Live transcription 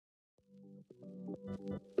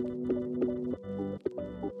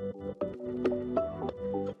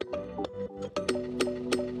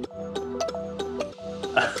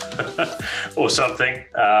Or something.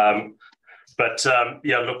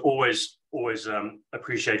 Yeah, look, always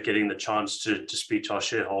appreciate getting the chance to speak to our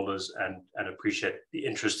shareholders and appreciate the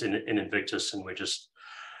interest in Invictus. And we're just,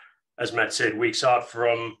 as Matt said, weeks out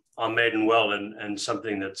from our maiden well, and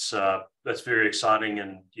something that's very exciting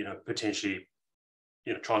and potentially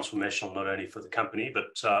transformational, not only for the company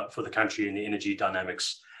but for the country and the energy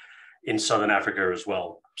dynamics in Southern Africa as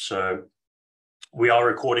well. So we are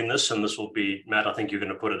recording this, and this will be, Matt, I think you're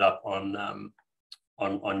going to put it up on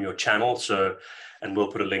your channel, and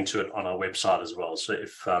we'll put a link to it on our website as well. So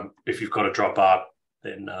if you've got to drop out,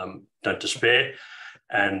 then don't despair,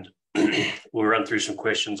 and we'll run through some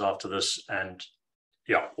questions after this. And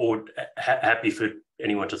yeah, or happy for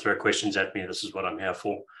anyone to throw questions at me. This is what I'm here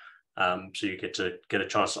for. So you get a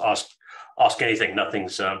chance to ask anything.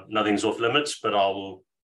 Nothing's off limits, but I will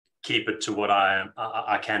keep it to what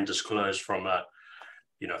I can disclose from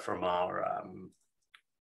from our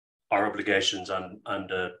obligations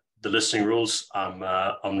under the listing rules. I'm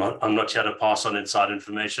not here to pass on inside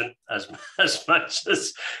information as much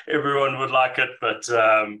as everyone would like it, but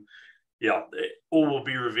yeah, all will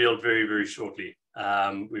be revealed very, very shortly.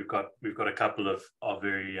 We've got a couple of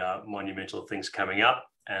very monumental things coming up,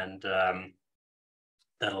 and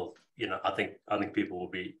that'll I think people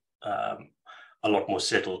will be a lot more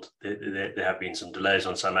settled. There have been some delays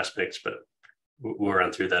on some aspects, but we'll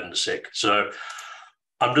run through that in a sec. So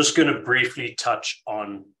I'm just going to briefly touch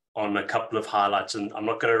on a couple of highlights, and I'm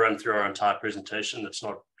not going to run through our entire presentation. That's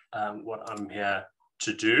not what I'm here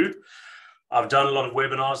to do. I've done a lot of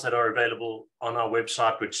webinars that are available on our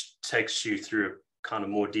website, which takes you through a kind of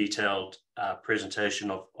more detailed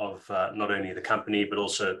presentation of not only the company, but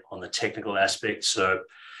also on the technical aspects. So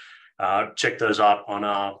check those out on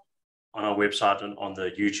our website and on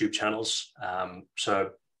the YouTube channels. So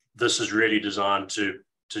this is really designed to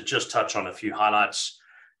just touch on a few highlights,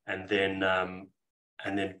 and then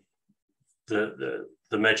the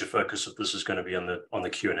major focus of this is going to be on the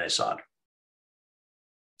Q&A side.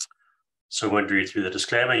 So I won't read through the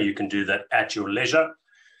disclaimer. You can do that at your leisure.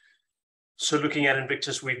 So looking at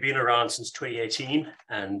Invictus, we've been around since 2018,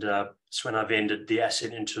 and it's when I vended the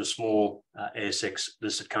asset into a small ASX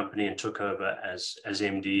listed company and took over as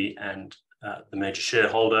MD and the major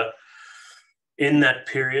shareholder. In that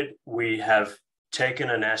period, we have taken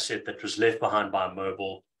an asset that was left behind by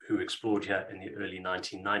Mobil, who explored here in the early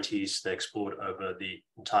 1990s. They explored over the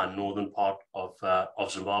entire northern part of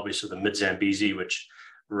Zimbabwe, so the mid-Zambezi, which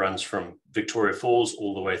runs from Victoria Falls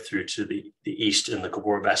all the way through to the east in the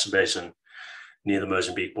Cahora Bassa Basin near the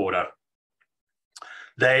Mozambique border.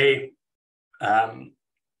 They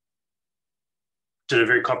did a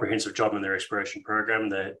very comprehensive job in their exploration program.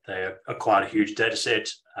 They acquired a huge data set,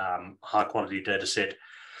 high quality data set,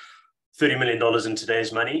 $30 million in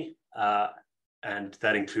today's money, and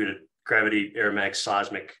that included gravity, aeromag,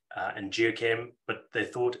 seismic, and geochem. But they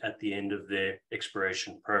thought at the end of their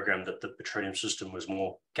exploration program that the petroleum system was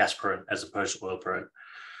more gas prone as opposed to oil prone.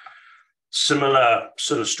 Similar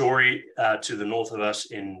sort of story to the north of us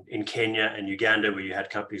in Kenya and Uganda, where you had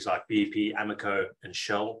companies like BP, Amoco, and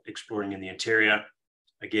Shell exploring in the interior.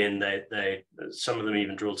 Again, some of them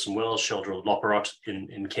even drilled some wells. Shell drilled Loporot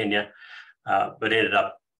in Kenya, but ended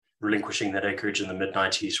up relinquishing that acreage in the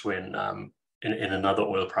mid-90s when in another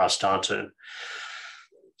oil price downturn.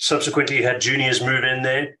 Subsequently, you had juniors move in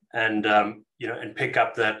there and and pick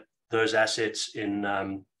up those assets in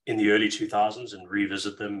the early 2000s and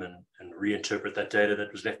revisit them and reinterpret that data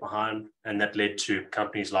that was left behind. And that led to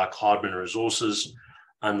companies like Hardman Resources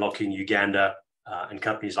unlocking Uganda, and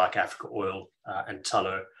companies like Africa Oil and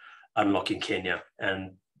Tullow unlocking Kenya.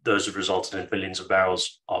 And those have resulted in billions of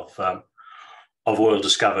barrels of oil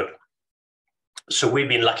discovered. So we've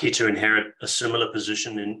been lucky to inherit a similar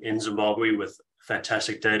position in Zimbabwe with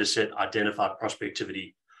fantastic data set, identified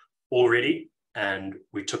prospectivity already, and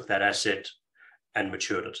we took that asset and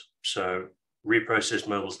matured it. So reprocessed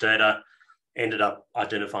Mobil's data, ended up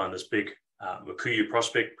identifying this big Mukuyu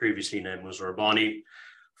prospect, previously named Muzorobani.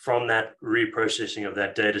 From that reprocessing of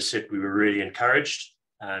that data set, we were really encouraged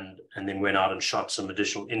and then went out and shot some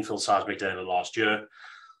additional infill seismic data last year,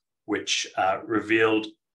 which revealed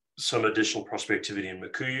some additional prospectivity in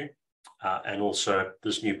Mukuyu, and also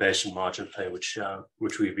this new basin margin play, which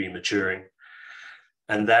we've been maturing.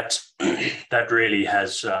 And that really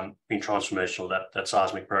has been transformational, that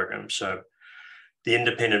seismic program. So the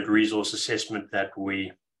independent resource assessment that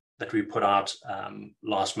we put out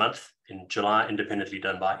last month in July, independently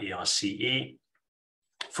done by ERCE,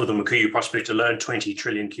 for the Mukuyu prospect alone, 20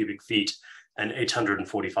 trillion cubic feet and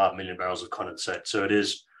 845 million barrels of condensate. So it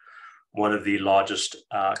is one of the largest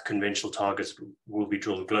conventional targets will be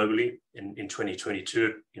drilled globally in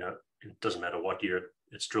 2022. It doesn't matter what year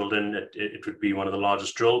it's drilled in, it would be one of the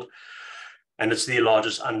largest drilled. And it's the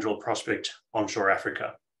largest undrilled prospect onshore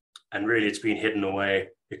Africa. And really it's been hidden away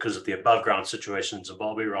because of the above ground situation in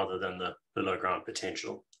Zimbabwe rather than the below ground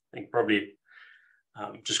potential. I think probably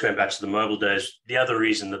just going back to the mobile days, the other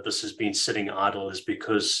reason that this has been sitting idle is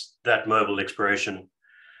because that mobile exploration,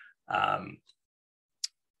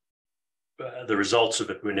 the results of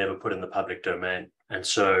it were never put in the public domain. And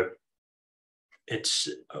so it's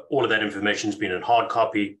all of that information has been in hard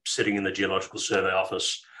copy sitting in the Geological Survey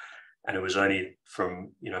office. And it was only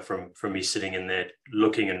from me sitting in there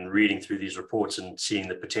looking and reading through these reports and seeing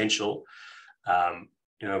the potential,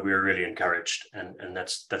 we were really encouraged. And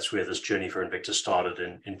that's where this journey for Invictus started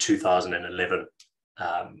in 2011.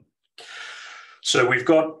 So we've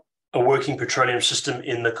got a working petroleum system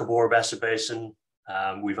in the Cabora Bassa Basin.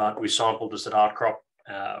 We sampled this at outcrop.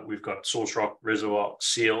 We've got source rock, reservoir,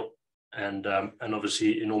 seal, and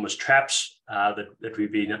obviously enormous traps that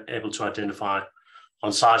we've been able to identify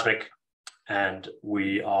on seismic, and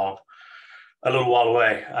we are a little while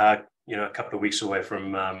away, a couple of weeks away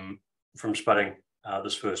from spudding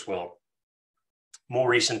this first well. More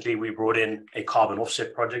recently, we brought in a carbon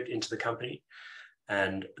offset project into the company,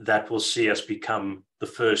 and that will see us become the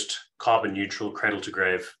first carbon neutral cradle to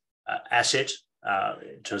grave asset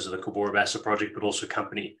in terms of the Cabora Bassa project, but also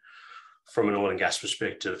company from an oil and gas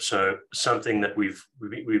perspective. So something that we've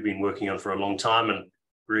been working on for a long time, and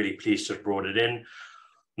really pleased to have brought it in.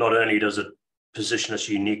 Not only does it position us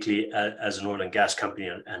uniquely as an oil and gas company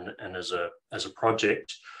and as a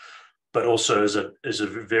project, but also as a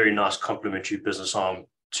very nice complementary business arm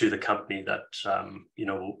to the company that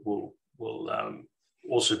will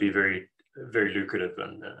also be very, very lucrative,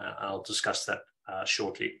 and I'll discuss that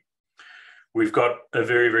shortly. We've got a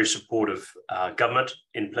very, very supportive government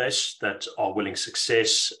in place that are willing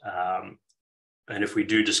success, and if we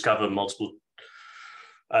do discover multiple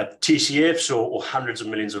TCFs or hundreds of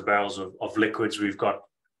millions of barrels of liquids, we've got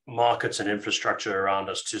markets and infrastructure around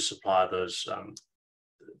us to supply those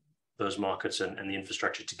markets and the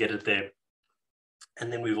infrastructure to get it there.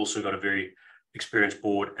 And then we've also got a very experienced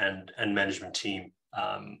board and management team,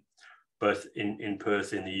 both in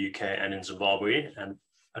Perth, in the UK, and in Zimbabwe, and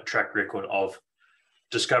a track record of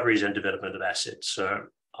discoveries and development of assets. So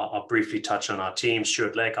I'll briefly touch on our team.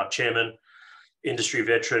 Stuart Lake, our chairman, industry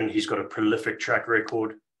veteran. He's got a prolific track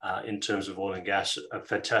record in terms of oil and gas, a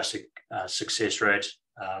fantastic success rate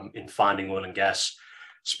in finding oil and gas.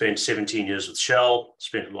 Spent 17 years with Shell,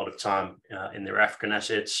 spent a lot of time in their African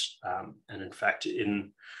assets, and in fact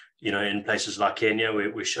in places like Kenya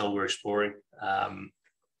where Shell were exploring,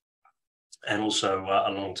 and also a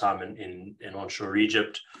long time in onshore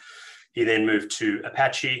Egypt. He then moved to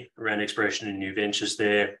Apache, ran exploration in new ventures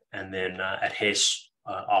there, and then at Hess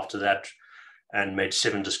after that, and made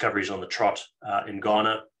 7 discoveries on the trot in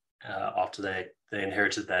Ghana after they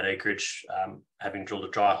inherited that acreage. Having drilled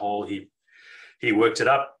a dry hole, he worked it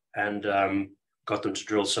up and got them to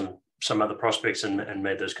drill some other prospects and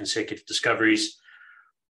made those consecutive discoveries.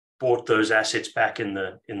 Bought those assets back in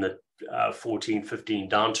the 14-15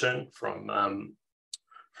 downturn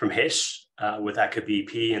from Hess with Aker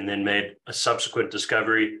BP, and then made a subsequent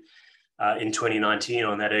discovery in 2019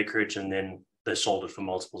 on that acreage, and then they sold it for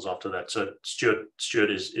multiples after that. So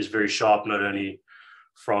Stuart is very sharp, not only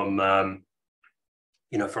from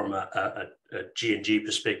from a G&G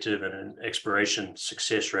perspective and an exploration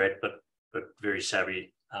success rate, but very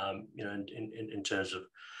savvy in terms of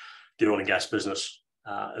the oil and gas business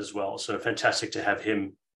as well. So fantastic to have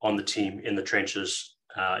him on the team in the trenches.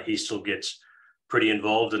 He still gets pretty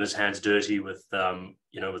involved and his hands dirty with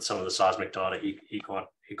with some of the seismic data. He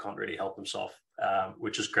can't really help himself,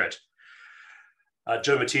 which is great.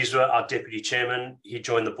 Joe Matizwa, our deputy chairman, he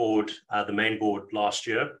joined the board, the main board last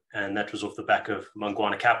year, and that was off the back of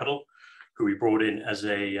Mangwana Capital, who we brought in as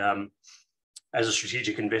a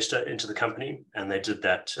strategic investor into the company, and they did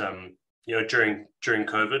that during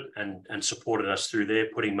COVID and supported us through there,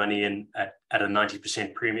 putting money in at a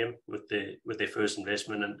 90% premium with their first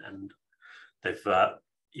investment, and they've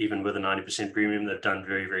even with a 90% premium, they've done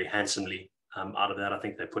very, very handsomely out of that. I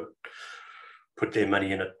think they put their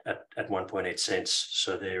money in at 1.8 cents.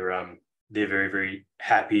 So they're very, very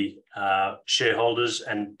happy shareholders.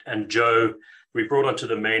 And Joe, we brought onto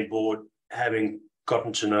the main board, having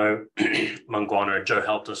gotten to know Mangwana, and Joe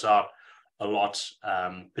helped us out a lot,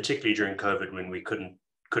 particularly during COVID when we couldn't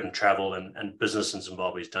travel, and business in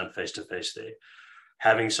Zimbabwe is done face-to-face there.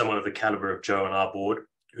 Having someone of the caliber of Joe on our board,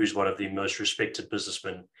 who's one of the most respected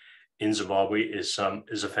businessmen in Zimbabwe is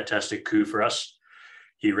a fantastic coup for us.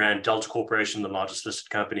 He ran Delta Corporation, the largest listed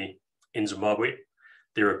company in Zimbabwe.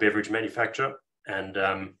 They're a beverage manufacturer,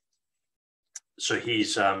 and so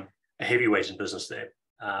he's a heavyweight in business there.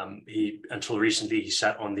 Until recently, he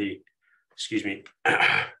sat on the,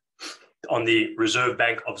 on the Reserve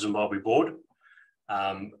Bank of Zimbabwe board,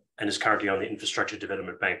 and is currently on the Infrastructure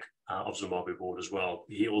Development Bank of Zimbabwe board as well.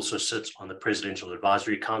 He also sits on the Presidential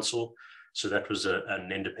Advisory Council. So that was an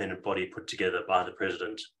independent body put together by the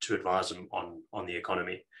president to advise him on the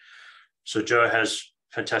economy. So Joe has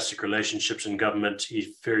fantastic relationships in government.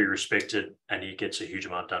 He's very respected, and he gets a huge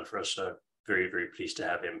amount done for us. So very, very pleased to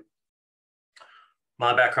have him.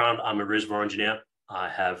 My background, I'm a reservoir engineer. I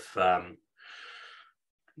have,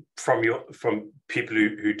 from people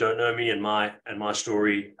who don't know me and my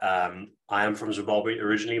story, I am from Zimbabwe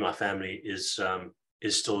originally. My family is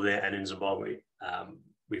still there and in Zimbabwe.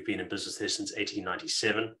 We've been in business there since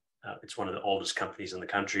 1897. It's one of the oldest companies in the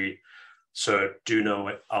country. So do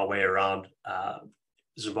know our way around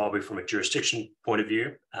Zimbabwe from a jurisdiction point of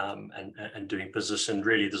view, and doing business. And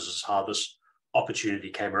really, this is how this opportunity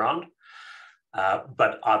came around.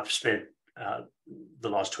 But I've spent the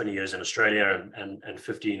last 20 years in Australia, and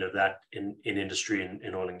 15 of that in industry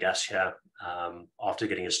in oil and gas here. After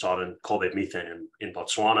getting a start in coal bed methane in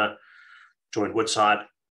Botswana, joined Woodside,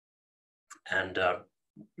 and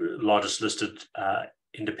largest listed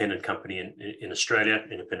independent company in Australia,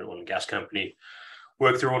 independent oil and gas company.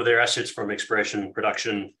 Worked through all of their assets from exploration,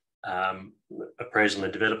 production, appraisal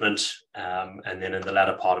and development, and then in the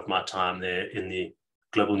latter part of my time there in the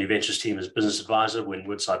Global New Ventures team as business advisor when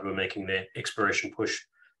Woodside were making their exploration push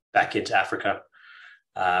back into Africa.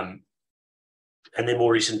 And then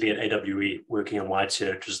more recently at AWE, working on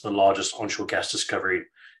Whitesea, which is the largest onshore gas discovery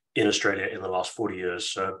in Australia in the last 40 years.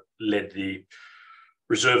 So led the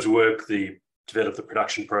reserves work, developed the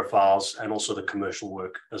production profiles, and also the commercial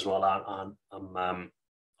work as well. I'm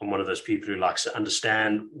one of those people who likes to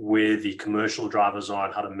understand where the commercial drivers are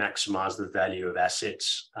and how to maximize the value of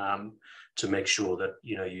assets, to make sure that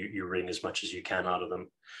you wring as much as you can out of them.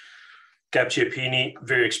 Gab Chiappini,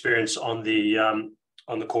 very experienced on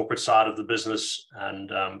the corporate side of the business,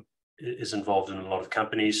 and is involved in a lot of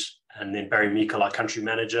companies. And then Barry Meikle, our country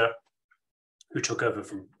manager, who took over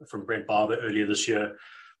from Brent Barber earlier this year.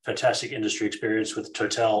 Fantastic industry experience with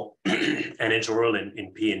Total and Oil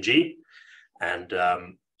in PNG, and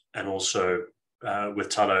also with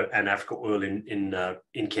Tullow and Africa Oil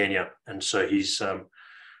in Kenya. And so he's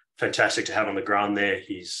fantastic to have on the ground there.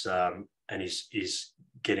 He's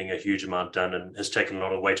getting a huge amount done, and has taken a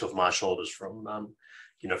lot of weight off my shoulders from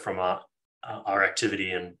our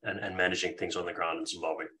activity and managing things on the ground in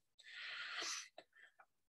Zimbabwe.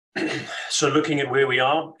 So looking at where we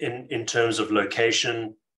are in terms of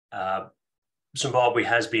location, Zimbabwe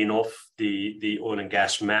has been off the oil and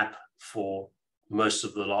gas map for most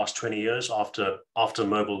of the last 20 years after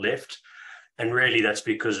Mobil left. And really that's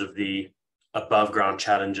because of the above ground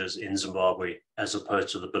challenges in Zimbabwe as opposed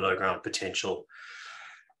to the below ground potential.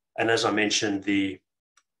 And as I mentioned, the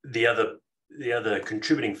other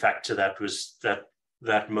contributing factor to that was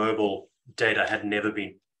that Mobil data had never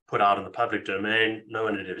been put out in the public domain. No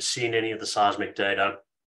one had ever seen any of the seismic data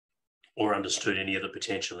or understood any of the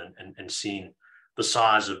potential and seen the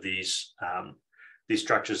size of these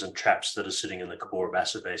structures and traps that are sitting in the Cabora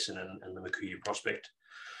Bassa Basin and the Makuyu prospect.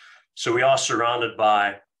 So we are surrounded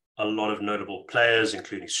by a lot of notable players,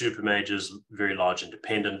 including super majors, very large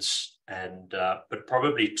independents, and but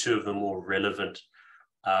probably two of the more relevant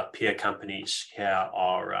peer companies here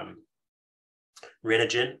are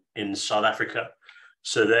Renogen in South Africa.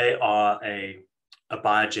 So they are a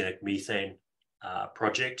biogenic methane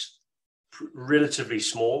project, relatively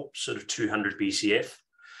small, sort of 200 BCF,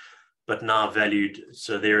 but now valued.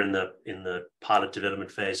 So they're in the pilot development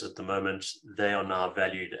phase at the moment. They are now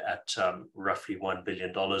valued at roughly $1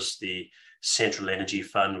 billion. The Central Energy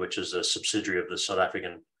Fund, which is a subsidiary of the South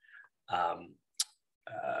African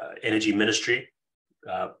Energy Ministry,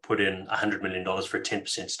 put in $100 million for a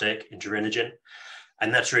 10% stake into Renogen.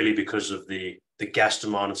 And that's really because of the gas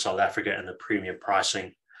demand in South Africa and the premium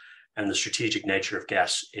pricing and the strategic nature of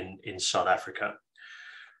gas in South Africa.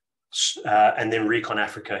 And then Recon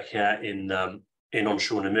Africa here in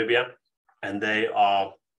onshore Namibia, and they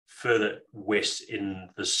are further west in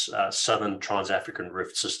this southern Trans-African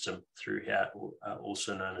Rift system through here,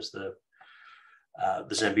 also known as the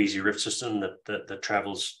Zambezi Rift system that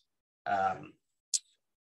travels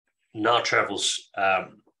now travels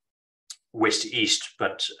west to east,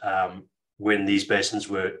 but when these basins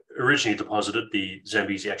were originally deposited, the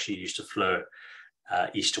Zambezi actually used to flow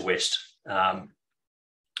east to west.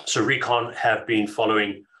 So Recon have been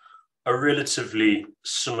following a relatively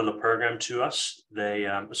similar program to us. They,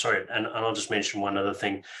 sorry, and I'll just mention one other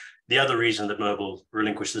thing. The other reason that Mobil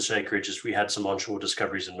relinquished this acreage is we had some onshore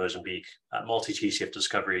discoveries in Mozambique, multi-TCF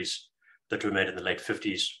discoveries that were made in the late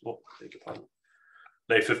 50s,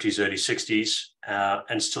 late 50s, early 60s,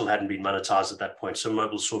 and still hadn't been monetized at that point. So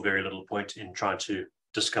Mobil saw very little point in trying to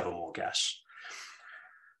discover more gas.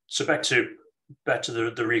 So back to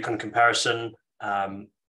the Recon comparison,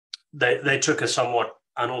 they took a somewhat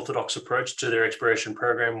unorthodox approach to their exploration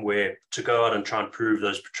program, where to go out and try and prove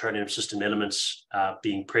those petroleum system elements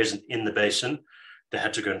being present in the basin, they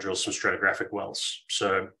had to go and drill some stratigraphic wells.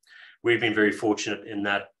 So we've been very fortunate in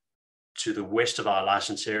that to the west of our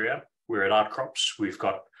license area, we're at outcrops. We've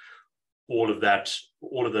got all of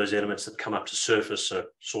those elements that come up to surface, so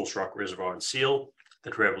source rock, reservoir, and seal,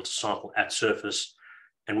 that we're able to sample at surface,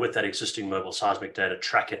 and with that existing mobile seismic data,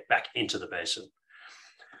 track it back into the basin.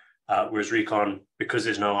 Whereas Recon, because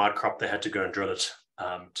there's no outcrop, they had to go and drill it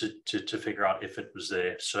to figure out if it was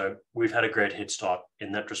there. So we've had a great head start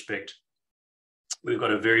in that respect. We've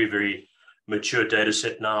got a very, very mature data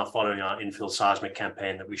set now following our infill seismic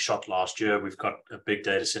campaign that we shot last year. We've got a big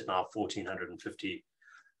data set now, 1,450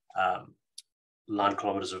 line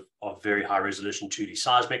kilometers of very high resolution 2D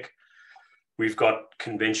seismic. We've got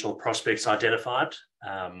conventional prospects identified.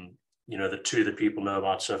 The two that people know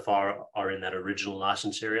about so far are in that original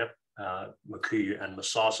license area, Mukuyu and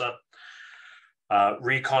Masasa.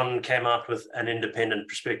 Recon came out with an independent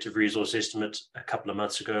prospective resource estimate a couple of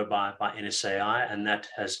months ago by NSAI, and that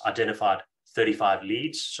has identified 35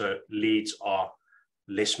 leads. So leads are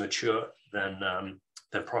less mature than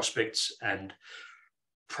prospects, and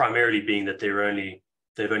primarily being that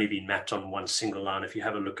they've only been mapped on one single line. If you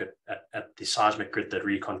have a look at the seismic grid that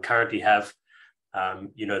Recon currently have,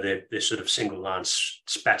 they're sort of single lines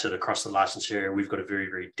spattered across the license area. We've got a very,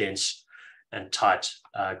 very dense and tight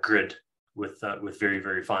grid with very,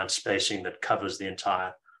 very fine spacing that covers the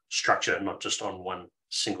entire structure, not just on one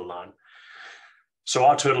single line. So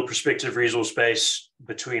our total prospective resource base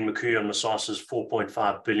between Mukuyu and Masasa is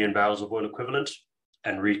 4.5 billion barrels of oil equivalent,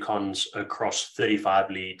 and Recon's across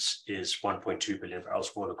 35 leads is 1.2 billion barrels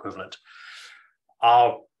of oil equivalent.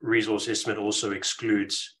 Our resource estimate also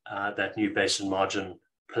excludes that new basin margin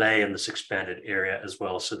play in this expanded area as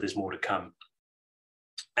well, so there's more to come.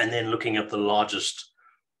 And then looking at the largest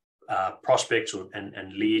prospects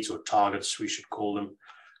and leads, or targets we should call them,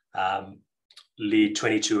 lead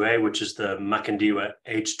 22A, which is the Makandiwa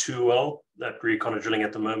H2 well that Recon are drilling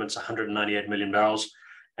at the moment, is 198 million barrels,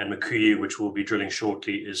 and Mukuyu, which we'll be drilling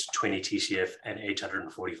shortly, is 20 TCF and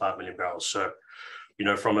 845 million barrels. So,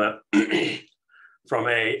 from a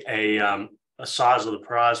size of the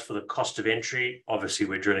prize for the cost of entry, obviously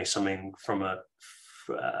we're drilling something from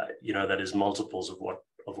that is multiples of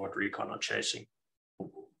what Recon are chasing.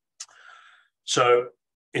 So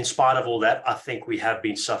in spite of all that, I think we have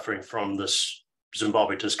been suffering from this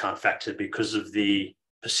Zimbabwe discount factor because of the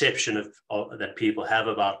perception that people have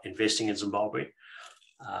about investing in Zimbabwe.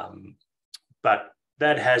 But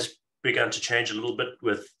that has begun to change a little bit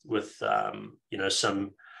with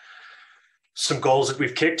some goals that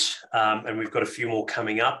we've kicked, and we've got a few more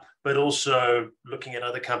coming up, but also looking at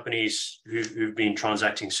other companies who've been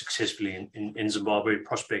transacting successfully in Zimbabwe.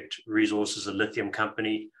 Prospect Resources, a lithium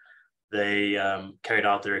company, they carried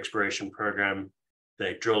out their exploration program.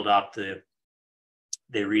 They drilled out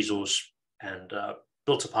their resource and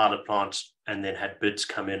built a pilot plant, and then had bids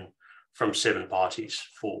come in from 7 parties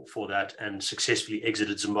for that, and successfully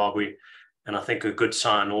exited Zimbabwe. And I think a good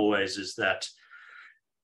sign always is that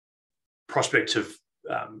Prospect have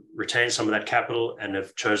retained some of that capital and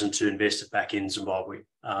have chosen to invest it back in Zimbabwe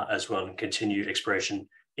as well, and continue exploration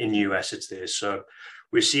in new assets there. So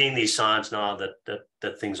we're seeing these signs now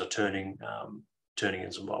that things are turning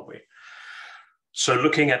in Zimbabwe. So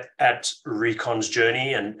looking at Recon's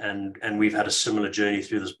journey, and we've had a similar journey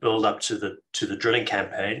through this build up to the drilling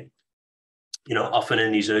campaign. Often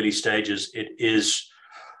in these early stages, it is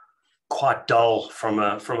quite dull from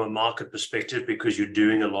a market perspective, because you're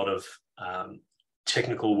doing a lot of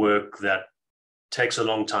technical work that takes a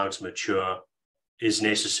long time to mature, is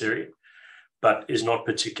necessary, but is not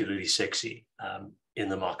particularly sexy in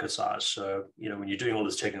the market size. So, when you're doing all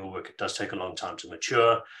this technical work, it does take a long time to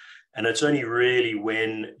mature. And it's only really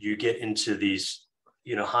when you get into these,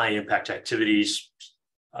 high impact activities,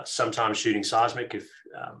 sometimes shooting seismic, if,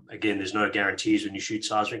 again, there's no guarantees when you shoot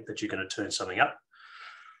seismic that you're going to turn something up,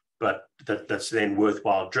 but that's then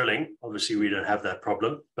worthwhile drilling. Obviously, we don't have that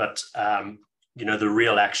problem, but the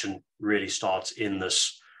real action really starts in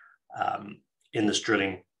this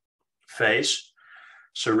drilling phase.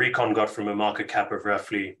 So Recon got from a market cap of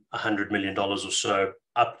roughly $100 million or so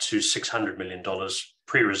up to $600 million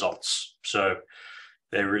pre-results. So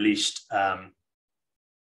they released some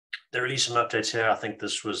updates here. I think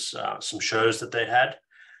this was some shows that they had,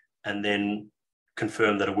 and then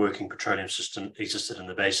confirmed that a working petroleum system existed in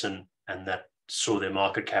the basin, and that saw their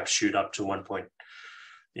market cap shoot up to above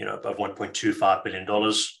 $1.25 billion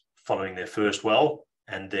following their first well,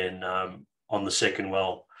 and then on the second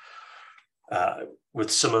well,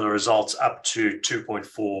 with similar results up to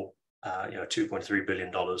 $2.3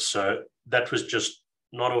 billion. So that was just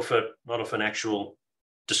not off an actual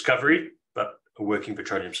discovery, but a working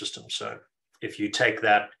petroleum system. So if you take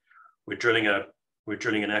that, we're drilling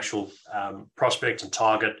an actual prospect and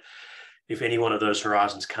target. If any one of those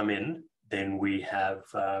horizons come in, then we have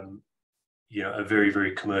a very,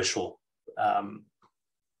 very commercial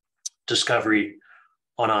discovery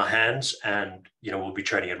on our hands, and we'll be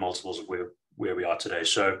trading at multiples of where we are today.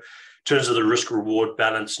 So in terms of the risk reward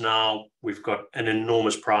balance now, we've got an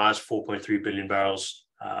enormous prize, 4.3 billion barrels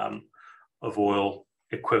of oil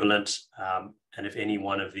equivalent, and if any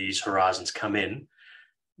one of these horizons come in,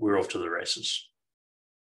 we're off to the races.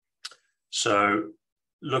 So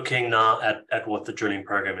looking now at what the drilling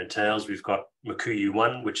program entails, we've got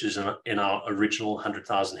Makuyu-1, which is in our original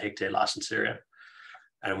 100,000 hectare license area.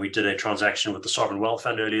 And we did a transaction with the Sovereign Wealth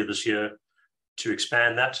Fund earlier this year to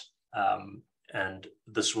expand that. And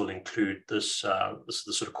this will include this is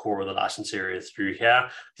the sort of core of the license area through here.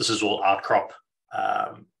 This is all outcrop,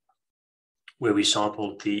 where we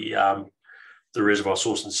sampled the reservoir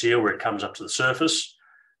source and seal where it comes up to the surface.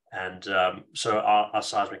 And so our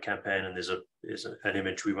seismic campaign, and there's an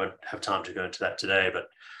image, we won't have time to go into that today, but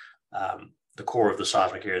the core of the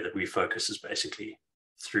seismic area that we focus is basically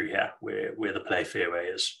through here where the play fairway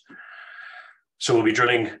is. So we'll be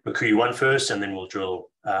drilling Makuyu-1 first, and then we'll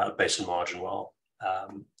drill basin margin well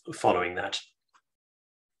following that.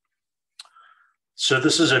 So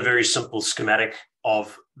this is a very simple schematic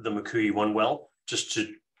of the Makuyu-1 well, just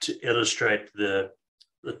to illustrate the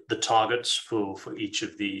targets for each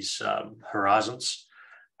of these horizons,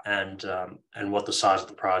 and what the size of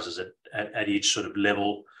the prize is at each sort of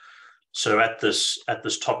level. So at this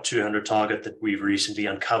top 200 target that we've recently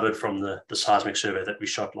uncovered from the seismic survey that we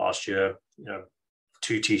shot last year,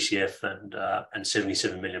 2 TCF and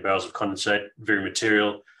 77 million barrels of condensate, very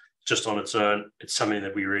material just on its own. It's something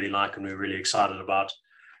that we really like and we're really excited about,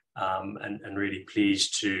 and really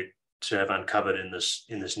pleased to have uncovered in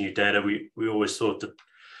this new data. We always thought that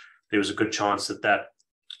there was a good chance that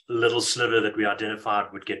little sliver that we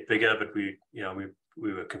identified would get bigger, but we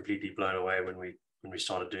were completely blown away when we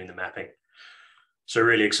started doing the mapping. So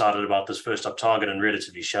really excited about this first up target, and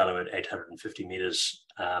relatively shallow at 850 meters.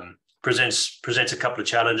 Presents a couple of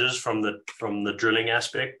challenges from the drilling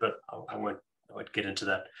aspect, but I won't get into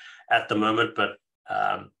that at the moment. But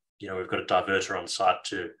we've got a diverter on site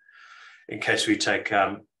in case we take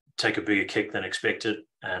a bigger kick than expected,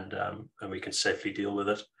 and we can safely deal with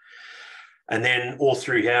it. And then all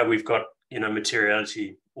through here, we've got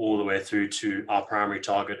materiality all the way through to our primary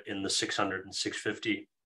target in the 600 and 650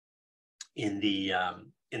 in the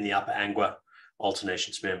upper Angua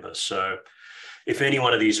alternations member. So if any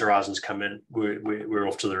one of these horizons come in, we're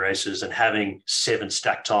off to the races. And having 7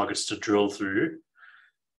 stacked targets to drill through,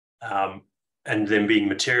 and them being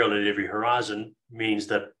material at every horizon, means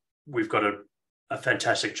that we've got a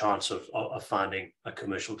fantastic chance of finding a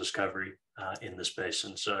commercial discovery in this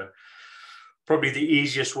basin. So probably the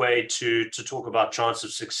easiest way to talk about chance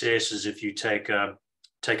of success is if you take a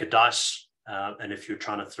dice, and if you're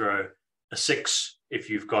trying to throw a 6, if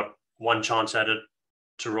you've got 1 chance at it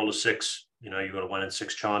to roll a 6, you've got a 1 in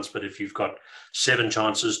 6 chance. But if you've got 7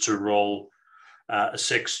 chances to roll a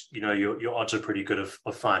 6, your odds are pretty good of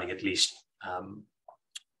finding at least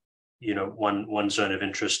one zone of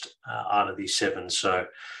interest out of these 7. So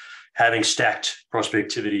having stacked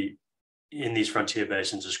prospectivity in these frontier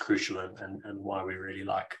basins is crucial, and why we really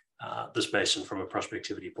like this basin from a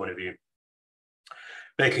prospectivity point of view.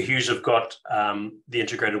 Baker Hughes have got the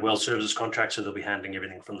integrated well services contract, so they'll be handling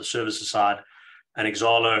everything from the services side. And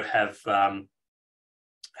Exalo have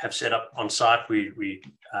set up on site. We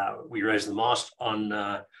raised the mast on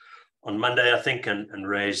Monday, I think, and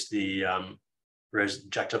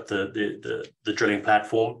jacked up the drilling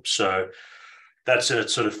platform. So that's in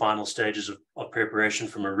its sort of final stages of preparation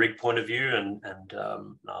from a rig point of view, and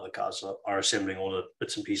now the guys are assembling all the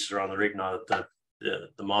bits and pieces around the rig now that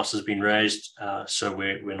the mast has been raised. So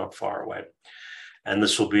we're not far away, and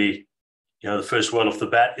this will be, the first well off the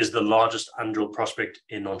bat is the largest undrilled prospect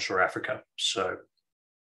in onshore Africa. So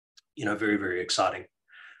very, very exciting.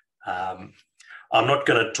 I'm not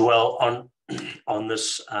going to dwell on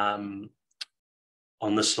this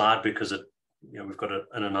slide because we've got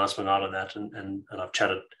an announcement out on that, and I've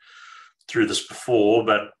chatted through this before,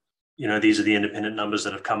 but these are the independent numbers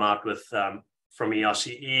that have come out with from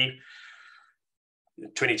ERCE.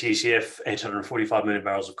 20 TCF, 845 million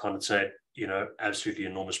barrels of condensate, absolutely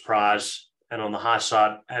enormous prize. And on the high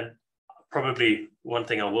side, and probably one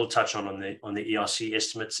thing I will touch on the ERC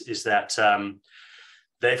estimates is that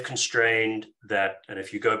they've constrained that, and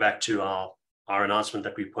if you go back to our announcement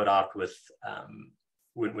that we put out with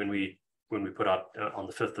when we put out on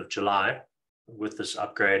the 5th of July with this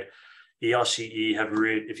upgrade, ERCE have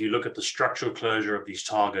if you look at the structural closure of these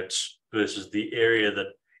targets versus the area that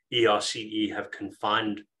ERCE have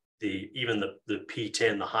confined even the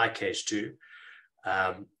P10, the high case to,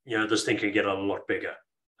 this thing can get a lot bigger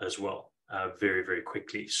as well, very, very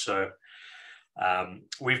quickly. So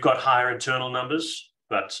we've got higher internal numbers,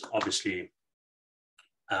 but obviously,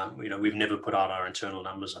 we've never put out our internal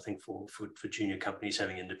numbers. I think for junior companies,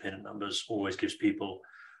 having independent numbers always gives people,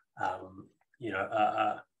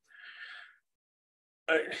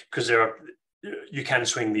 because you can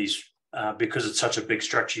swing these. Because it's such a big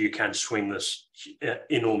structure, you can swing this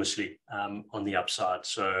enormously on the upside.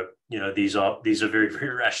 So these are very, very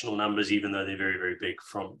rational numbers, even though they're very, very big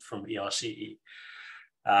from ERCE.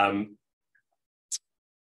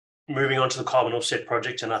 Moving on to the carbon offset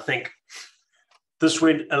project, and I think this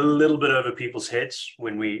went a little bit over people's heads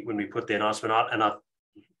when we put the announcement out, and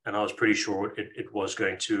I was pretty sure it was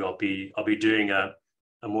going to. I'll be doing a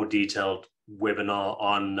more detailed webinar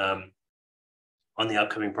on the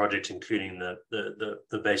upcoming project, including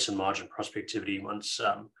the basin margin prospectivity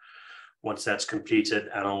once that's completed,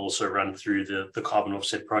 and I'll also run through the carbon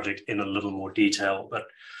offset project in a little more detail. But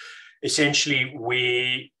essentially,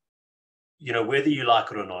 whether you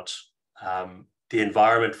like it or not, the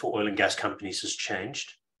environment for oil and gas companies has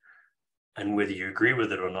changed, and whether you agree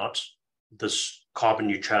with it or not, this carbon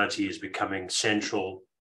neutrality is becoming central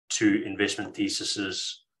to investment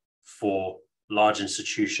theses for large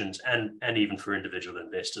institutions and even for individual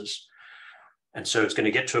investors. And so it's going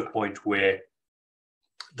to get to a point where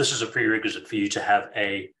this is a prerequisite for you to have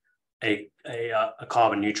a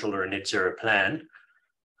carbon neutral or a net zero plan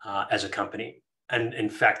as a company. And in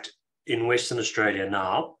fact, in Western Australia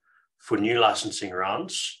now, for new licensing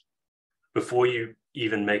rounds, before you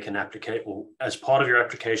even make an application, or as part of your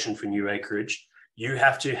application for new acreage, you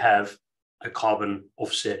have to have a carbon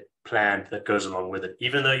offset plan that goes along with it,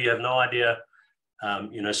 even though you have no idea.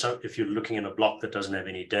 So if you're looking in a block that doesn't have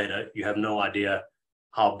any data, you have no idea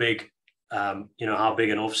how big an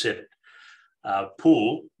offset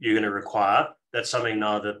pool you're going to require. That's something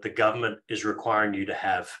now that the government is requiring you to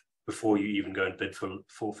have before you even go and bid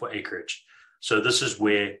for acreage. So this is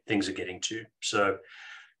where things are getting to. So,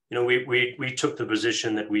 we took the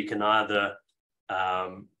position that we can either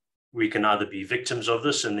be victims of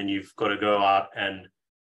this, and then you've got to go out and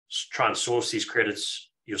try and source these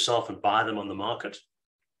credits yourself and buy them on the market,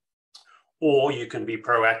 or you can be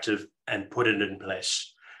proactive and put it in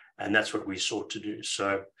place, and that's what we sought to do.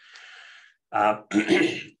 So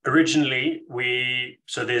originally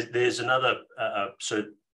there's another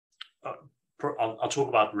I'll talk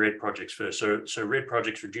about RED projects first. So RED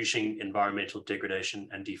projects, reducing environmental degradation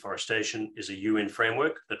and deforestation, is a UN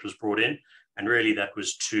framework that was brought in, and really that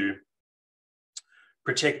was to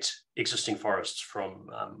protect existing forests from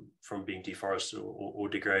being deforested or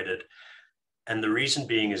degraded. And the reason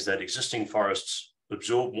being is that existing forests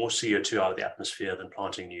absorb more CO2 out of the atmosphere than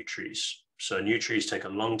planting new trees. So new trees take a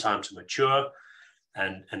long time to mature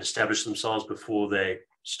and establish themselves before they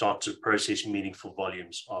start to process meaningful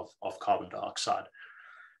volumes of carbon dioxide.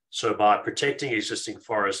 So by protecting existing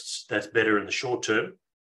forests, that's better in the short term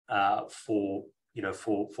for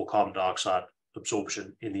carbon dioxide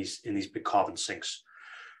absorption in these big carbon sinks.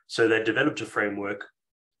 So they developed a framework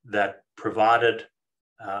that provided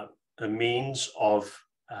a means of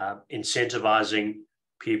incentivizing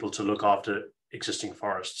people to look after existing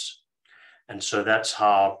forests. And so that's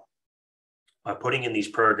how, by putting in these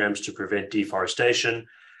programs to prevent deforestation,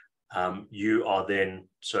 you are then,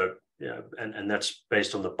 and that's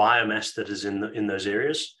based on the biomass that is in those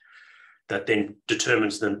areas, that then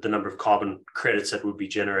determines the number of carbon credits that would be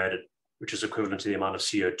generated, which is equivalent to the amount of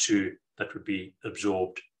CO2 that would be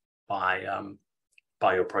absorbed by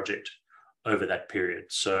your project over that period.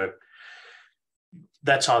 So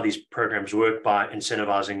that's how these programs work, by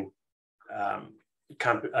incentivizing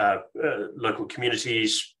local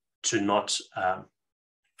communities to not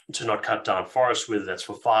cut down forests, whether that's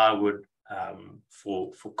for firewood,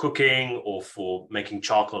 for cooking, or for making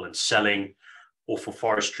charcoal and selling, or for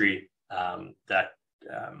forestry,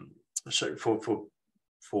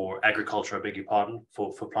 for agriculture, I beg your pardon,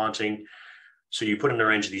 for planting. So you put in a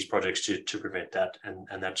range of these projects to prevent that,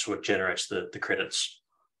 and that's what generates the credits.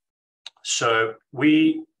 So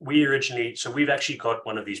we've actually got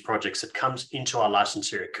one of these projects that comes into our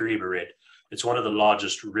license area, Kariba Red. It's one of the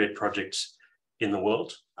largest red projects in the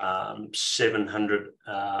world,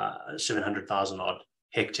 700,000 odd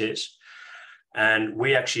hectares. And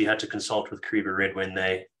we actually had to consult with Kariba Red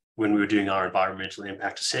when we were doing our environmental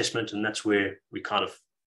impact assessment, and that's where we kind of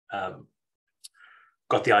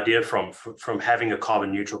got the idea from having a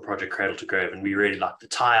carbon neutral project cradle to grave. And we really liked the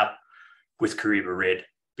tie-up with Kariba Red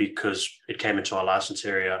because it came into our license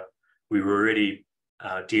area. We were already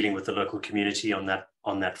dealing with the local community on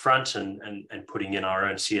that front and putting in our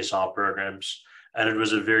own CSR programs. And it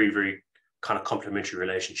was a very, very kind of complementary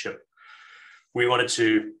relationship. We wanted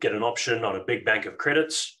to get an option on a big bank of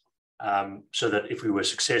credits so that if we were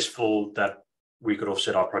successful, that we could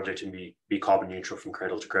offset our project and be carbon neutral from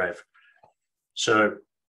cradle to grave. So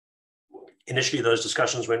initially those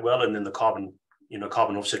discussions went well, and then the carbon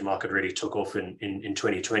offset market really took off in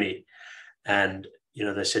 2020. And,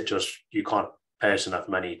 they said to us, you can't pay us enough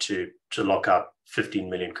money to lock up 15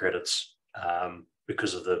 million credits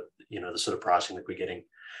because of the sort of pricing that we're getting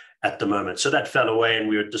at the moment. So that fell away and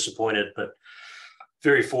we were disappointed, but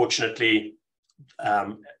very fortunately,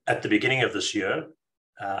 at the beginning of this year,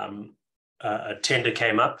 a tender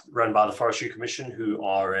came up run by the Forestry Commission, who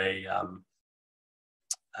are a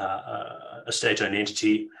state-owned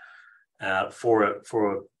entity for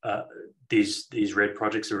these red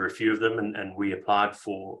projects. There were a few of them, and we applied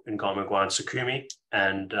for Ngamagwa and Sukumi,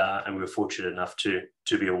 and we were fortunate enough to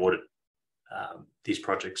be awarded these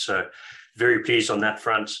projects. So very pleased on that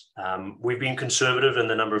front. We've been conservative in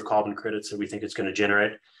the number of carbon credits that we think it's going to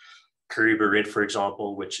generate. Kariba Red, for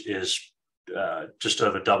example, which is just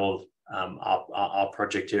over double our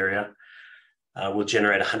project area, will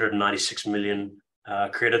generate 196 million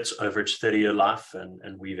credits over its 30-year life,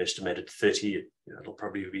 and we've estimated 30. It'll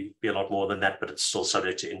probably be a lot more than that, but it's still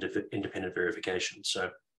subject to independent verification.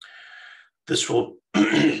 So this will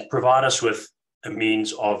provide us with a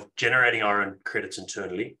means of generating our own credits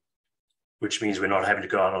internally, which means we're not having to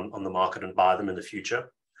go out on the market and buy them in the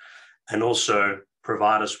future, and also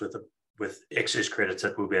provide us with excess credits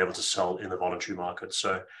that we'll be able to sell in the voluntary market.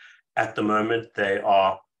 So at the moment, they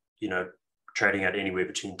are, trading at anywhere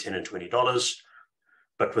between $10 and $20.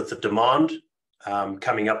 But with the demand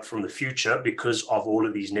coming up from the future, because of all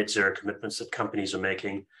of these net zero commitments that companies are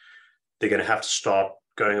making, they're going to have to start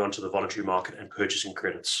going onto the voluntary market and purchasing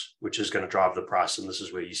credits, which is going to drive the price. And this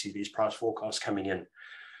is where you see these price forecasts coming in.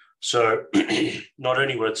 So not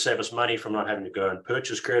only will it save us money from not having to go and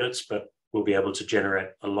purchase credits, but we'll be able to generate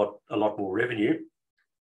a lot more revenue,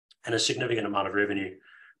 and a significant amount of revenue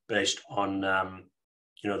based on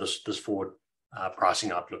this forward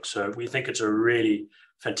pricing outlook. So we think it's a really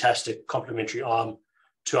fantastic complementary arm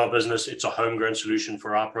to our business. It's a homegrown solution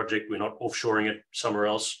for our project. We're not offshoring it somewhere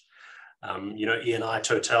else. E&I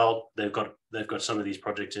Total, they've got some of these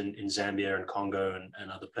projects in Zambia and Congo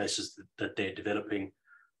and other places that they're developing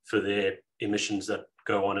for their emissions that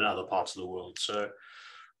go on in other parts of the world. So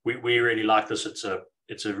we really like this. It's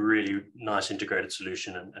a really nice integrated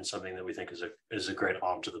solution, and something that we think is a great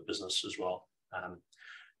arm to the business as well.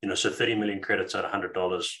 So 30 million credits at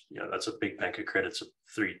 $100, that's a big bank of credits of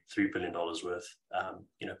 $3 billion worth,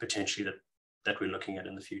 potentially that we're looking at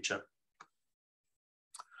in the future.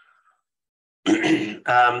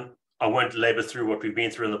 I won't labor through what we've been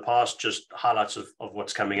through in the past, just highlights of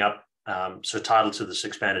what's coming up. So title to this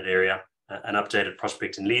expanded area, an updated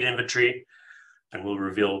prospect and lead inventory, and we'll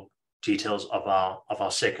reveal details of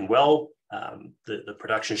our second well, the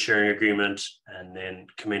production sharing agreement, and then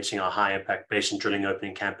commencing our high impact basin drilling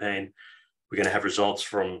opening campaign. We're going to have results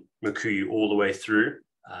from Mukuyu all the way through,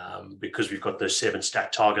 because we've got those 7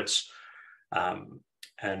 stacked targets,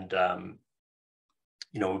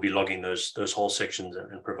 we'll be logging those whole sections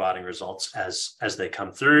and providing results as they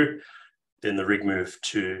come through. Then the rig move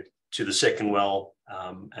to the second well,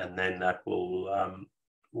 and then that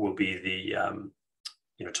will be the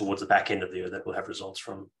towards the back end of the year that we'll have results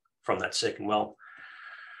from that second well.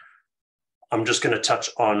 I'm just going to touch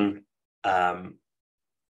on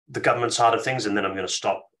the government side of things, and then I'm going to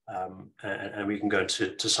stop, and we can go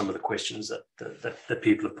into some of the questions that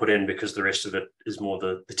people have put in, because the rest of it is more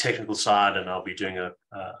the technical side, and I'll be doing an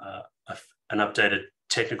updated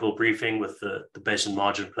technical briefing with the basin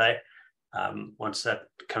margin play once that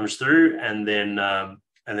comes through, and then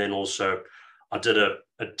also I did a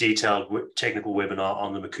detailed technical webinar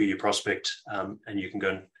on the Mukuyu prospect, and you can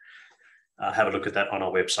go and have a look at that on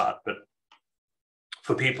our website. But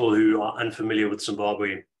for people who are unfamiliar with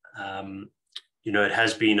Zimbabwe, it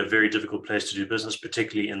has been a very difficult place to do business,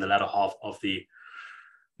 particularly in the latter half of the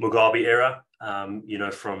Mugabe era,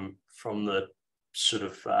 from the sort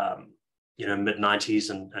of, mid-90s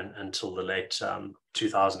and until the late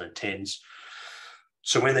 2010s.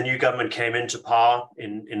 So when the new government came into power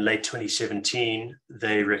in late 2017,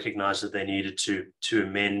 they recognized that they needed to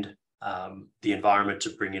amend the environment to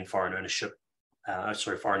bring in foreign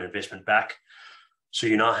investment back. So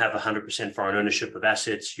you now have 100% foreign ownership of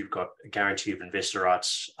assets. You've got a guarantee of investor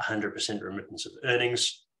rights, 100% remittance of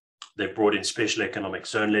earnings. They've brought in special economic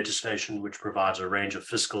zone legislation, which provides a range of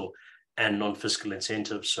fiscal and non-fiscal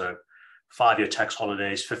incentives. So 5-year tax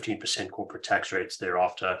holidays, 15% corporate tax rates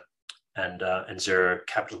thereafter, and zero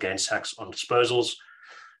capital gains tax on disposals.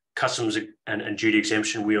 Customs and duty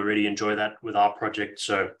exemption, we already enjoy that with our project.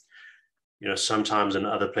 So, sometimes in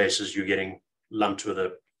other places you're getting lumped with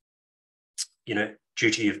a,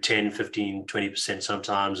 duty of 10, 15, 20%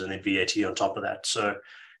 sometimes, and then VAT on top of that. So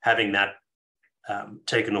having that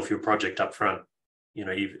taken off your project up front,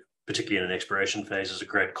 particularly in an exploration phase, is a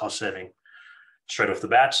great cost saving straight off the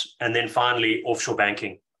bat. And then finally, offshore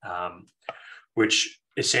banking, which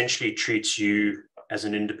essentially treats you as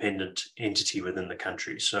an independent entity within the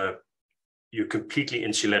country. So you're completely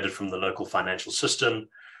insulated from the local financial system.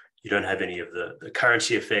 You don't have any of the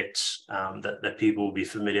currency effects that people will be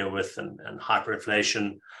familiar with, and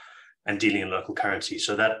hyperinflation and dealing in local currency.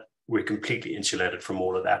 So that we're completely insulated from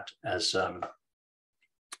all of that as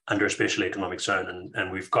under a special economic zone.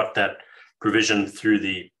 And we've got that provision through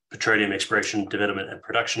the Petroleum Exploration, Development and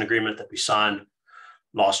Production Agreement that we signed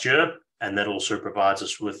last year. And that also provides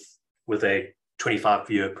us with a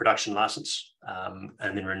 25-year production license, and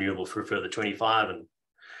then renewable for a further 25, and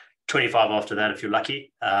 25 after that if you're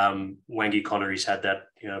lucky. Wangi Collieries had that.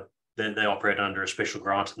 They operate under a special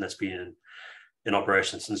grant, and that's been in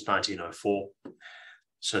operation since 1904.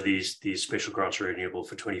 So these special grants are renewable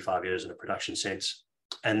for 25 years in a production sense.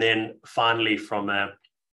 And then finally, from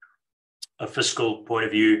a fiscal point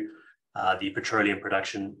of view, the Petroleum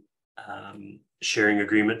Production Sharing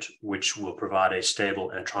Agreement, which will provide a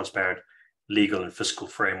stable and transparent legal and fiscal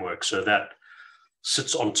framework. So that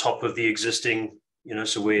sits on top of the existing,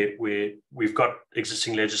 so we've got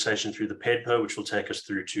existing legislation through the PEDPA, which will take us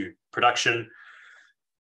through to production.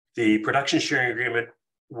 The Production Sharing Agreement,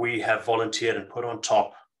 we have volunteered and put on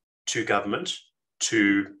top to government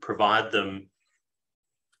to provide them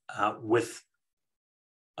with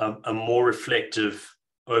a more reflective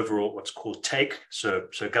overall what's called take. So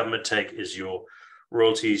government take is your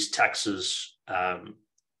royalties, taxes,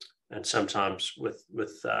 and sometimes with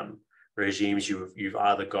regimes you've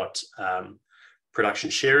either got production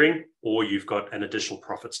sharing, or you've got an additional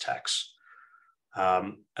profits tax,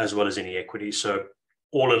 as well as any equity. So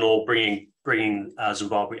all in all, bringing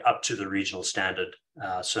Zimbabwe up to the regional standard,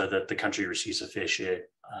 so that the country receives a fair share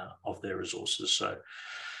of their resources. So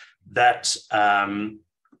that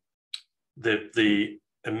the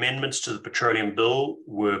amendments to the petroleum bill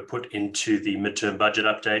were put into the midterm budget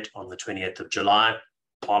update on the 28th of July.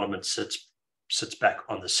 Parliament sits back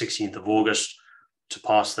on the 16th of August to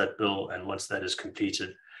pass that bill, and once that is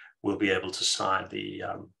completed, we'll be able to sign the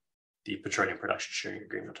Petroleum Production Sharing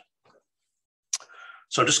Agreement.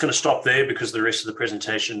 So I'm just going to stop there, because the rest of the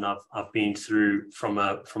presentation I've been through from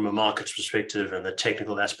a markets perspective and the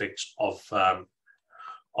technical aspects of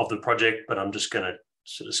the project, but I'm just going to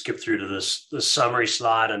sort of skip through to this summary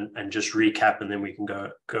slide and just recap, and then we can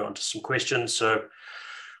go on to some questions. So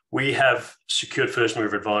we have secured first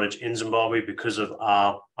mover advantage in Zimbabwe because of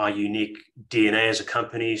our unique DNA as a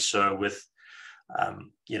company. So with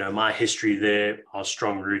my history there, our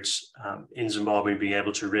strong roots in Zimbabwe, being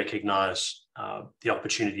able to recognize the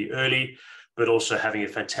opportunity early, but also having a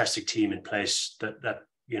fantastic team in place that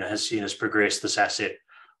has seen us progress this asset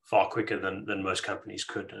far quicker than most companies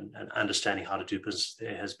could, and understanding how to do business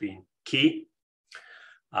there has been key.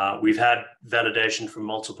 We've had validation from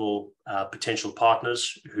multiple potential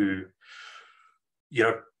partners who,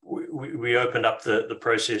 we opened up the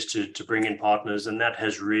process to bring in partners, and that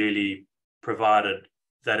has really provided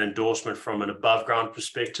that endorsement from an above ground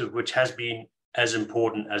perspective, which has been as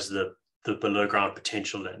important as the below ground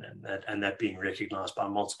potential, and that being recognized by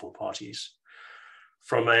multiple parties.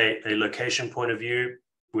 From a location point of view,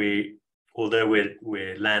 although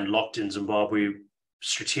we're landlocked in Zimbabwe,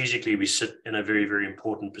 strategically we sit in a very, very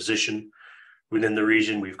important position within the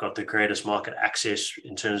region. We've got the greatest market access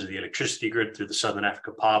in terms of the electricity grid through the Southern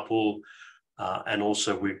Africa Power Pool, and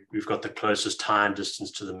also we've got the closest time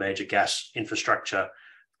distance to the major gas infrastructure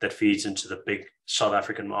that feeds into the big South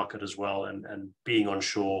African market as well. And being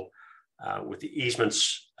onshore with the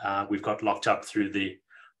easements we've got locked up through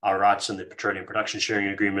our rights in the Petroleum Production Sharing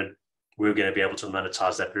Agreement, we're going to be able to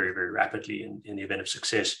monetize that very, very rapidly in the event of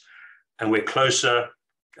success. And we're closer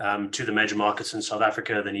to the major markets in South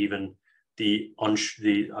Africa than even the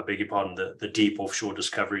deep offshore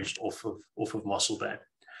discoveries off of Mossel Bay.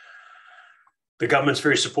 The government's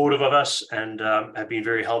very supportive of us and have been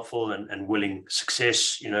very helpful and willing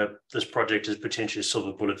success. This project is potentially a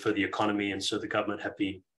silver bullet for the economy, and so the government have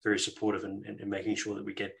been very supportive in making sure that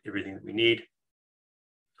we get everything that we need.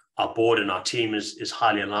 Our board and our team is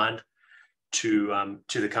highly aligned to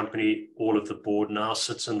the company. All of the board now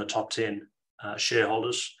sits in the top 10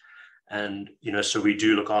 shareholders, and so we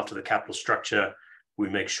do look after the capital structure. We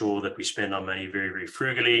make sure that we spend our money very, very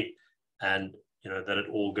frugally, and that it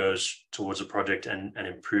all goes towards a project and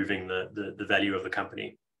improving the value of the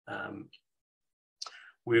company.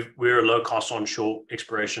 We're a low-cost onshore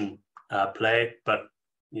exploration play, but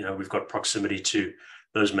we've got proximity to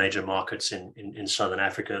those major markets in Southern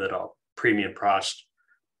Africa that are premium priced.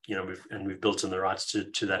 We've built in the rights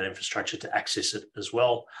to that infrastructure to access it as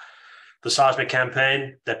well. The seismic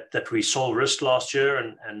campaign that we sole risked last year,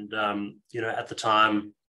 and at the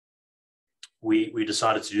time we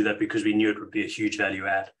decided to do that because we knew it would be a huge value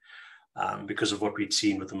add because of what we'd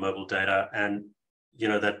seen with the mobile data, and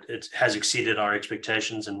that it has exceeded our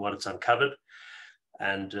expectations and what it's uncovered.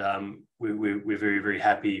 And we're very, very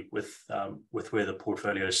happy with where the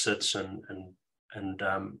portfolio sits, and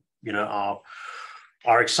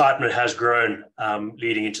our excitement has grown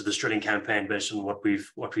leading into this drilling campaign based on what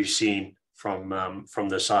we've seen from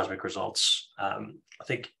the seismic results. I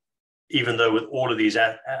think even though with all of these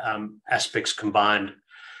aspects combined,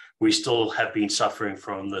 we still have been suffering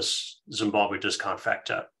from this Zimbabwe discount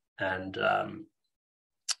factor, and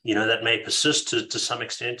that may persist to some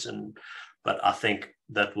extent, but I think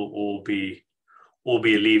that will all be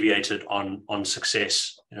alleviated on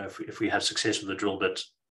success. If we have success with the drill bit,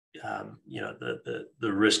 the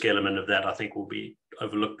risk element of that I think will be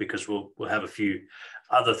overlooked because we'll have a few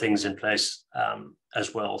other things in place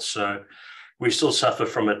as well. So we still suffer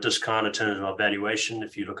from a discount in terms of our valuation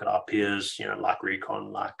if you look at our peers, like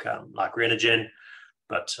Recon, like Renogen,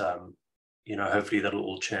 but hopefully that'll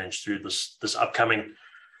all change through this upcoming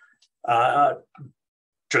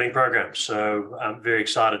drilling program. So I'm very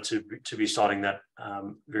excited to be starting that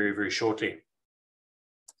very, very shortly.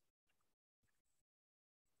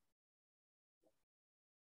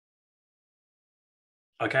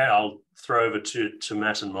 Okay, I'll throw over to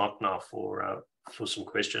Matt and Mark now for some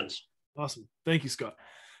questions. Awesome. Thank you, Scott.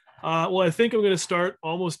 Well, I think I'm going to start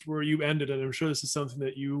almost where you ended, and I'm sure this is something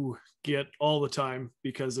that you get all the time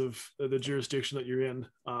because of the jurisdiction that you're in.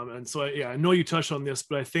 And so, I know you touched on this,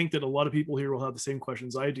 but I think that a lot of people here will have the same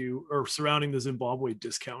questions I do, or surrounding the Zimbabwe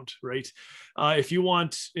discount, right? If you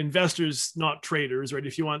want investors, not traders, right?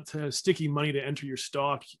 If you want sticky money to enter your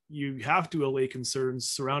stock, you have to allay concerns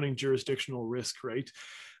surrounding jurisdictional risk, right?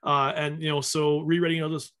 So rewriting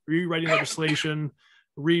legislation,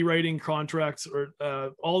 rewriting contracts, or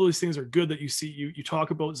all those things are good that you see. You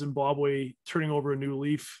talk about Zimbabwe turning over a new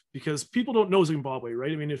leaf because people don't know Zimbabwe,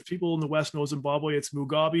 right? I mean, if people in the West know Zimbabwe, it's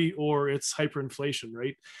Mugabe or it's hyperinflation,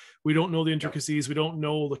 right? We don't know the intricacies. We don't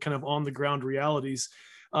know the kind of on the ground realities.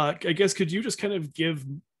 I guess, could you just kind of give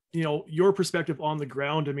your perspective on the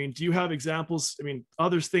ground? I mean, do you have examples? I mean,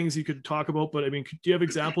 others things you could talk about, but I mean, do you have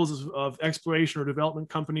examples of exploration or development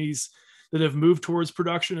companies that have moved towards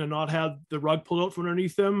production and not had the rug pulled out from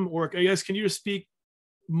underneath them? Or I guess, can you just speak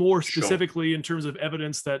more specifically in terms of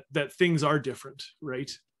evidence that things are different, right?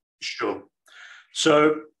 Sure.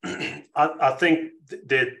 So I think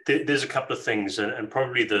there's a couple of things, and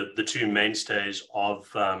probably the two mainstays of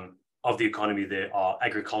the economy there are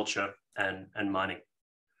agriculture and mining.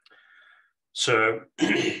 So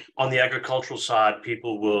on the agricultural side,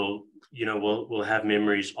 people will have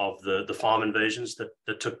memories of the farm invasions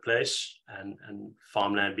that took place and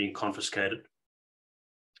farmland being confiscated,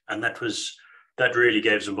 and that really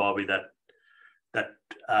gave Zimbabwe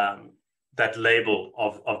that label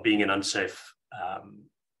of being an unsafe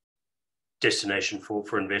destination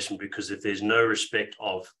for investment, because if there's no respect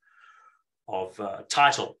of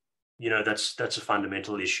title, that's a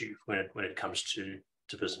fundamental issue when it comes to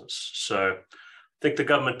business. So I think the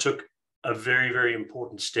government took a very, very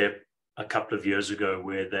important step a couple of years ago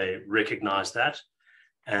where they recognized that,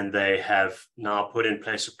 and they have now put in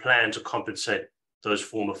place a plan to compensate those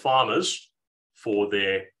former farmers for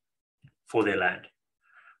their land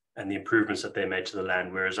and the improvements that they made to the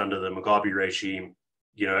land. Whereas under the Mugabe regime,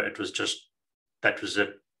 it was just, that was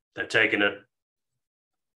it. They've taken it,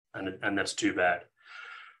 and that's too bad.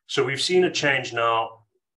 So we've seen a change now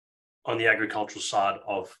on the agricultural side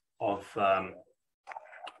of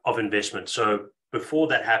investment. So before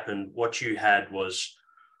that happened, what you had was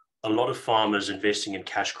a lot of farmers investing in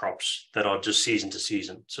cash crops that are just season to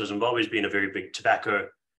season. So Zimbabwe's been a very big tobacco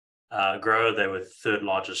grower. They were third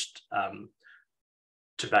largest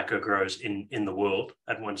tobacco growers in the world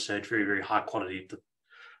at one stage. Very, very high quality.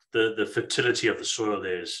 The fertility of the soil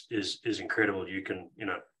there is incredible. You can,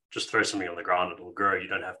 just throw something on the ground, it'll grow. You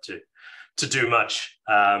don't have to do much.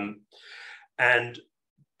 And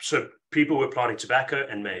so people were planting tobacco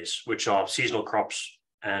and maize, which are seasonal crops,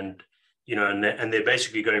 and they're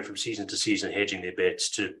basically going from season to season, hedging their bets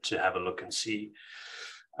to have a look and see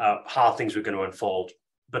how things were going to unfold.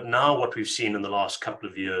 But now what we've seen in the last couple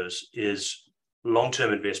of years is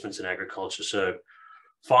long-term investments in agriculture. So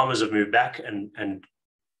farmers have moved back, and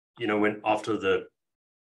when after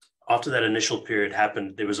that initial period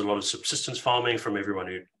happened, there was a lot of subsistence farming from everyone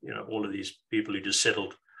who, all of these people who just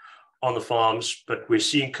settled on the farms. But we're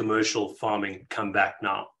seeing commercial farming come back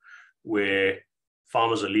now, where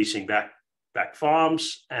farmers are leasing back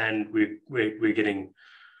farms, and we're getting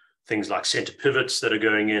things like center pivots that are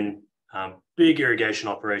going in, big irrigation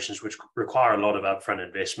operations, which require a lot of upfront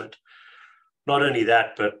investment. Not only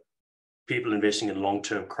that, but people investing in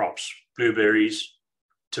long-term crops, blueberries,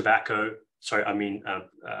 tobacco,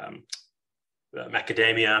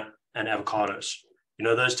 macadamia and avocados.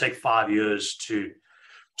 Those take 5 years to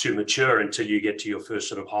mature until you get to your first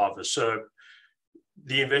sort of harvest. So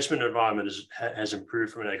the investment environment has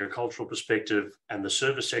improved from an agricultural perspective, and the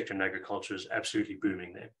service sector in agriculture is absolutely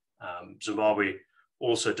booming there. Zimbabwe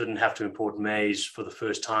also didn't have to import maize for the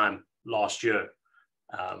first time last year,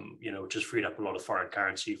 which has freed up a lot of foreign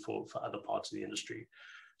currency for other parts of the industry.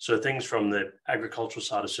 So things from the agricultural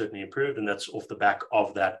side have certainly improved, and that's off the back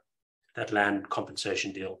of that land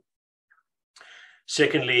compensation deal.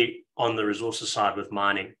 Secondly, on the resources side with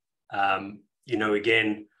mining,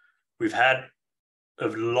 again, we've had a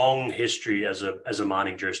long history as a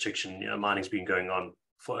mining jurisdiction. Mining's been going on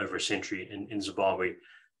for over a century in Zimbabwe,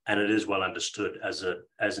 and it is well understood as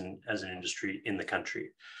an industry in the country.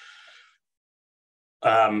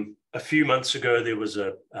 A few months ago, there was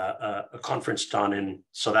a conference down in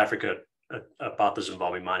South Africa about the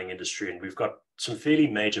Zimbabwe mining industry, and we've got some fairly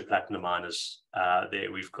major platinum miners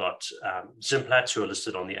there. We've got Zimplats, who are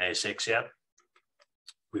listed on the ASX here.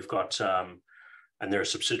 We've got, and they're a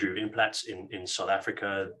subsidiary of Implats in South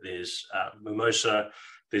Africa. There's Mimosa,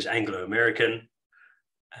 there's Anglo American,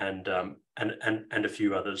 and a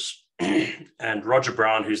few others. And Roger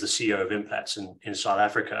Brown, who's the CEO of Implats in South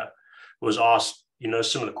Africa, was asked,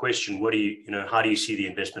 similar question: how do you see the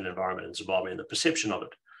investment environment in Zimbabwe and the perception of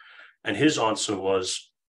it? And his answer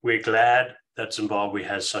was, we're glad that Zimbabwe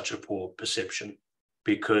has such a poor perception,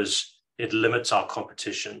 because it limits our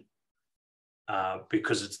competition,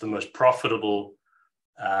 because it's the most profitable,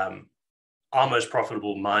 our most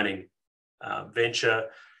profitable mining venture.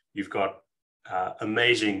 You've got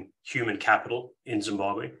amazing human capital in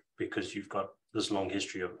Zimbabwe, because you've got this long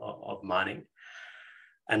history of mining.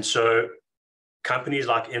 And so companies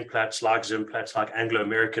like Implats, like Zimplats, like Anglo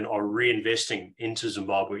American are reinvesting into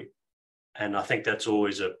Zimbabwe. And I think that's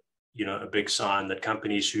always a big sign that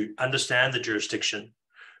companies who understand the jurisdiction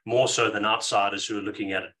more so than outsiders who are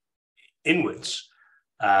looking at it inwards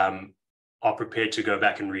are prepared to go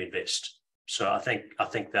back and reinvest. So I think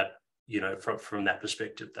that, from that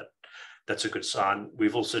perspective, that's a good sign.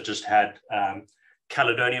 We've also just had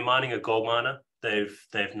Caledonia Mining, a gold miner.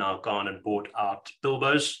 They've now gone and bought out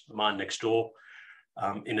Bilboes, the mine next door,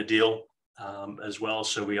 in a deal as well.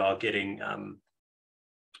 So we are getting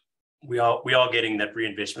that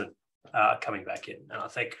reinvestment coming back in. And I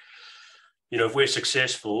think, if we're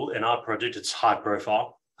successful in our project, it's high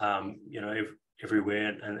profile,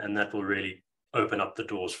 everywhere, and that will really open up the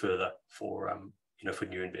doors further for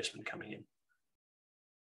new investment coming in.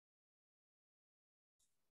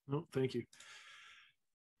 Oh, thank you.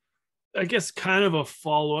 I guess kind of a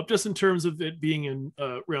follow-up, just in terms of it being in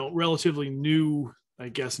relatively new,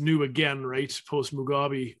 new again, right? Post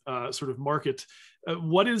Mugabe sort of market.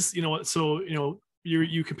 What is,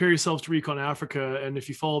 you compare yourselves to Recon Africa, and if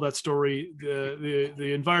you follow that story,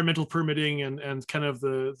 the environmental permitting and kind of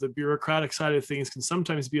the bureaucratic side of things can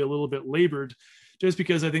sometimes be a little bit labored, just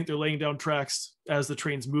because I think they're laying down tracks as the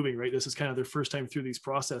train's moving, right? This is kind of their first time through these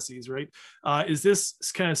processes, right? Is this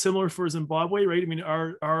kind of similar for Zimbabwe, right? I mean,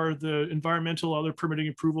 are the environmental, other permitting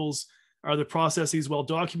approvals, are the processes well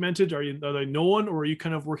documented? Are they known, or are you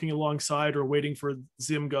kind of working alongside or waiting for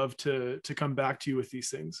ZimGov to come back to you with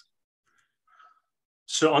these things?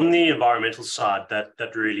 So on the environmental side,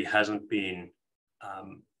 that really hasn't been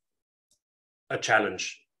a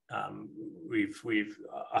challenge. I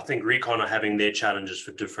think Recon are having their challenges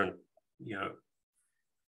for different,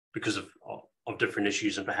 because of different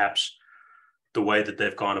issues, and perhaps the way that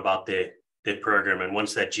they've gone about their program. And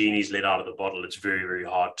once that genie's let out of the bottle, it's very, very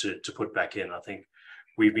hard to put back in. I think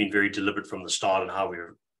we've been very deliberate from the start in how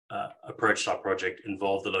we've approached our project,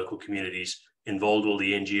 involved the local communities, involved all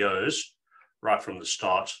the NGOs right from the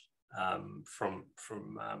start, and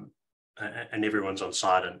everyone's on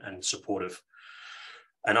side and supportive.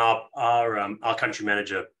 And our country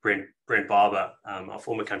manager, Brent Barber, our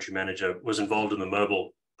former country manager, was involved in the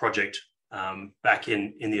mobile project back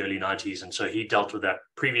in the early 90s. And so he dealt with that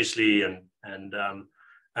previously, and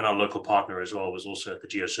our local partner as well was also at the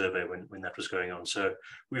Geo Survey when that was going on. So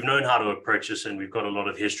we've known how to approach this, and we've got a lot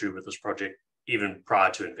of history with this project, even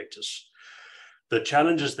prior to Invictus. The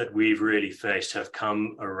challenges that we've really faced have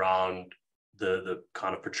come around the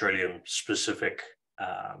kind of petroleum specific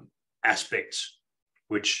aspects,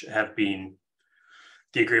 which have been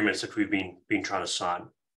the agreements that we've been trying to sign.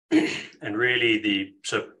 And really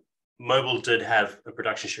so Mobil did have a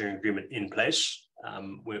production sharing agreement in place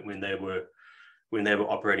when they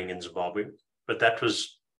were operating in Zimbabwe, but that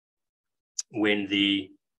was when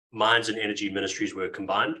the mines and energy ministries were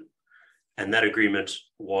combined, and that agreement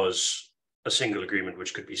was a single agreement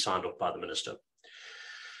which could be signed off by the minister.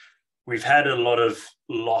 We've had a lot of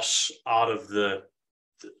loss out of the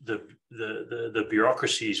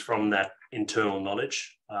bureaucracies from that internal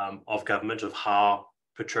knowledge of government of how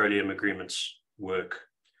petroleum agreements work.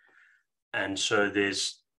 And so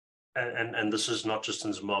there's, and this is not just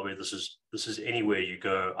in Zimbabwe, this is anywhere you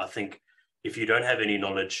go. I think if you don't have any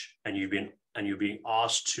knowledge and you're being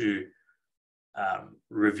asked to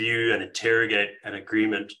review and interrogate an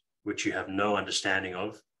agreement which you have no understanding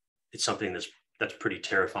of, it's something that's pretty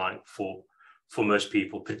terrifying for most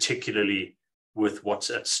people, particularly with what's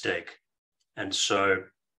at stake. And so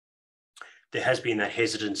there has been that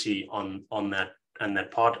hesitancy on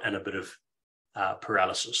that part, and a bit of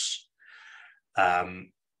paralysis.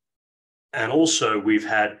 And also we've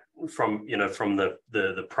had from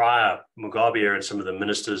the prior Mugabe era, and some of the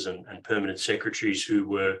ministers and permanent secretaries who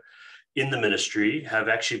were in the ministry have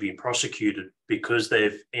actually been prosecuted because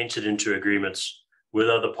they've entered into agreements with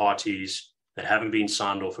other parties that haven't been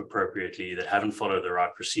signed off appropriately, that haven't followed the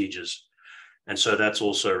right procedures. And so that's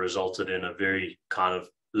also resulted in a very kind of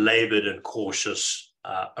labored and cautious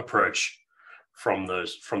approach from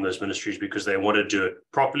those ministries, because they want to do it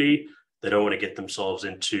properly. They don't want to get themselves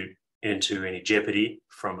into any jeopardy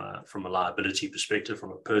from a liability perspective,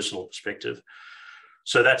 from a personal perspective.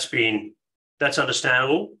 So that's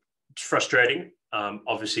understandable. It's frustrating,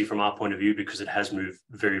 obviously, from our point of view, because it has moved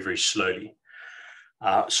very, very slowly.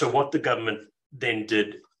 So what the government then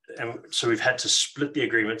did, and so we've had to split the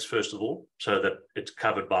agreements, first of all, so that it's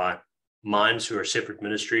covered by mines, who are a separate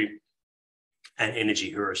ministry, and energy,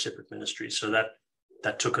 who are a separate ministry. So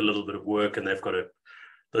that took a little bit of work, and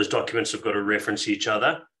those documents have got to reference each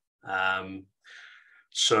other.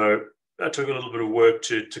 So that took a little bit of work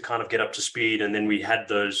to kind of get up to speed. And then we've had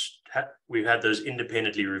those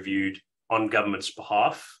independently reviewed on government's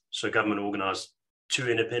behalf. So government organized 2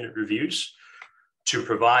 independent reviews to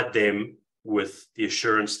provide them with the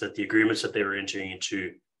assurance that the agreements that they were entering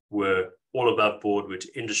into were all above board with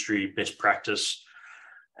industry best practice,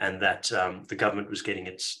 and that the government was getting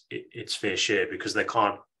its fair share, because they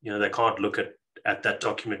can't look at that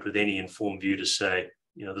document with any informed view to say,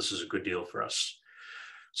 this is a good deal for us.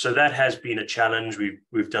 So that has been a challenge.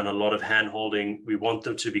 We've done a lot of hand-holding. We want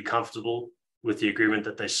them to be comfortable with the agreement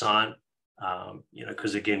that they sign,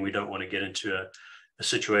 because again, we don't want to get into a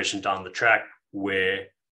situation down the track where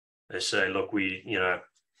they say, look, we've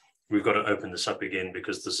got to open this up again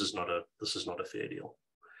because this is not a fair deal.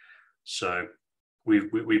 So we've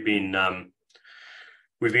been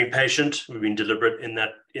patient, we've been deliberate in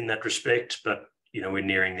that respect, but we're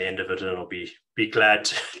nearing the end of it, and I'll be glad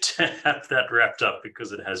to have that wrapped up,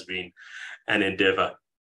 because it has been an endeavor.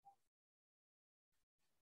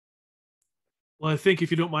 Well, I think if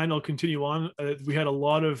you don't mind, I'll continue on. We had a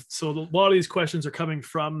lot of these questions are coming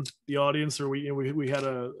from the audience, or we had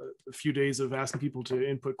a few days of asking people to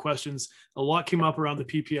input questions. A lot came up around the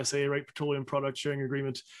PPSA, right? Petroleum Product Sharing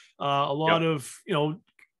Agreement. A lot of,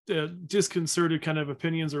 disconcerted kind of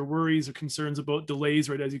opinions or worries or concerns about delays,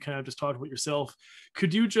 right? As you kind of just talked about yourself.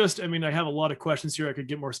 Could you just, I have a lot of questions here. I could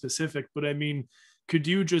get more specific, but could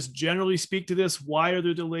you just generally speak to this? Why are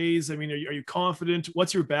there delays? Are you confident?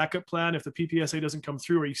 What's your backup plan if the PPSA doesn't come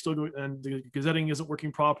through? Are you still going, and the gazetting isn't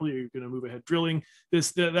working properly? Are you going to move ahead drilling?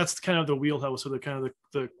 That's kind of the wheelhouse, or the kind of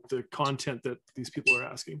the content that these people are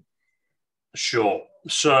asking. Sure.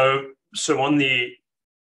 So on the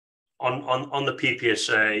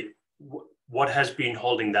PPSA, what has been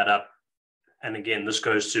holding that up? And again, this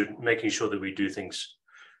goes to making sure that we do things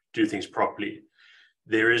properly.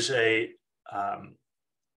 There is a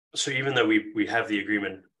so even though we have the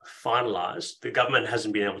agreement finalized, the government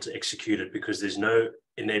hasn't been able to execute it because there's no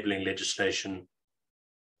enabling legislation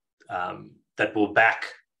that will back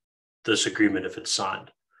this agreement if it's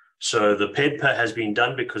signed. So the PEDPA has been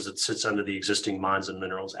done because it sits under the existing Mines and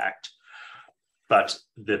Minerals Act. But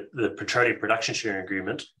the Petroleum Production Sharing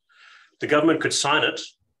Agreement, the government could sign it,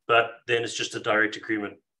 but then it's just a direct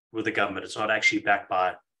agreement with the government. It's not actually backed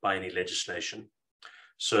by any legislation.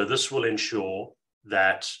 So this will ensure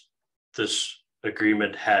that this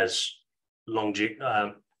agreement has longevity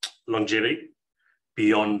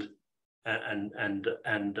beyond and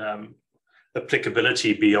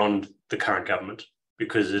applicability beyond the current government,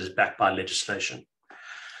 because it is backed by legislation.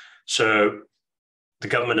 So the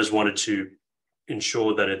government has wanted to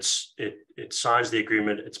ensure that it signs the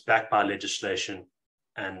agreement, it's backed by legislation,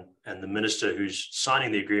 and the minister who's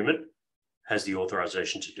signing the agreement has the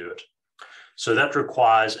authorization to do it. So that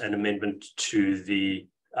requires an amendment to the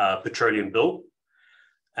petroleum bill,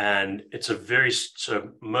 and it's so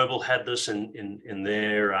Mobil had this in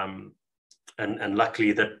their and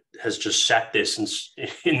luckily that has just sat there since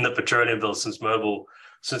in the petroleum bill since Mobil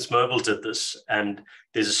did this. And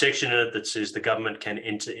there's a section in it that says the government can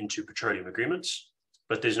enter into petroleum agreements,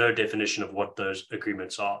 but there's no definition of what those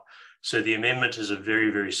agreements are. So the amendment is a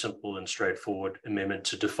very, very simple and straightforward amendment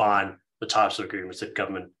to define the types of agreements that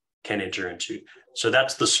government can enter into. So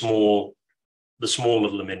that's the small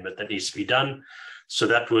little amendment that needs to be done. So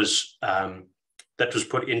that was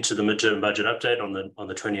put into the midterm budget update on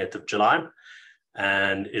the 20th of July,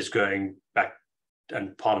 and is going back,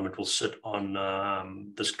 and Parliament will sit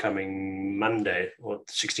on this coming Monday, or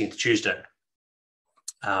 16th Tuesday,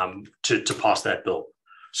 to pass that bill.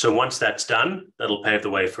 So once that's done, that'll pave the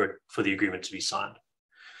way for the agreement to be signed.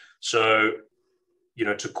 So,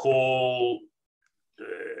 to call,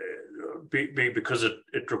 because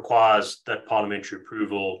it requires that parliamentary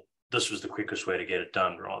approval, this was the quickest way to get it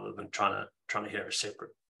done, rather than trying to hear a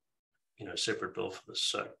separate bill for this.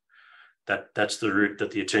 So that's the route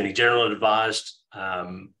that the Attorney General advised,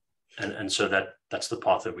 and so that's the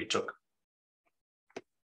path that we took.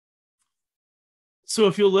 So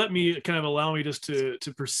if you'll let me allow me just to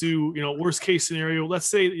pursue, worst case scenario, let's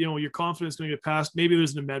say, you're confident it's going to get passed. Maybe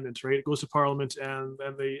there's an amendment, right? It goes to Parliament, and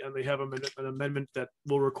they have an amendment that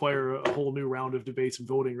will require a whole new round of debates and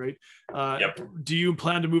voting, right? Yep. Do you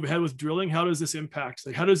plan to move ahead with drilling? How does this impact?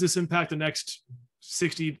 How does this impact the next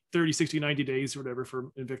 60, 90 days or whatever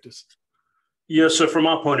for Invictus? Yeah, so from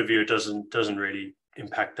our point of view, it doesn't really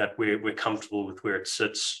impact that. We're comfortable with where it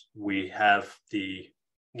sits. We have the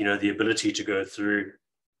ability to go through,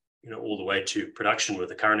 all the way to production with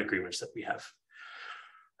the current agreements that we have.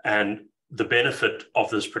 And the benefit of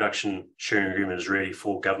this production sharing agreement is really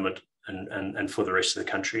for government and for the rest of the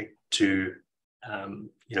country to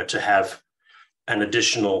have an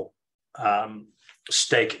additional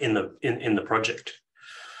stake in the project.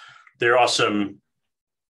 There are some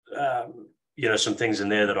some things in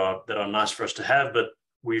there that are nice for us to have, but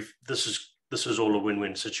this is all a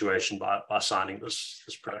win-win situation by signing this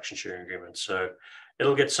production sharing agreement. So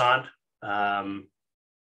it'll get signed. It's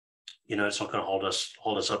not going to hold us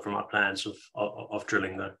up from our plans of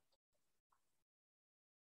drilling though.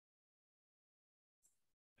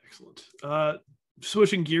 Excellent.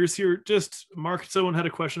 Switching gears here, just someone had a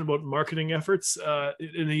question about marketing efforts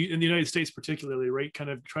in the United States particularly, right?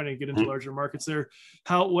 Kind of trying to get into larger markets there.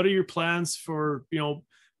 What are your plans for,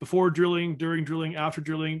 before drilling, during drilling, after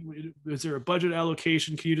drilling? Is there a budget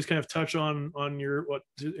allocation? Can you just kind of touch on what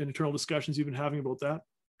internal discussions you've been having about that?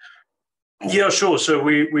 Yeah, sure. So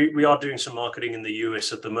we are doing some marketing in the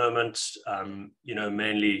US at the moment,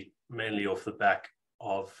 mainly off the back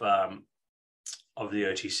of the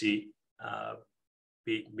OTC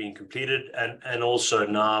being completed, and also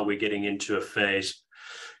now we're getting into a phase,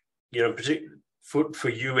 for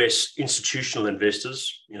US institutional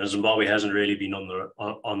investors. Zimbabwe hasn't really been on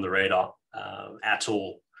the radar at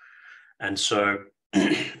all, and so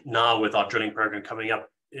now with our drilling program coming up,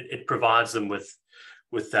 it provides them with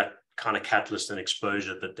that kind of catalyst and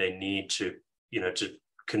exposure that they need to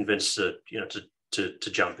convince to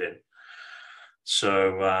jump in.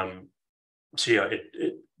 So yeah,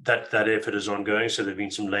 that effort is ongoing. So there've been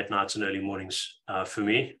some late nights and early mornings for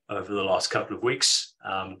me over the last couple of weeks,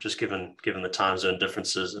 just given the time zone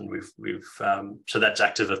differences, and we've so that's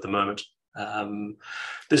active at the moment.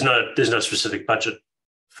 There's no specific budget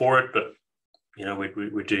for it, but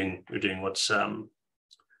we're doing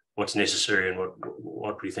what's necessary and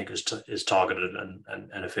what we think is targeted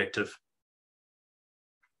and effective.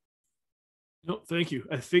 No, thank you.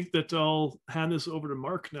 I think that I'll hand this over to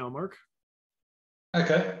Mark now. Mark.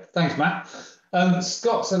 Okay, thanks, Matt.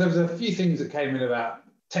 Scott, so there was a few things that came in about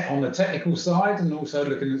on the technical side and also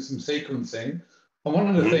looking at some sequencing. And one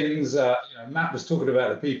of the things, Matt was talking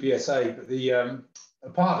about the PPSA, but the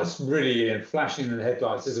part that's really flashing in the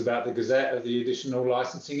headlights is about the Gazette of the additional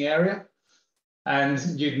licensing area. And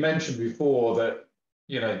you'd mentioned before that,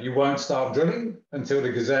 you won't start drilling until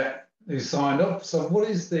the Gazette is signed off. So what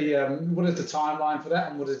is the timeline for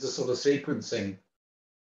that, and what is the sort of sequencing?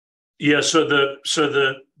 Yeah, so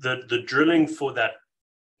the drilling for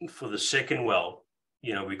the second well,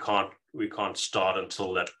 we can't start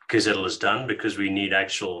until that gazettal is done, because we need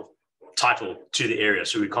actual title to the area.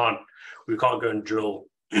 So we can't go and drill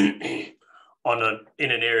in an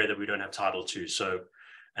area that we don't have title to. So,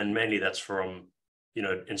 and mainly that's from,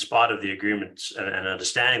 in spite of the agreements and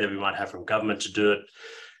understanding that we might have from government to do it,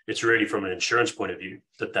 it's really from an insurance point of view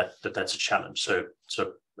that's a challenge. So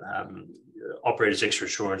operators extra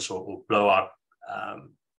insurance or blowout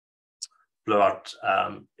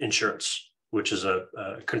insurance, which is a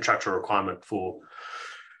contractual requirement for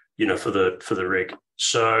the rig.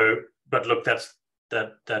 So, but look, that's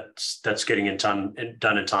getting done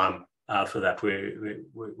in time for that.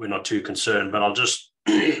 We're not too concerned, but I'll just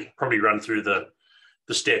probably run through the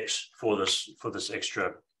steps for this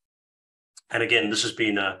extra. And again, this has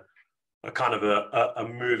been a kind of a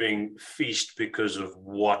moving feast because of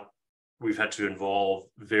what we've had to involve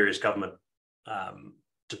various government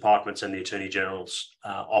departments and the Attorney General's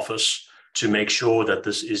office to make sure that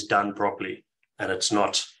this is done properly, and it's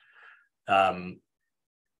not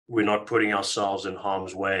we're not putting ourselves in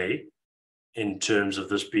harm's way in terms of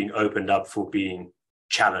this being opened up for being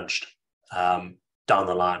challenged down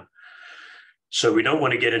the line. So we don't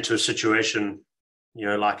want to get into a situation,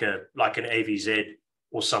 like an AVZ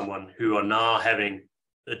or someone who are now having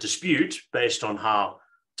a dispute based on how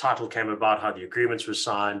title came about, how the agreements were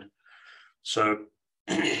signed. So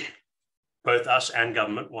both us and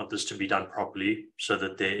government want this to be done properly, so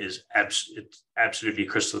that there is it's absolutely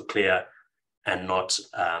crystal clear and not,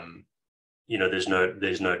 there's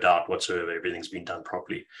no doubt whatsoever. Everything's been done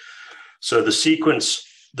properly. So the sequence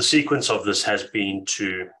of this has been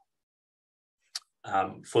to,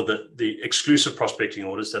 for the exclusive prospecting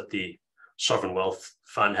orders that the Sovereign Wealth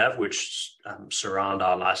Fund have, which surround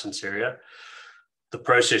our license area, the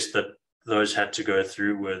process that those had to go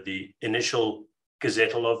through were the initial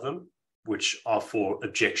gazettal of them, which are for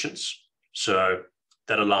objections. So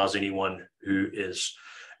that allows anyone who is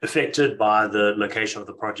affected by the location of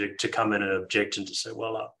the project to come in and object and to say,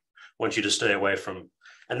 well, I want you to stay away from,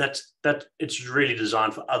 and that it's really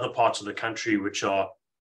designed for other parts of the country which are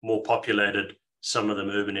more populated, some of them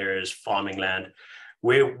urban areas, farming land.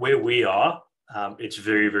 Where we are, it's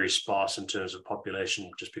very, very sparse in terms of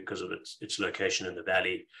population, just because of its location in the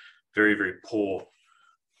valley. Very, very poor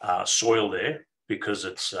soil there, because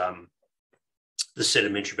it's the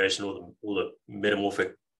sedimentary basin, all the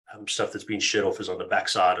metamorphic stuff that's been shed off is on the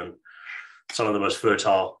backside, and some of the most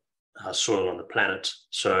fertile soil on the planet.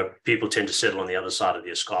 So people tend to settle on the other side of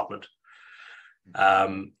the escarpment.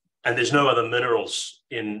 And there's no other minerals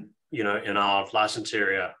in our license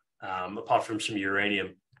area, apart from some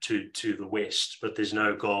uranium to the west, but there's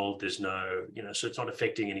no gold, there's no, so it's not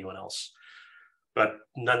affecting anyone else. But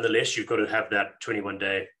nonetheless, you've got to have that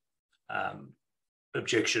 21-day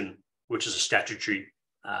objection, which is a statutory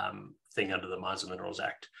thing under the Mines and Minerals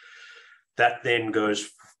Act. That then goes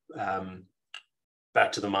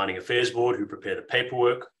back to the Mining Affairs Board, who prepare the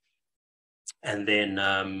paperwork, and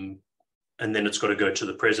then it's got to go to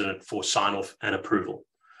the President for sign-off and approval.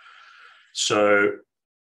 So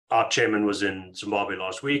our chairman was in Zimbabwe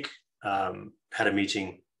last week, had a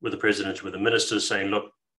meeting with the President, with the ministers, saying,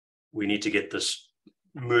 look, we need to get this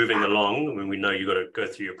moving along. I mean, we know you've got to go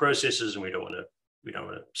through your processes, and we don't want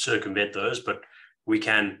to circumvent those, but we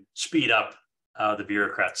can speed up the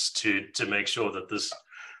bureaucrats to make sure that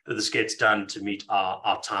this gets done to meet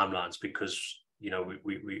our timelines, because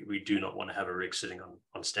we do not want to have a rig sitting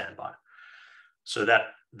on standby. So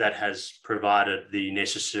that has provided the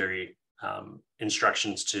necessary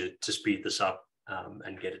instructions to speed this up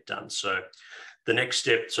and get it done. So the next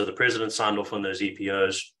step, so the President signed off on those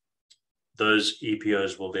EPOs. Those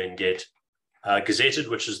EPOs will then get gazetted,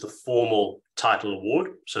 which is the formal title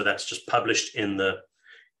award. So that's just published in the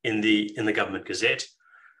Government Gazette,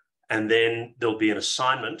 and then there'll be an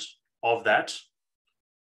assignment of that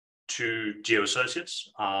to Geo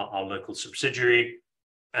Associates, our local subsidiary,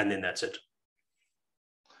 and then that's it.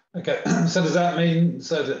 Okay, so does that mean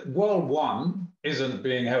that World 1 isn't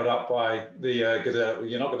being held up by the Gazette?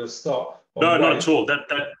 You're not going to stop? No, not at all.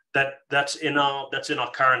 That's in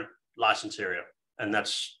our current license area, and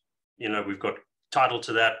that's we've got title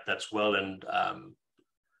to that. That's well and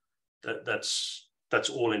that's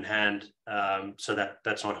all in hand. So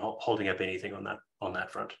that's not holding up anything on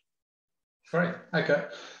that front. Great. Okay.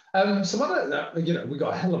 Some other, we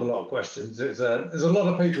got a hell of a lot of questions. There's a lot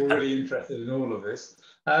of people really interested in all of this.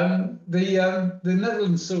 The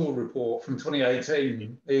Netherlands Soil report from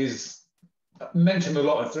 2018 is mentioned a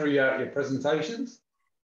lot throughout your presentations,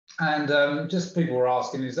 and just people were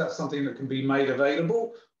asking, is that something that can be made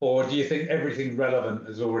available, or do you think everything relevant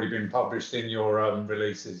has already been published in your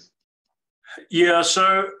releases? Yeah,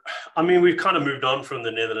 so I mean, we've kind of moved on from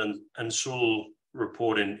the Netherlands and Soil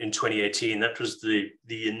report in 2018. That was the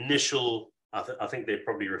initial. I think they're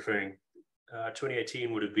probably referring.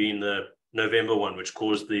 2018 would have been the November one, which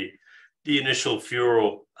caused the initial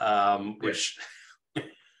furor, which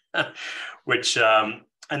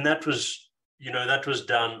and that was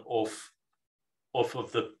done off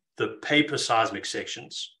of the paper seismic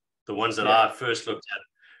sections, the ones that I first looked at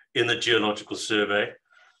in the geological survey.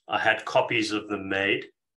 I had copies of them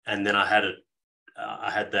made, and then I had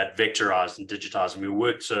that vectorized and digitized, and we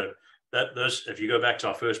worked. So those, if you go back to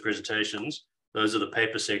our first presentations, those are the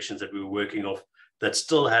paper sections that we were working off that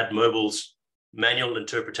still had Mobile's manual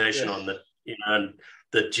interpretation on the, and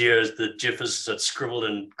the geophysicists had scribbled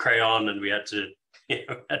in crayon, and we had to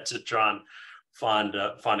try and find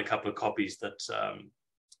a couple of copies that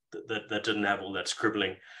didn't have all that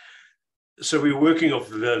scribbling. So we were working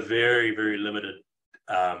off a very, very limited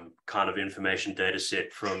kind of information data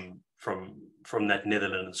set from that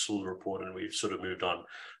Netherlands Soil report, and we've sort of moved on.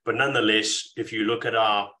 But nonetheless, if you look in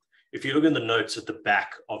the notes at the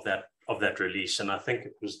back of that release, and I think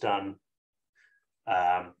it was done,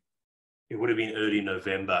 it would have been early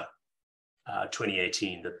November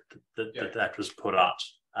 2018 that was put out.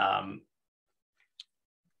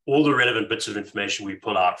 All the relevant bits of information we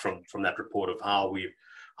pull out from that report of how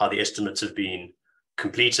the estimates have been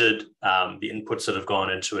completed, the inputs that have gone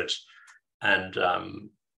into it, and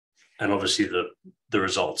obviously the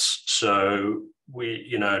results. So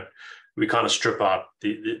we kind of strip out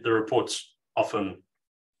the reports. Often,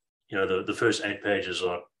 the first 8 pages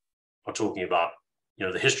are talking about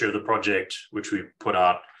the history of the project, which we put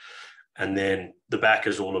out, and then the back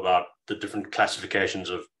is all about the different classifications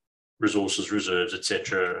of resources, reserves,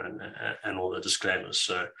 etc., and all the disclaimers.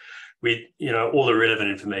 So all the relevant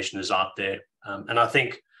information is out there. And I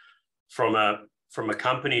think from a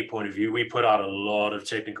company point of view, we put out a lot of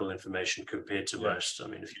technical information compared to most. I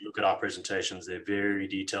mean, if you look at our presentations, they're very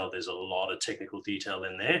detailed. There's a lot of technical detail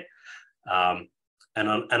in there. And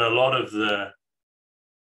a lot of the,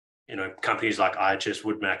 companies like IHS,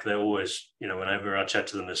 Woodmac, they always, whenever I chat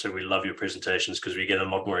to them, they say, we love your presentations because we get a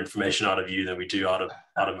lot more information out of you than we do out of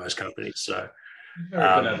most companies. So,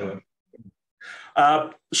 very benevolent.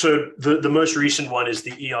 So the most recent one is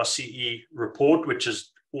the ERCE report, which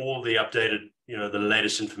is all the updated, the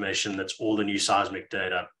latest information. That's all the new seismic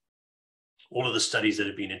data, all of the studies that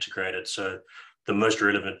have been integrated. So the most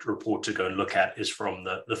relevant report to go and look at is from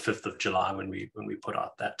the 5th of July when we put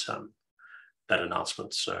out that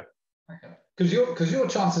announcement. So, okay, because your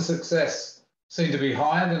chance of success seemed to be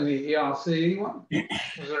higher than the ERCE one.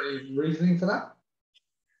 Was there any reasoning for that?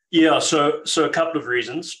 Yeah, so a couple of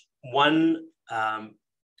reasons. One,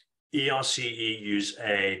 ERCE use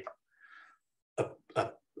a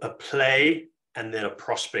play and then a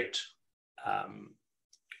prospect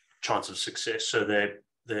chance of success. So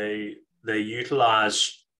they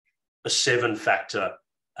utilize a 7-factor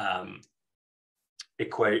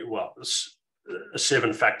a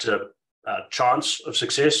 7-factor chance of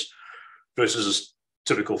success versus a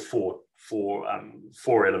typical four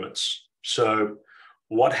elements. So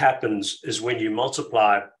what happens is when you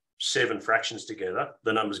multiply 7 fractions together,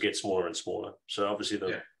 the numbers get smaller and smaller. So obviously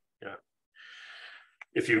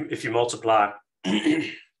if you multiply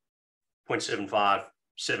 0.75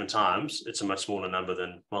 7 times, it's a much smaller number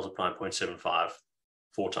than multiplying 0.75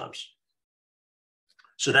 4 times.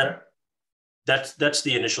 So that's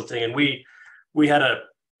the initial thing. And we had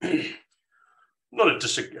not a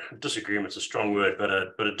disagreement's a strong word,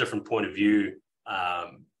 but a different point of view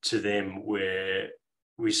to them, where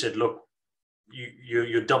we said, look,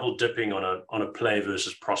 you're double dipping on a play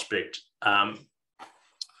versus prospect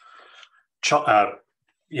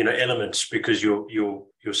elements, because you're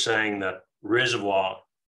saying that reservoir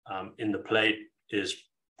in the plate is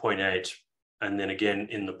 0.8, and then again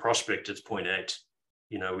in the prospect it's 0.8.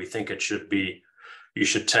 We think it should be, you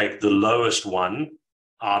should take the lowest one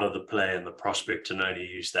out of the play and the prospect and only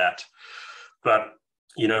use that. But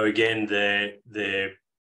again, they're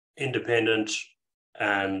independent,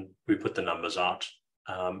 and we put the numbers out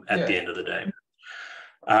at the end of the day.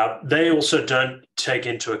 They also don't take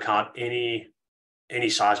into account any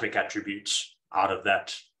seismic attributes out of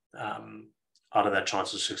that out of that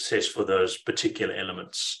chance of success for those particular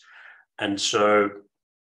elements. And so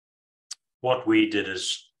what we did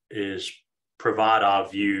is provide our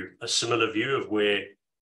view, a similar view of where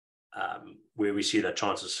we see that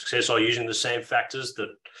chance of success are, using the same factors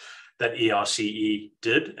that ERCE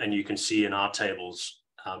did. And you can see in our tables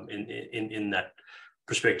in that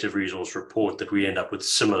prospective resource report that we end up with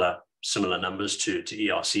similar numbers to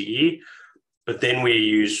ERCE. But then we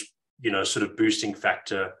use, sort of boosting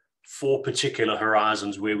factor for particular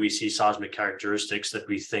horizons where we see seismic characteristics that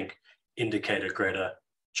we think indicate a greater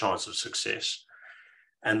chance of success.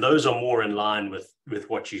 And those are more in line with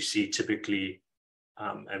what you see typically.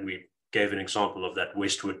 And we gave an example of that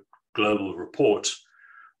Westwood Global report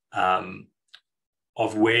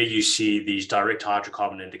of where you see these direct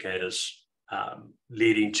hydrocarbon indicators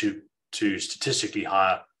leading to statistically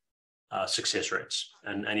higher success rates.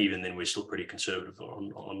 And even then, we're still pretty conservative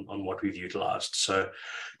on what we've utilized. So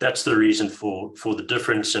that's the reason for the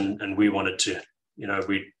difference. And we wanted to,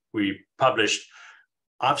 we published,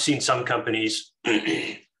 I've seen some companies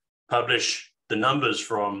publish the numbers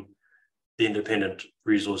from the independent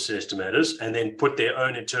resource estimators and then put their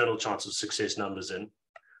own internal chance of success numbers in,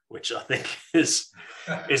 which I think is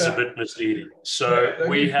a bit misleading. So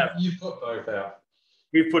you put both out.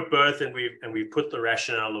 We've put both, and we put the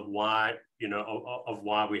rationale of why, of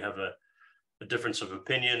why we have a difference of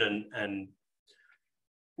opinion, and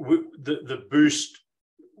the boost,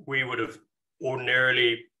 we would have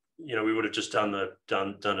ordinarily, we would have just done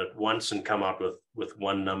it once and come up with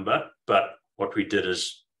one number. But what we did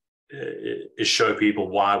is show people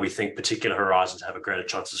why we think particular horizons have a greater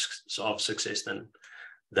chance of success than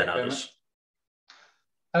others.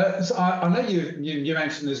 So I know you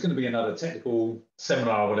mentioned there's going to be another technical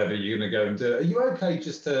seminar or whatever you're going to go and do. Are you okay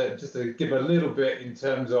just to give a little bit in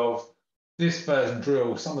terms of this first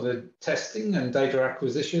drill, some of the testing and data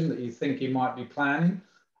acquisition that you think you might be planning?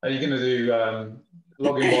 Are you going to do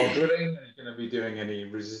logging while drilling? Are you going to be doing any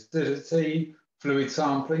resistivity, fluid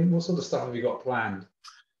sampling? What sort of stuff have you got planned?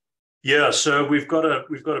 Yeah, so we've got a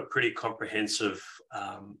pretty comprehensive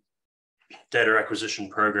data acquisition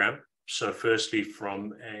program. So firstly,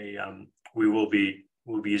 we'll be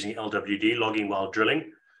using LWD, logging while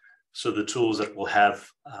drilling. So the tools that we'll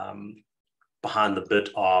have behind the bit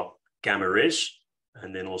are gamma res,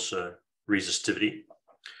 and then also resistivity.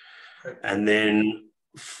 Okay. And then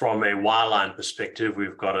from a wireline perspective,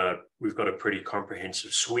 we've got a pretty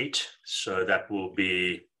comprehensive suite. So that will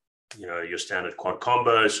be, your standard quad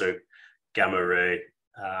combo, so gamma ray,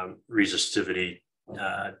 resistivity,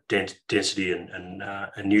 density and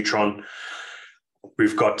neutron.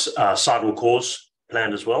 We've got sidewall cores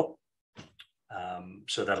planned as well,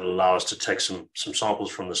 so that'll allow us to take some samples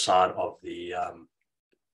from the side of the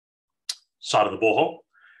borehole,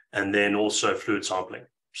 and then also fluid sampling.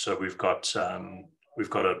 So we've got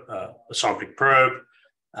a sampling probe,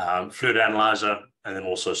 fluid analyzer, and then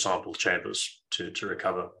also sample chambers to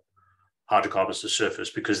recover hydrocarbons to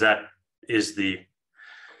surface, because that is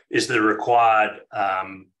the required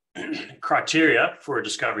criteria for a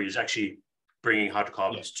discovery, is actually bringing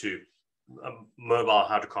hydrocarbons mobile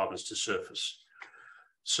hydrocarbons to surface.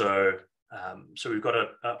 So we've got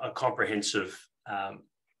a comprehensive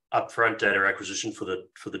upfront data acquisition for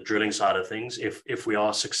the drilling side of things. If we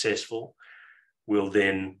are successful, we'll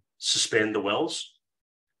then suspend the wells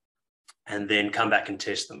and then come back and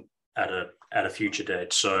test them at a future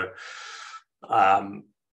date. So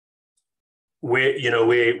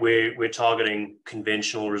we're targeting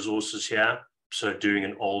conventional resources here. So doing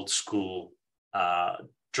an old school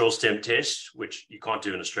drill stem test, which you can't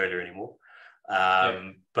do in Australia anymore.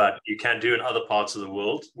 But you can do in other parts of the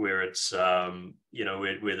world where it's where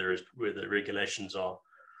the regulations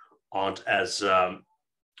aren't as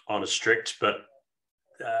strict. But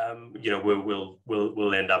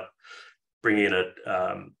we'll end up bringing in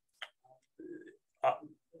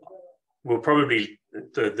we'll probably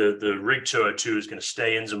the rig 202 is going to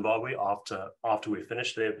stay in Zimbabwe after we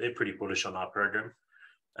finish. They're pretty bullish on our program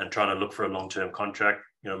and trying to look for a long-term contract.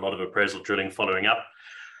 A lot of appraisal drilling following up.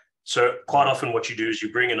 So quite often what you do is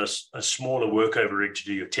you bring in a smaller workover rig to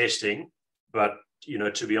do your testing. But,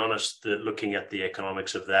 to be honest, looking at the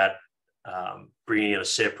economics of that, bringing in a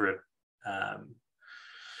separate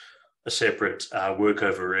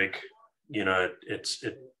workover rig,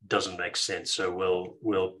 it doesn't make sense. So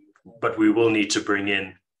but we will need to bring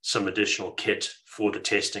in some additional kit for the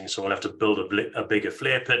testing. So we'll have to build a bigger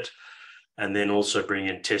flare pit, and then also bring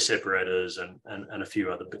in test separators and a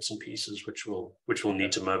few other bits and pieces, which we'll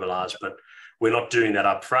need to mobilize. But we're not doing that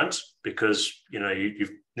up front because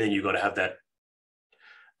you've got to have that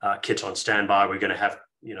kit on standby. We're going to have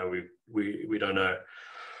we don't know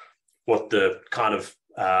kind of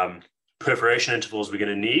perforation intervals we're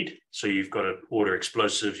going to need. So you've got to order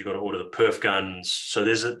explosives, you've got to order the perf guns. So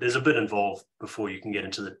there's a bit involved before you can get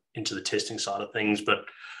into the testing side of things. But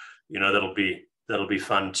that'll be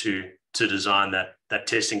fun to design that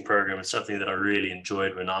testing program. It's something that I really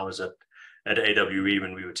enjoyed when I was at AWE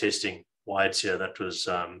when we were testing wides here. That was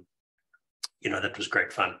that was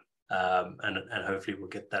great fun. And hopefully we'll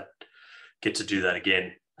get to do that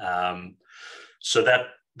again. So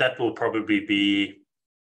that will probably be,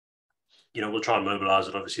 we'll try and mobilize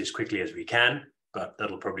it obviously as quickly as we can, but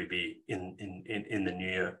that'll probably be in the new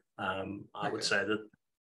year. I would say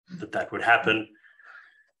that would happen.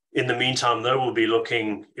 In the meantime, though, we'll be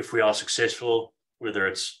looking, if we are successful, whether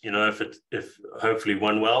it's, if hopefully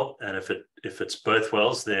one well, and if it's both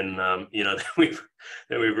wells, then then we've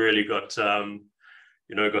really got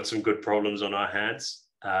got some good problems on our hands.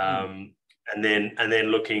 And then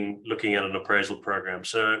looking at an appraisal program.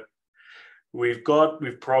 So we've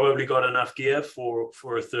probably got enough gear for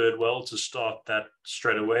a third well to start that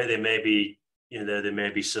straight away. There may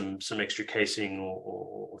be some extra casing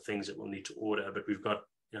or things that we'll need to order, but we've got,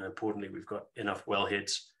 importantly, we've got enough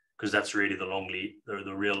wellheads, because that's really the long lead,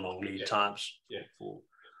 the real long lead times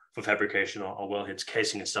for fabrication or wellheads,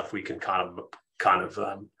 casing and stuff. We can kind of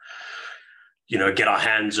get our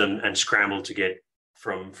hands and scramble to get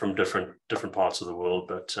from different parts of the world.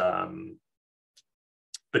 But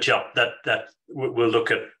yeah, that we'll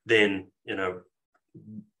look at then,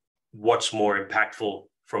 what's more impactful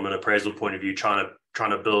from an appraisal point of view, trying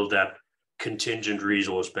to build that contingent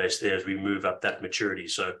resource base there as we move up that maturity.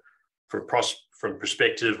 So from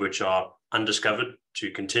prospective, which are undiscovered, to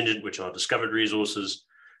contingent, which are discovered resources,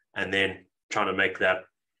 and then trying to make that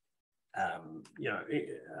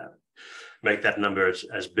make that number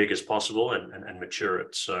as big as possible and mature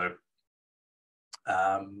it. So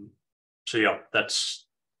yeah, that's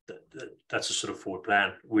a sort of forward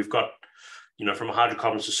plan. We've got, from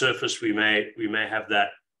hydrocarbons to surface, we may have that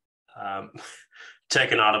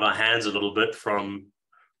taken out of our hands a little bit from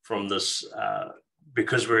this,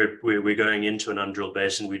 because we're going into an undrilled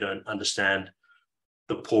basin. We don't understand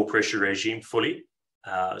the pore pressure regime fully.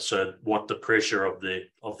 So what the pressure of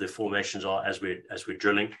the formations are as we're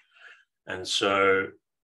drilling. And so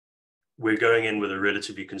we're going in with a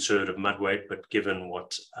relatively conservative mud weight, but given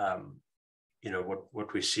what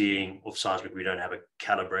we're seeing off seismic, we don't have a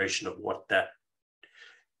calibration of what that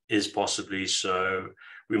is possibly. So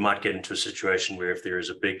we might get into a situation where if there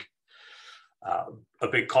is a big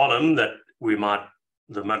column, that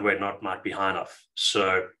the mud weight might be high enough.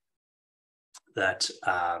 So that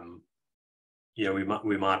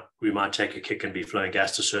we might take a kick and be flowing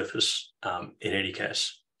gas to surface in any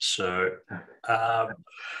case. So,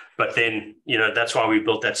 but then, that's why we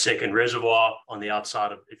built that second reservoir on the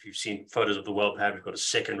outside of, if you've seen photos of the well pad, we've got a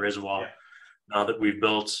second reservoir now that we've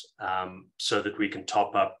built, so that we can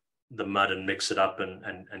top up the mud and mix it up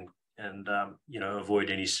and avoid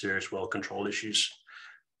any serious well control issues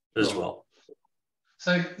as well.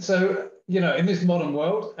 So in this modern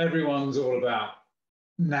world, everyone's all about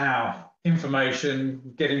now information,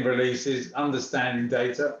 getting releases, understanding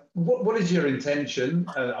data. What is your intention?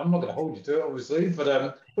 I'm not going to hold you to it, obviously,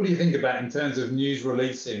 but what do you think about in terms of news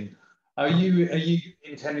releasing? Are you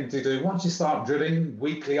intending to do, once you start drilling,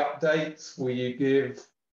 weekly updates? Will you give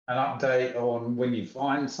an update on when you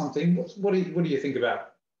find something? What do you think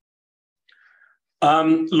about?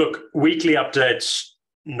 Look, weekly updates,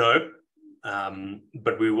 no,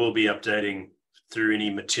 but we will be updating through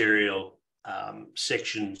any material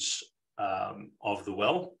sections of the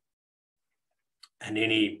well and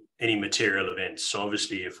any material events. So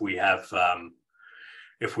obviously, if we have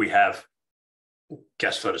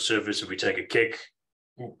gas flow to surface, if we take a kick,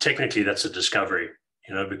 technically that's a discovery,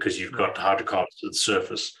 because you've got hydrocarbons to the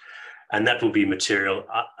surface, and that will be material.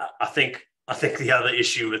 I think the other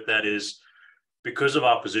issue with that is, because of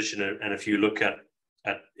our position, and if you look at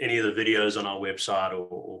any of the videos on our website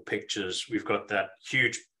or pictures, we've got that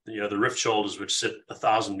huge, the rift shoulders, which sit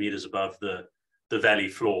 1,000 meters above the valley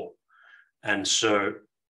floor. And so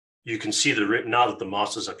you can see the rig, now that the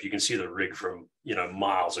master's up, you can see the rig from,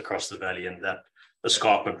 miles across the valley, and that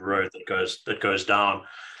escarpment road that goes down.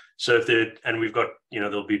 So and we've got,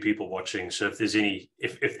 there'll be people watching. So if there's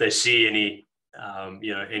if they see any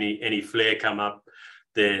flare come up,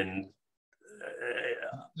 then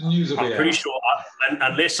I'm pretty sure,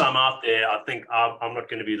 unless I'm out there, I think I'm not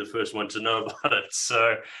going to be the first one to know about it.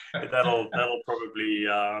 So that'll probably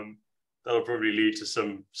lead to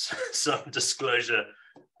some disclosure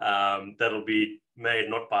that'll be made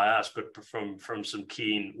not by us, but from some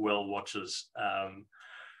keen well watchers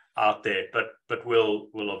out there. But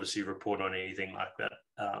we'll obviously report on anything like that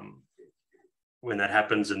when that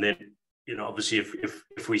happens. And then, obviously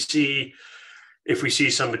if we see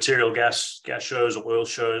some material gas shows or oil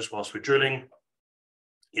shows whilst we're drilling,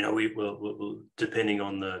 we will depending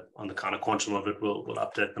on the kind of quantum of it, we'll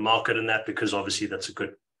update the market in that, because obviously that's a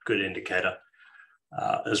good indicator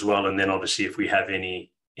as well. And then obviously if we have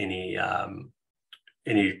any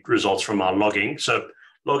results from our logging, so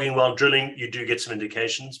logging while drilling, you do get some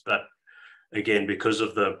indications, but again, because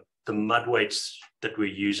of the mud weights that we're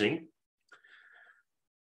using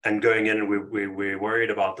and going in, and we're worried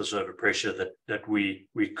about this overpressure that we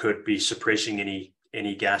could be suppressing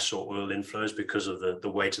any gas or oil inflows because of the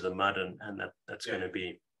weight of the mud, and that's going to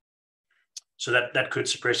be, so that could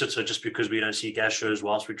suppress it. So just because we don't see gas shows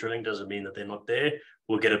whilst we're drilling doesn't mean that they're not there.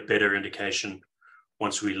 We'll get a better indication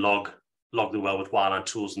once we log the well with wireline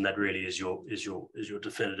tools, and that really is your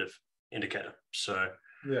definitive indicator. So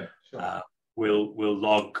yeah, sure.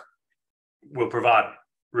 We'll provide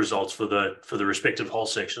results for the respective hole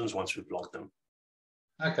sections once we've logged them.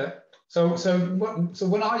 Okay. So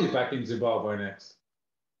when are you back in Zimbabwe next?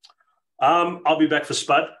 I'll be back for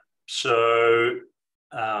Spud. So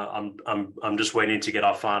I'm just waiting to get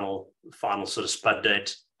our final sort of Spud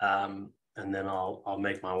date, and then I'll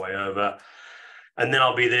make my way over, and then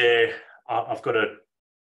I'll be there. I've got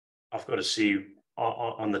to see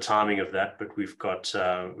on the timing of that, but we've got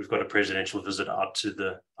a presidential visit out to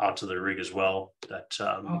the rig as well. That's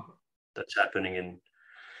happening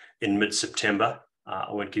in mid-September.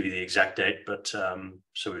 I won't give you the exact date, but so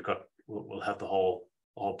we'll have the whole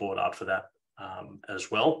board out for that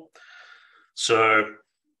as well. So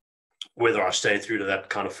whether I stay through to that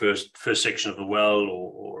kind of first section of the well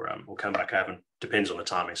or come back, depends on the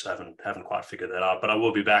timing. So I haven't quite figured that out, but I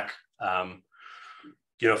will be back.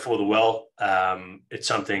 For the well, it's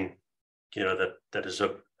something that is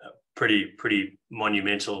a pretty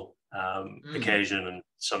monumental occasion, and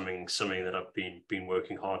something that I've been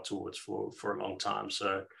working hard towards for a long time.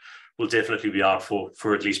 So we'll definitely be out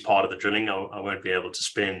for at least part of the drilling. I won't be able to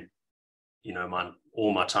spend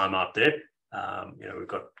all my time out there. We've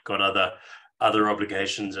got other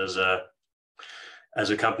obligations as a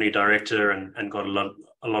company director, and got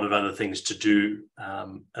a lot of other things to do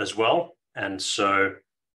as well. And so,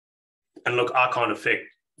 and look, I can't affect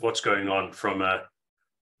what's going on from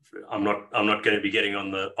I'm not going to be getting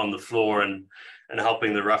on the floor and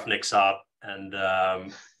helping the roughnecks out and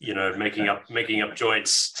making up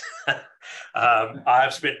joints.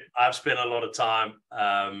 I've spent a lot of time,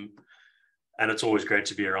 and it's always great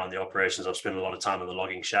to be around the operations. I've spent a lot of time in the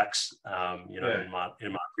logging shacks, in my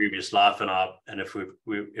previous life, and if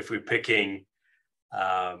we're picking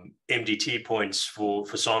MDT points for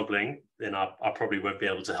sampling, then I probably won't be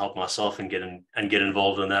able to help myself and get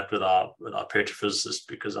involved in that with our petrophysicists,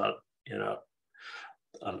 because a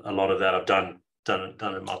lot of that I've done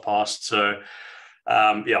in my past. So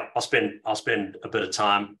I'll spend a bit of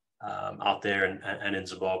time out there and in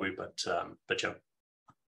Zimbabwe, but yeah.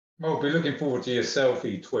 Well, we'll be looking forward to your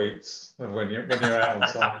selfie tweets when you're out on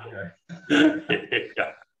site. Yeah.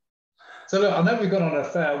 So look, I know we've gone on a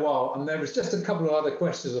fair while, and there was just a couple of other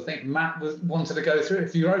questions I think Matt wanted to go through.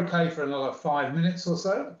 If you're okay for another 5 minutes or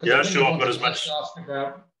so. Yeah, sure. I've got as much. I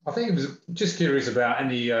think it was just curious about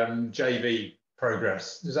any JV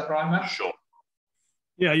progress. Is that right, Matt? Sure.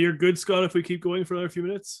 Yeah, you're good, Scott. If we keep going for another few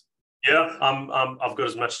minutes. Yeah, I've got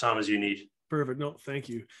as much time as you need. Perfect. No, thank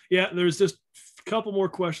you. Yeah, there's just a couple more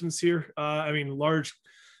questions here.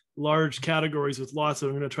 Large categories with lots of,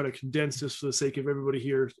 I'm going to try to condense this for the sake of everybody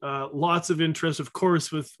here. Lots of interest, of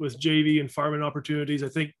course, with JV and farming opportunities. I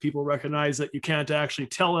think people recognize that you can't actually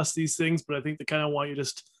tell us these things, but I think they kind of want you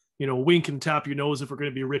just, wink and tap your nose if we're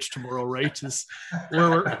going to be rich tomorrow, right? Is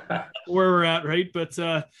where we're at, right? But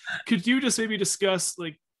could you just maybe discuss,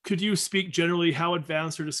 could you speak generally how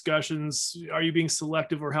advanced are discussions? Are you being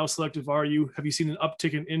selective, or how selective are you? Have you seen an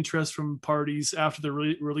uptick in interest from parties after the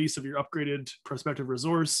release of your upgraded prospective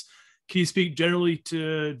resource? Can you speak generally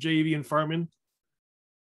to JV and farming?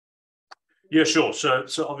 Yeah, sure. So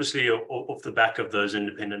obviously off the back of those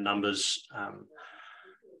independent numbers,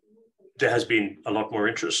 there has been a lot more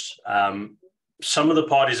interest. Some of the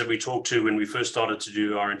parties that we talked to when we first started to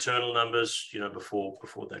do our internal numbers, before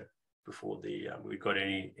we got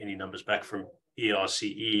any numbers back from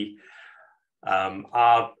ERCE,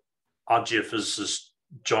 our geophysicist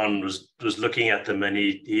John was looking at them, and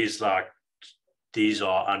he's like, these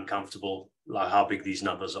are uncomfortable, like how big these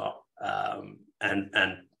numbers are,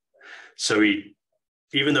 and so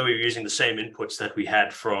even though we were using the same inputs that we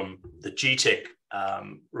had from the GTEC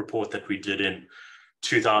report that we did in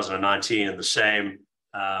 2019, and the same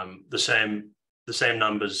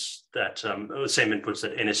numbers that the same inputs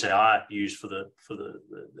that NSAI used for the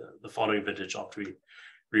following vintage after we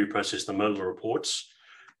reprocessed the model reports.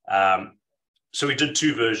 So we did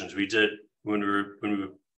two versions. We did when we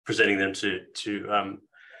were presenting them to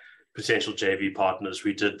potential JV partners.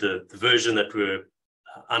 We did the version that were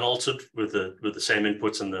unaltered with the same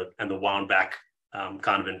inputs and the wound back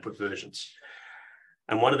kind of input versions.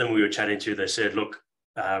 And one of them we were chatting to, they said, look,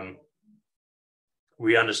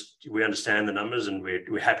 we understand the numbers and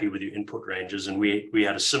we're happy with your input ranges. And we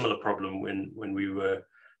had a similar problem when we were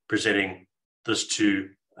presenting this to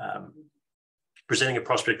presenting a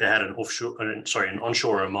prospect that had an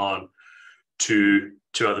onshore Oman to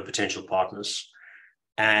other potential partners.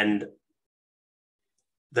 And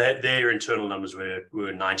their internal numbers were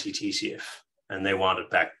 90 TCF, and they wound it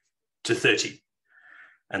back to 30.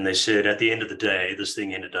 And they said at the end of the day, this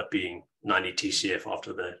thing ended up being 90 TCF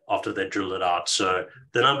after they drilled it out. So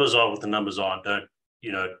the numbers are what the numbers are. Don't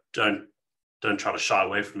try to shy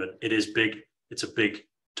away from it. It is big. It's a big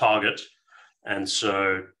target, and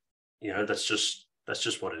so that's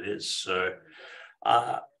just what it is. So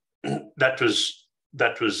that was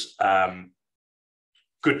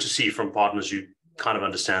good to see from partners who kind of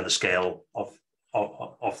understand the scale of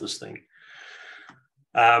this thing.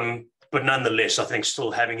 But nonetheless, I think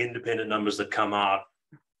still having independent numbers that come out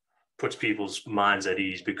puts people's minds at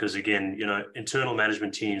ease, because again, internal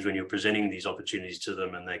management teams, when you're presenting these opportunities to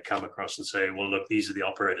them and they come across and say, well, look, these are the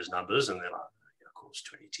operator's numbers, and they're like, of course,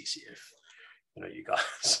 20 TCF, you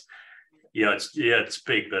guys, it's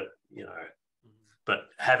big, but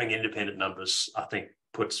having independent numbers, I think,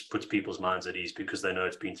 puts people's minds at ease, because they know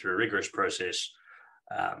it's been through a rigorous process.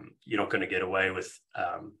 You're not going to get away with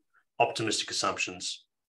optimistic assumptions,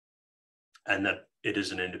 and that it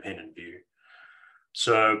is an independent view.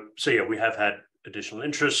 So yeah, we have had additional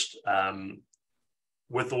interest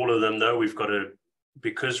with all of them, though. We've got to,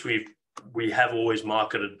 because we have always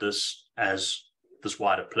marketed this as this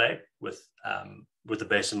wider play with the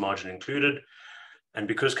basin margin included, and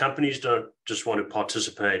because companies don't just want to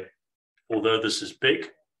participate, although this is big,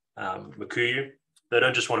 Mukuyu, they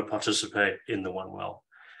don't just want to participate in the one well.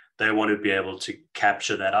 They want to be able to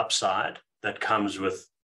capture that upside that comes with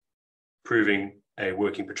proving a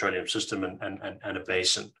working petroleum system and a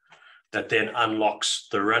basin that then unlocks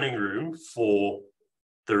the running room for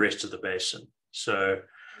the rest of the basin. So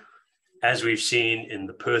as we've seen in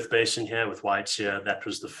the Perth Basin here with Waitsia, that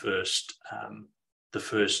was the first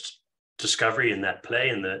discovery in that play,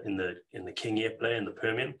 in the King Ear play in the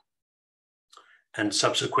Permian. And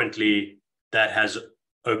subsequently that has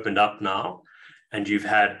opened up now, and you've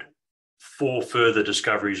had 4 further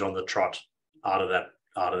discoveries on the trot out of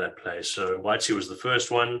that play. So Waitsia was the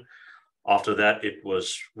first one. After that, it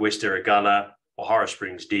was West Erregulla, O'Hara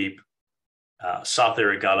Springs Deep, South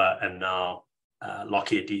Erregulla, and now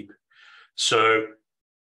Lockyer Deep. So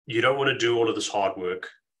you don't want to do all of this hard work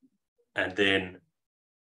and then,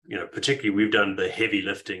 particularly we've done the heavy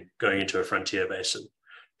lifting going into a frontier basin,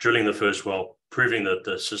 drilling the first well, proving that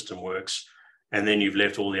the system works, and then you've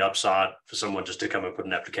left all the upside for someone just to come and put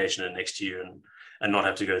an application in next to you and not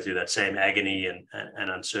have to go through that same agony and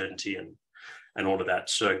uncertainty and all of that.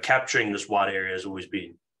 So capturing this wide area has always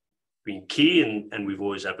been key, and we've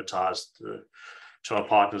always advertised to our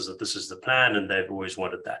partners that this is the plan, and they've always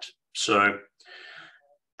wanted that. So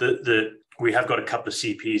we have got a couple of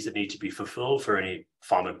CPs that need to be fulfilled for any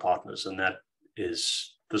farming partners, and that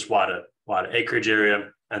is this wider acreage area,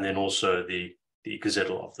 and then also the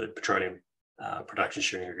gazettal of the petroleum production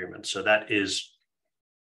sharing agreement. So that is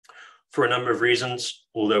for a number of reasons.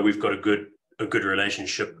 Although we've got a good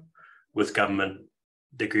relationship with government,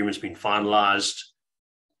 the agreement's been finalized.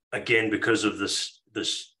 Again, because of this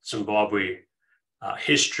Zimbabwe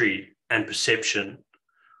history and perception,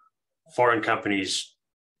 foreign companies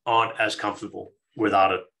aren't as comfortable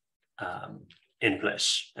without it in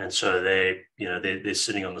place, and so they're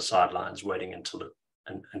sitting on the sidelines waiting until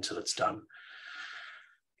it's done.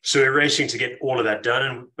 So we're racing to get all of that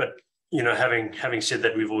done. But having said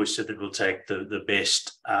that, we've always said that we'll take the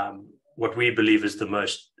best, what we believe is the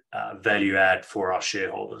most value add for our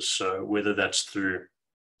shareholders. So whether that's through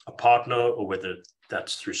a partner or whether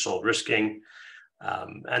that's through sole risking,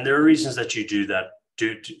 and there are reasons that you do that,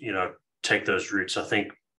 take those routes. I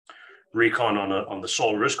think Recon on the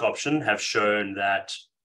sole risk option have shown that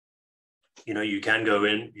you can go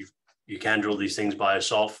in, you can drill these things by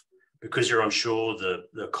yourself because you're onshore.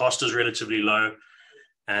 The cost is relatively low,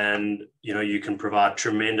 and you can provide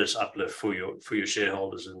tremendous uplift for your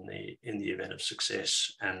shareholders in the event of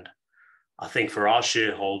success. And I think for our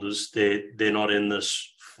shareholders, they're not in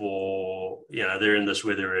this for they're in this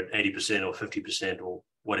whether at 80% or 50% or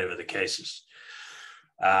whatever the case is.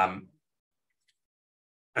 And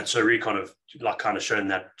so really kind of shown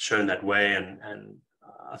that way. And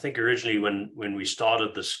I think originally when we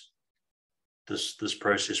started this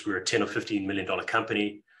process, we were a $10 or $15 million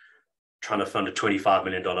company trying to fund a $25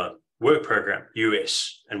 million work program,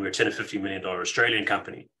 US, and we were a $10 or $15 million Australian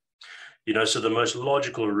company. So the most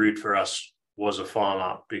logical route for us was a farm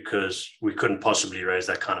out, because we couldn't possibly raise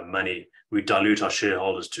that kind of money. We dilute our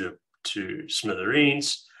shareholders to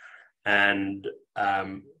smithereens. And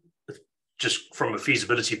just from a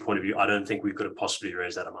feasibility point of view, I don't think we could have possibly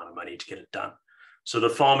raised that amount of money to get it done. So the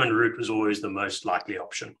farm-in route was always the most likely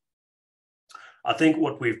option. I think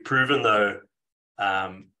what we've proven, though,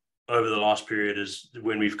 over the last period is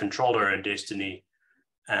when we've controlled our own destiny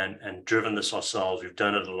and driven this ourselves, we've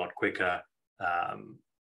done it a lot quicker.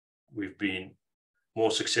 We've been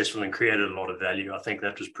more successful and created a lot of value. I think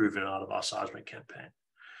that was proven out of our seismic campaign.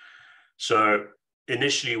 So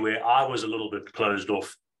initially, where I was a little bit closed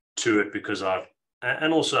off to it, because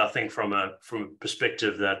and also I think from a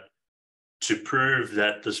perspective that to prove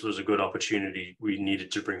that this was a good opportunity, we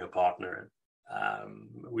needed to bring a partner in.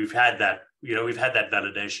 We've had that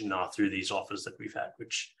validation now through these offers that we've had,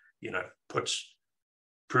 which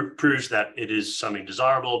proves that it is something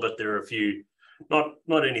desirable. But there are a few, not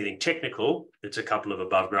anything technical. It's a couple of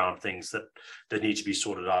above ground things that need to be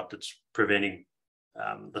sorted out. That's preventing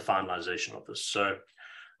the finalization of this. So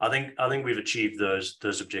I think we've achieved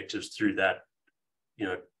those objectives through that,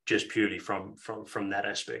 just purely from that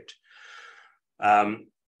aspect.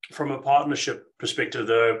 From a partnership perspective,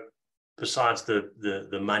 though, besides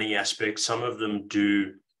the money aspect, some of them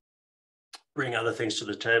do bring other things to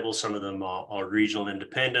the table. Some of them are regional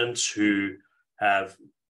independents who have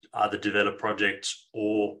either developed projects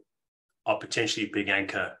or are potentially big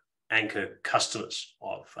anchor customers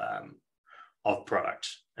of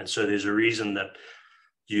products. And so there's a reason that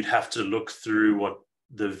you'd have to look through what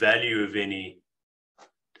the value of any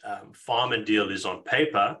farm-in deal is on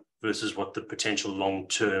paper versus what the potential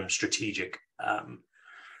long-term strategic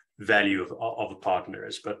value of a partner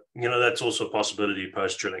is. But that's also a possibility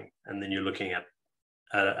post-drilling, and then you're looking at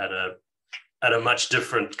a much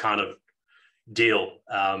different kind of deal,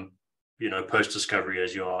 post-discovery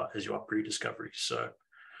as you are pre-discovery. So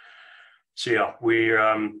yeah,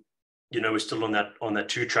 we're still on that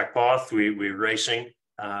 2-track path. We're racing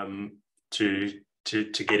to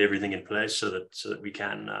get everything in place so that we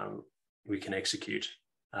can execute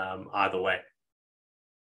either way.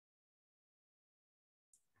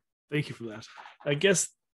 Thank you for that. I guess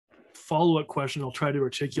follow-up question, I'll try to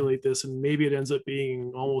articulate this, and maybe it ends up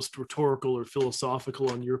being almost rhetorical or philosophical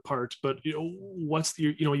on your part, but what's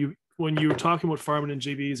when you're talking about farming and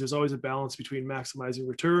JVs, there's always a balance between maximizing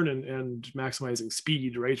return and maximizing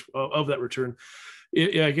speed, right, of that return.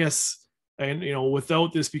 I guess, and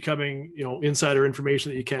without this becoming insider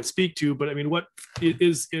information that you can't speak to, but I mean, what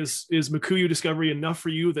is Mukuyu discovery enough for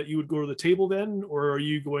you that you would go to the table then, or are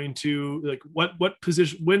you going to what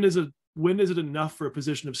position? When is it enough for a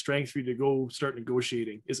position of strength for you to go start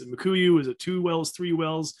negotiating? Is it Mukuyu? Is it 2 wells, 3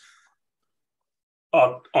 wells?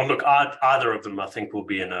 Look, either of them, I think, will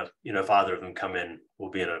be in a, if either of them come in, we'll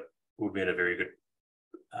be in a very good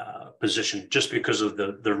position, just because of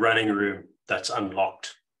the running room that's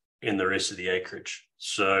unlocked in the rest of the acreage.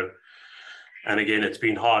 So, and again, it's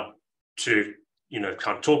been hard to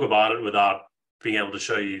kind of talk about it without being able to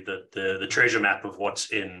show you the treasure map of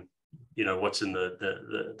what's in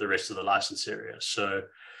the rest of the license area. So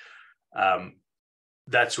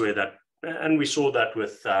that's where that, and we saw that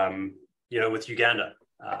with with Uganda,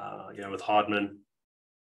 with Hardman.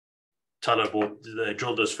 Tullow they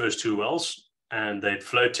drilled those first 2 wells and they'd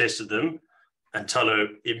flow tested them, and Tullow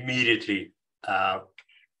immediately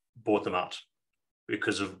bought them out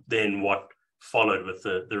because of then what followed with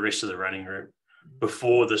the rest of the running room.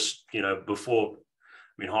 Before this,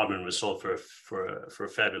 Hardman was sold for a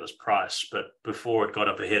fabulous price, but before it got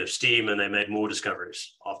up ahead of steam, and they made more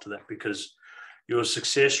discoveries after that, because your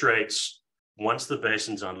success rates, once the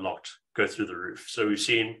basin's unlocked, go through the roof. So we've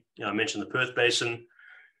seen, I mentioned the Perth Basin,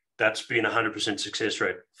 that's been 100% success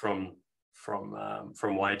rate from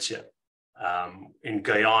Waitsia. In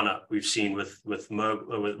Guyana, we've seen with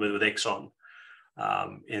Exxon,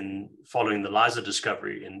 in following the Liza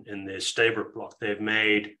discovery in their Stabroek block,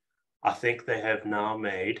 I think they have now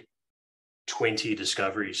made 20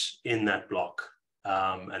 discoveries in that block,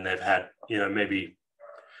 and they've had maybe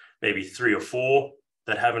 3 or 4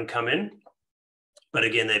 that haven't come in. But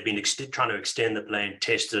again, they've been trying to extend the plane,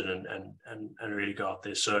 test it, and really go out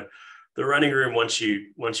there. So the running room, once you're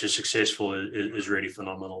successful, is really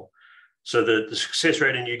phenomenal. So the success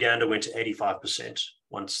rate in Uganda went to 85%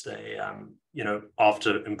 once they,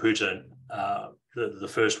 after Imputa the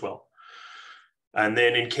first well. And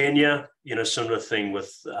then in Kenya, similar thing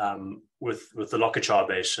with the Lokacha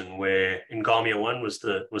Basin, where Ngamia 1 was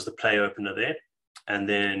the play opener there. And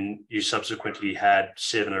then you subsequently had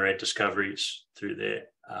 7 or 8 discoveries through there.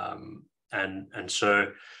 And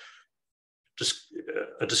so just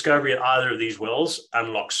a discovery at either of these wells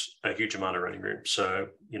unlocks a huge amount of running room. So,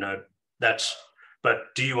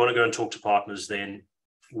 but do you want to go and talk to partners then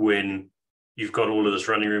when you've got all of this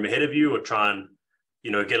running room ahead of you, or try and,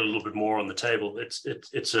 get a little bit more on the table?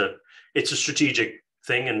 It's a strategic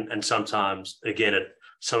thing. And sometimes, again,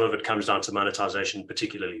 some of it comes down to monetization,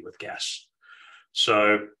 particularly with gas.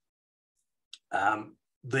 So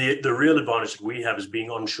the real advantage that we have is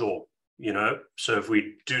being onshore, so if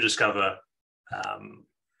we do discover,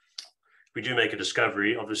 if we do make a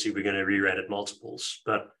discovery, obviously we're going to re-rate at multiples,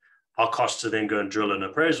 but our cost to then go and drill an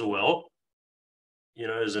appraisal well,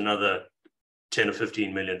 is another $10 or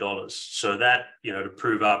 $15 million. So that, to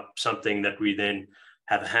prove up something that we then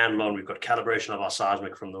have a handle on, we've got calibration of our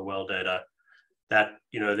seismic from the well data, that,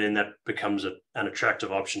 then that becomes an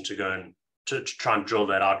attractive option to go and to try and drill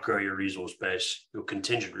that out, grow your resource base, your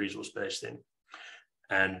contingent resource base then,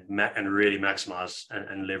 and really maximize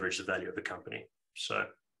and leverage the value of the company. So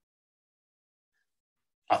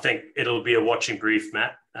I think it'll be a watching brief,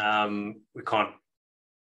 Matt.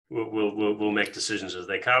 We'll make decisions as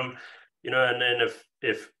they come, and then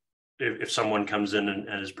if someone comes in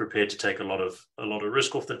and is prepared to take a lot of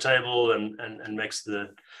risk off the table and makes an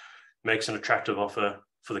attractive offer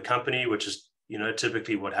for the company, which is,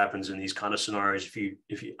 typically what happens in these kind of scenarios, if you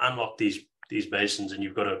unlock these basins and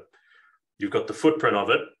you've got the footprint of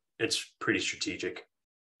it, it's pretty strategic.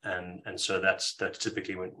 And so that's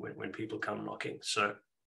typically when people come knocking. So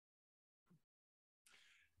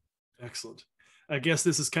excellent. I guess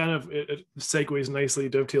this is kind of, it segues nicely,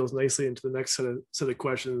 dovetails nicely into the next set of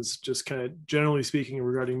questions, just kind of generally speaking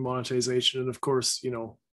regarding monetization. And of course,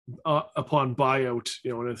 upon buyout,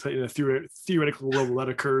 in a theoretical level that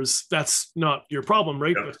occurs, that's not your problem,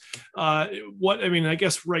 right? Yeah. But I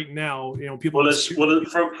guess right now, people.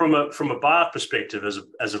 From a buyout perspective,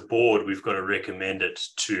 as a board, we've got to recommend it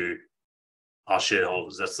to our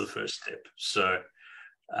shareholders. That's the first step. So,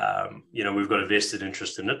 we've got a vested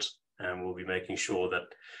interest in it, and we'll be making sure that,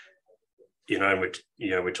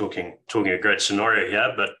 we're talking a great scenario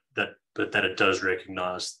here, but that it does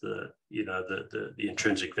recognize the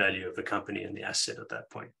intrinsic value of the company and the asset at that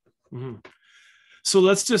point. Mm-hmm. So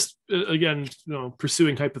let's just, again,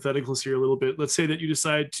 pursuing hypotheticals here a little bit. Let's say that you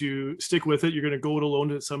decide to stick with it. You're going to go it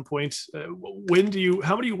alone at some point. How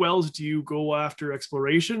many wells do you go after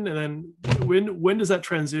exploration? And then when does that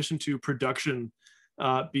transition to production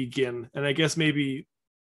begin? And I guess maybe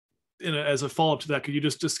as a follow-up to that, could you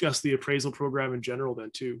just discuss the appraisal program in general then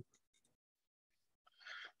too?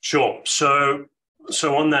 Sure. So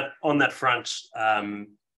on that front, I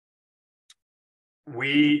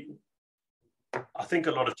think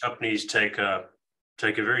a lot of companies take a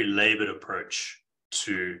very labored approach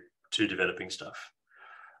to developing stuff.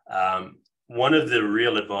 One of the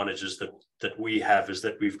real advantages that we have is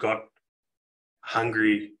that we've got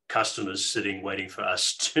hungry customers sitting waiting for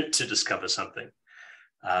us to discover something.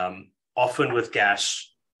 Often with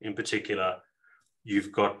gas in particular,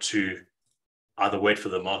 you've got to either wait for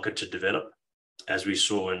the market to develop, as we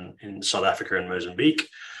saw in South Africa and Mozambique,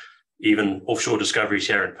 even offshore discoveries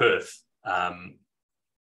here in Perth,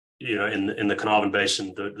 in the Carnarvon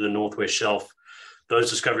Basin, the Northwest Shelf. Those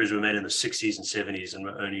discoveries were made in the 60s and 70s and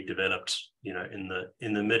were only developed, in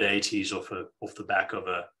the mid 80s off the back of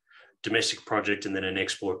a domestic project and then an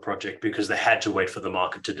export project, because they had to wait for the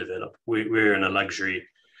market to develop. We're in a luxury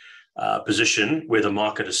position where the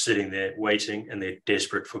market is sitting there waiting and they're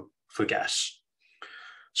desperate for gas.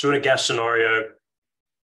 So in a gas scenario,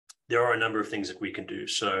 there are a number of things that we can do.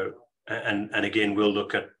 So, and again, we'll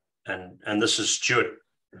look at, and this is Stuart,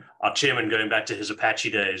 our chairman, going back to his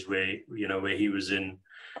Apache days where he was in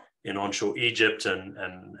onshore Egypt and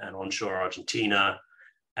onshore Argentina.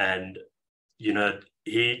 And,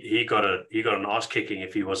 he got an ass kicking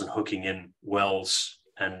if he wasn't hooking in wells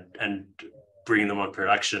and bringing them on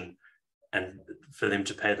production and for them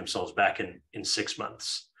to pay themselves back in 6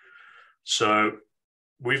 months. So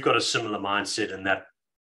we've got a similar mindset in that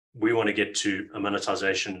we want to get to an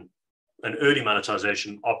early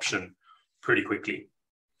monetization option pretty quickly.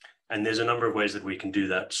 And there's a number of ways that we can do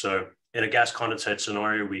that. So in a gas condensate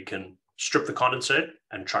scenario, we can strip the condensate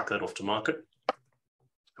and truck that off to market.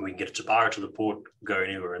 And we can get it to buyer, to the port, go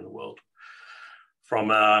anywhere in the world.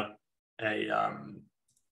 From a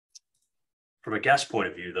gas point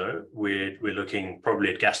of view, though, we're looking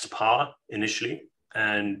probably at gas to power initially.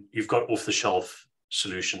 And you've got off-the-shelf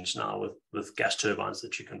solutions now with gas turbines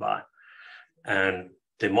that you can buy, and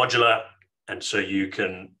they're modular, and so you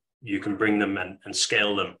can bring them and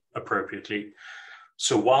scale them appropriately.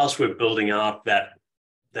 So whilst we're building out that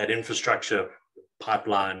infrastructure,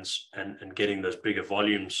 pipelines, and getting those bigger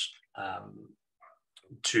volumes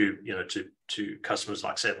to customers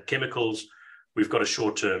like say chemicals, we've got a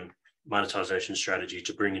short-term monetization strategy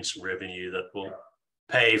to bring in some revenue that will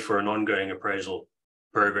pay for an ongoing appraisal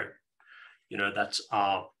program. That's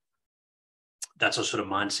our sort of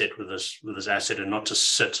mindset with this asset, and not to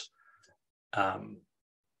sit.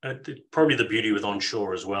 Probably the beauty with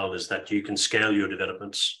onshore as well is that you can scale your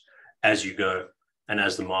developments as you go and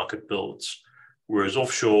as the market builds. Whereas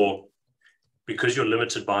offshore, because you're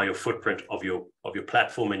limited by your footprint of your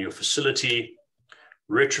platform and your facility,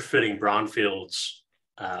 retrofitting brownfields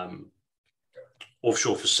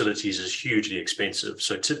offshore facilities is hugely expensive.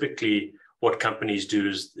 So typically what companies do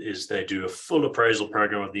is they do a full appraisal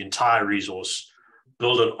program of the entire resource,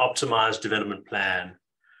 build an optimized development plan,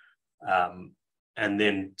 and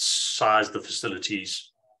then size the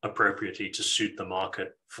facilities appropriately to suit the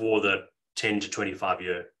market for the 10 to 25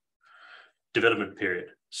 year development period.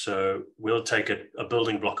 So we'll take a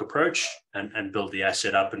building block approach and build the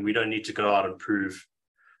asset up, and we don't need to go out and prove,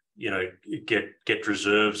 get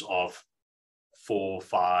reserves of 4 or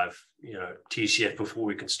 5, TCF before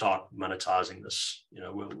we can start monetizing this.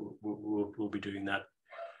 We'll be doing that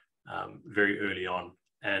very early on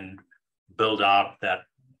and build out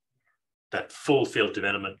that full field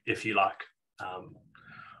development, if you like,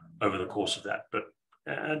 over the course of that. But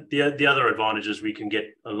the other advantage is we can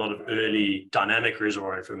get a lot of early dynamic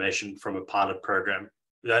reservoir information from a pilot program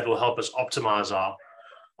that will help us optimize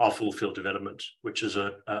our full field development, which is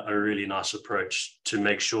a really nice approach to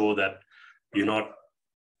make sure that you're not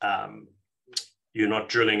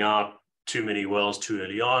drilling out too many wells too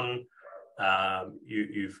early on.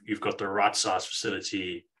 You've got the right size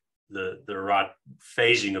facility, the right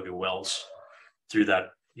phasing of your wells through that,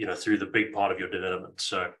 through the big part of your development.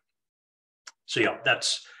 So yeah,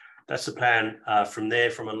 that's the plan. From there,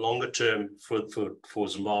 from a longer term for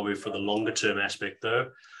Zimbabwe, for the longer term aspect though,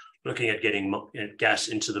 looking at getting gas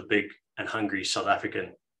into the big and hungry South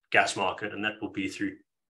African gas market, and that will be through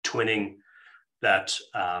twinning that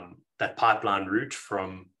pipeline route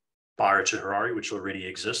from Beira to Harare, which already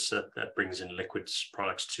exists, that brings in liquids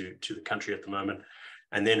products to the country at the moment,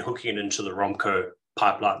 and then hooking it into the Romco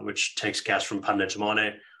pipeline, which takes gas from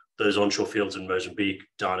Pandemane, those onshore fields in Mozambique,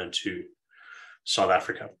 down into South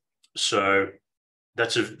Africa. So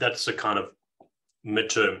that's a kind of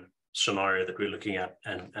midterm scenario that we're looking at,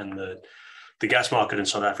 and the gas market in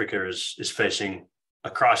South Africa is facing a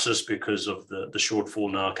crisis because of the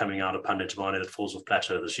shortfall now coming out of Pandemane that falls off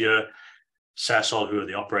plateau this year. Sasol, who are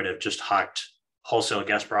the operator, have just hiked wholesale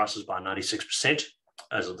gas prices by 96%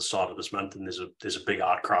 as of the start of this month, and there's a big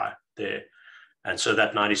outcry there. And so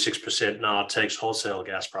that 96% now takes wholesale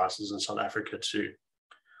gas prices in South Africa to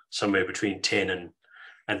somewhere between 10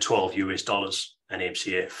 and $12 an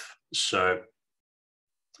MCF. So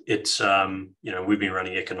it's we've been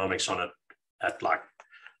running economics on it at like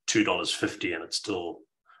 $2.50, and it's still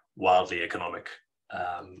wildly economic.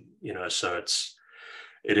 So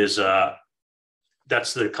it is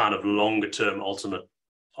that's the kind of longer term ultimate,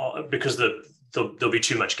 because there'll be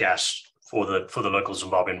too much gas for the local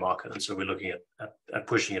Zimbabwean market, and so we're looking at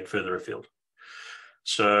pushing it further afield.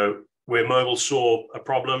 So where Mobil saw a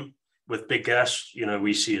problem with big gas,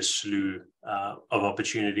 we see a slew of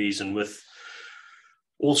opportunities, and with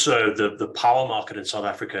also the power market in South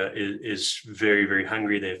Africa is very, very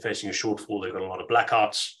hungry. They're facing a shortfall. They've got a lot of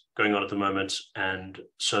blackouts going on at the moment, and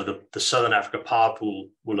so the Southern Africa power pool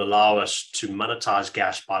will allow us to monetize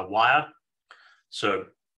gas by wire. So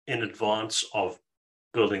in advance of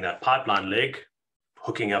building that pipeline leg,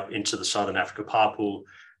 hooking up into the Southern Africa power pool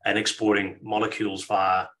and exporting molecules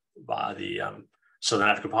via the Southern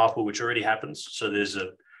Africa power pool, which already happens. So there's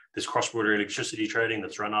cross-border electricity trading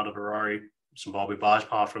that's run out of Harare. Zimbabwe buys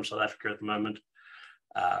power from South Africa at the moment.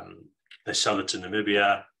 They sell it to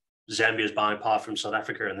Namibia. Zambia is buying power from South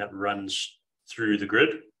Africa, and that runs through the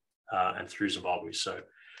grid and through Zimbabwe. So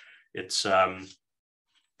it's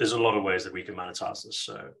there's a lot of ways that we can monetize this.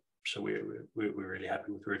 So we're really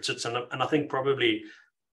happy with where it sits. And I think probably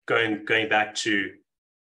going back to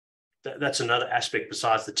that's another aspect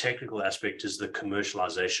besides the technical aspect, is the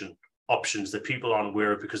commercialization options that people aren't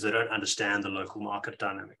aware of because they don't understand the local market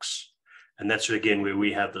dynamics. And that's again where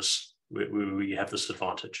we have this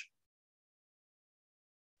advantage.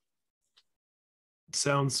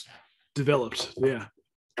 Sounds developed. Yeah.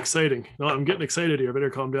 Exciting. No, I'm getting excited here. I better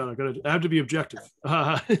calm down. I have to be objective.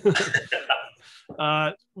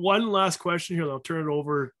 One last question here. I'll turn it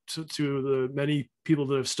over to the many people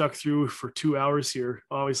that have stuck through for 2 hours here.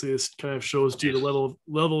 Obviously, this kind of shows to you the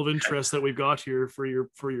level of interest that we've got here for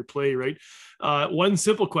your play, right? One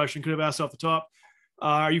simple question could have asked off the top.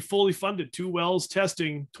 Are you fully funded? 2 wells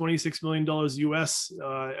testing, $26 million US.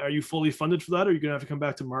 Are you fully funded for that, or are you going to have to come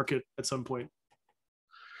back to market at some point?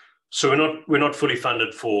 So we're not fully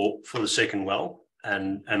funded for the second well,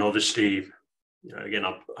 and obviously, again,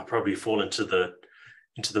 I probably fall into the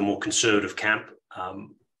more conservative camp,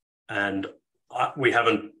 and we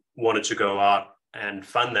haven't wanted to go out and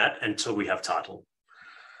fund that until we have title.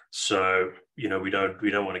 So we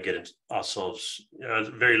don't want to get into ourselves.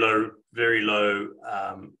 Very low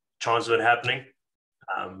chance of it happening.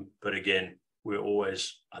 But again,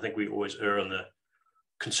 I think we always err on the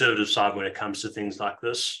conservative side when it comes to things like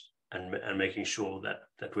this, and making sure that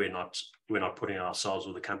we're not putting ourselves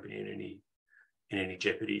or the company in any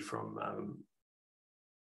jeopardy from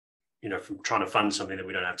from trying to fund something that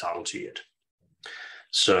we don't have title to yet.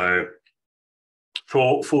 So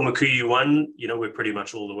for Mukuyu 1, we're pretty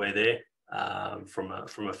much all the way there from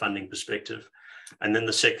a funding perspective. And then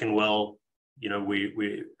the second well,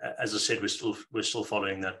 we as I said, we're still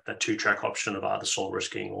following that 2-track option of either sole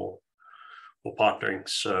risking or partnering.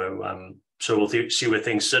 So we'll see where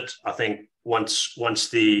things sit. I think once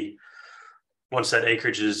that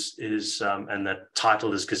acreage is and that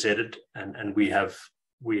title is gazetted, and we have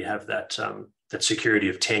that security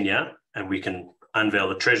of tenure, and we can unveil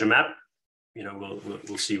the treasure map,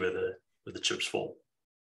 we'll see where the chips fall,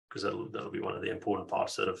 because that'll be one of the important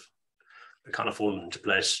parts that have kind of fallen into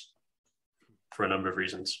place for a number of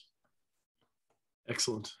reasons.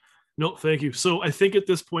 Excellent. No, thank you. So I think at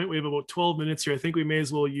this point we have about 12 minutes here. I think we may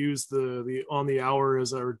as well use the on the hour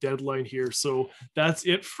as our deadline here. So that's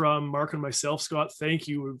it from Mark and myself. Scott, thank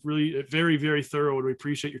you. We're really very, very thorough, and we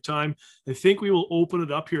appreciate your time. I think we will open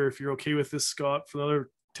it up here, if you're okay with this, Scott, for another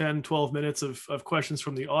 10, 12 minutes of questions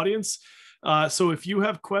from the audience. So if you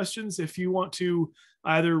have questions, if you want to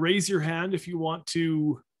either raise your hand, if you want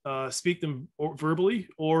to speak them verbally,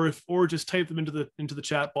 or just type them into the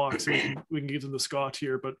chat box, so we can give them to Scott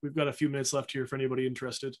here. But we've got a few minutes left here for anybody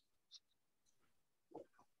interested.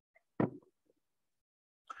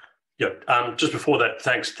 Yeah. Just before that,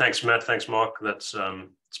 thanks Matt, thanks Mark. That's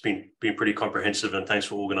it's been pretty comprehensive, and thanks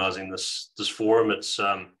for organising this forum. It's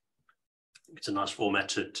a nice format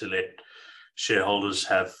to let shareholders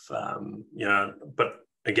have But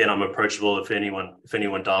again, I'm approachable. If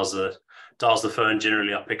anyone dials the phone,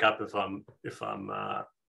 generally I pick up if I'm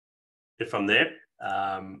there,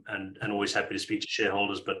 and always happy to speak to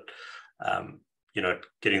shareholders. But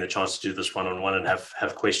getting the chance to do this one-on-one and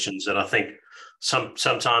have questions, and I think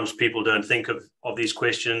sometimes people don't think of these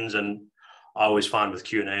questions, and I always find with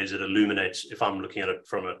Q&As it illuminates, if I'm looking at it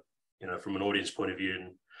from an audience point of view,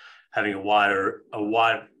 and having a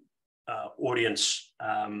wide audience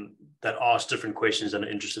that asks different questions and are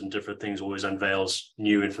interested in different things always unveils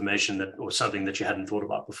new information or something that you hadn't thought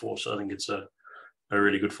about before. So I think it's a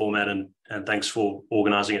really good format, and thanks for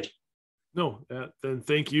organizing it. No, then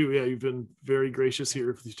thank you. Yeah, you've been very gracious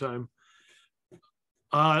here for your time.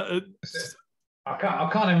 I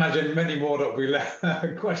can't imagine many more that we left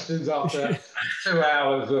questions after 2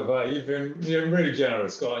 hours of. You're really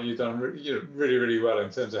generous, Scott, and you've done really, really well in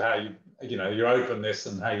terms of how your openness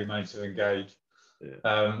and how you manage to engage.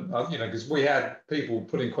 Yeah. Because we had people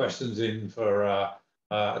putting questions in for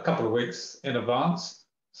a couple of weeks in advance,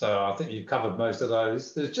 so I think you've covered most of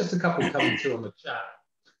those. There's just a couple coming through on the chat.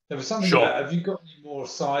 There was something about, have you got any more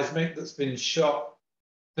seismic that's been shot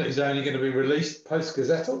that is only going to be released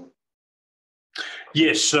post-gazettal?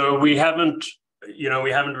 Yes, so we haven't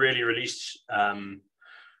really released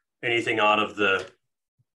anything out of the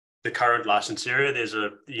current license area. There's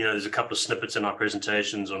a couple of snippets in our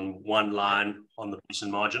presentations on one line on the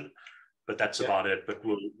basin margin, but that's about it. But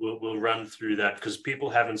we'll run through that, because people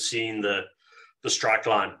haven't seen the strike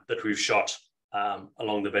line that we've shot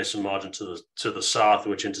along the basin margin to the south,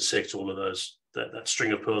 which intersects all of those that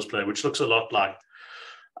string of pearls play, which looks a lot like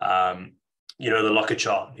the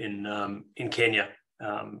Lokacha in Kenya,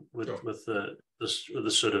 with the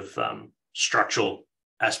sort of structural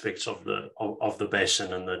aspects of the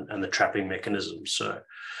basin and the trapping mechanism. So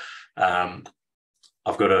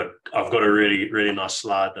I've got a really, really nice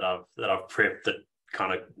slide that I've prepped that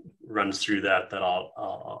kind of runs through that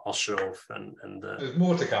I'll show off, and there's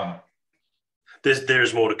more to come.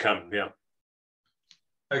 There's more to come. Yeah.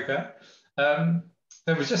 Okay.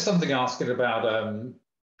 There was just something asking about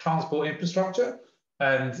transport infrastructure,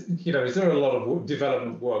 and is there a lot of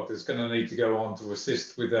development work that's going to need to go on to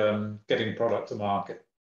assist with getting product to market?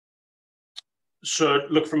 So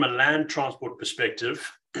look, from a land transport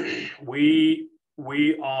perspective, we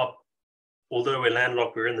are, although we're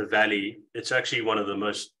landlocked, we're in the valley. It's actually one of the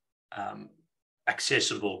most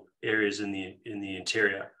accessible areas in the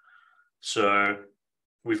interior. So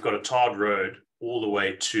we've got a tarred road all the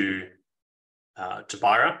way to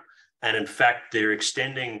Beira, and in fact, they're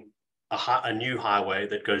extending a new highway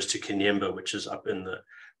that goes to Kanyemba, which is up in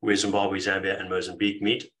where Zimbabwe, Zambia, and Mozambique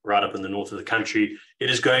meet, right up in the north of the country. It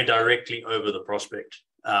is going directly over the prospect.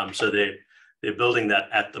 So they're building that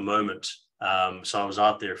at the moment. So I was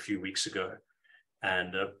out there a few weeks ago,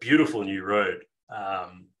 and a beautiful new road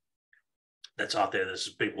that's out there. There's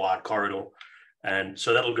a big wide corridor, and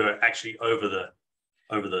so that'll go actually over the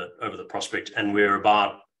prospect. And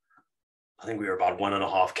I think we're about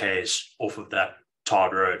 1.5 k's off of that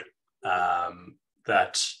tarred road.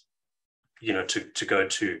 That to go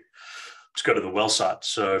to the well site.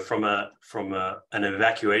 So from an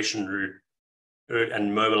evacuation route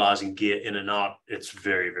and mobilizing gear in and out, it's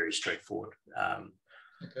very, very straightforward.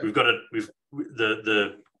 Okay.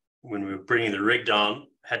 When we were bringing the rig down,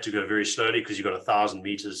 had to go very slowly because you've got 1,000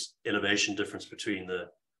 meters elevation difference between the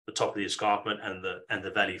top of the escarpment and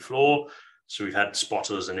the valley floor. So we've had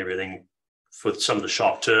spotters and everything for some of the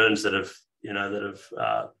sharp turns that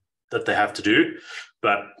they have to do.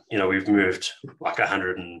 But we've moved like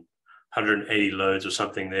 180 loads or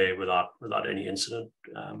something there without any incident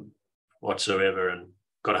whatsoever, and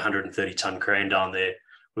got a 130-ton crane down there,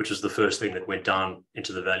 which was the first thing that went down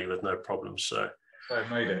into the valley with no problems. So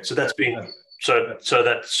made it. So that's been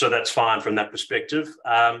that's fine from that perspective.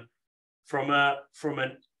 From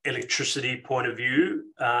an electricity point of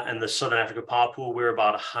view, and the Southern Africa Power Pool, we're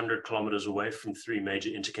about 100 kilometers away from 3 major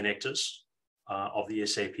interconnectors of the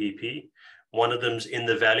SAPP. One of them's in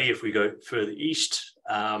the valley. If we go further east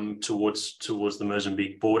towards the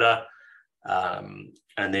Mozambique border,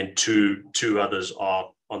 and then two others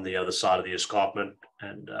are on the other side of the escarpment.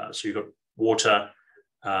 And so you've got water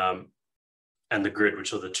and the grid,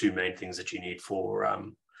 which are the two main things that you need for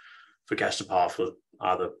gas to power for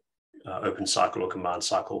either open cycle or combined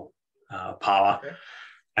cycle power. Okay.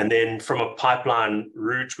 And then from a pipeline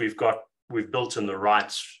route, we've built in the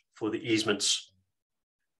rights for the easements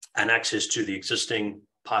and access to the existing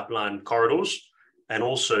pipeline corridors, and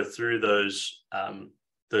also through those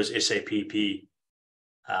SAPP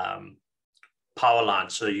power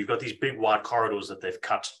lines. So you've got these big wide corridors that they've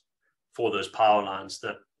cut for those power lines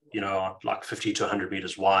that are like 50 to 100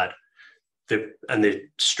 meters wide. They're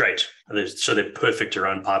straight, so they're perfect to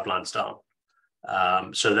run pipelines down.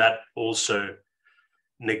 So that also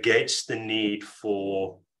negates the need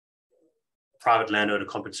for private landowner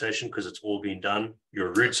compensation, because it's all been done.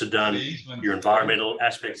 Your routes are done, your environmental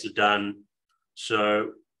aspects are done.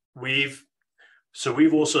 So we've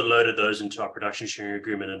also loaded those into our production sharing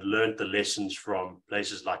agreement and learned the lessons from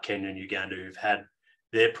places like Kenya and Uganda, who've had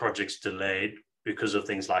their projects delayed because of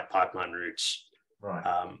things like pipeline routes, right,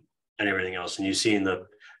 and everything else. And you've seen the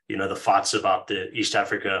fights about the East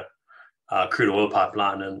Africa crude oil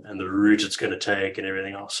pipeline and the route it's going to take and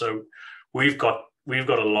everything else. So we've got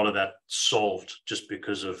a lot of that solved just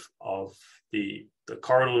because of the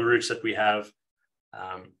corridor routes that we have,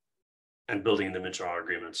 and building them into our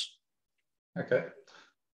agreements. Okay.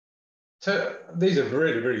 So these are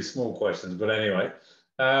really, really small questions, but anyway,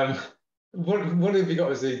 what have you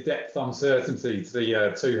got as the depth uncertainty to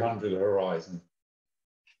the 200 horizon?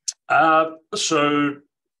 So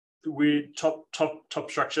we top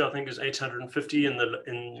structure, I think, is 850 in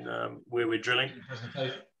where we're drilling.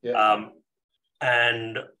 Yeah.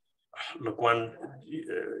 And look, one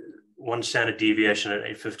standard deviation at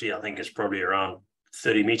 850, I think, is probably around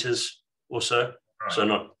 30 meters or so. Right.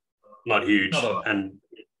 So not huge. And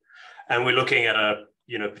we're looking at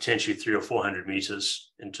potentially 300 or 400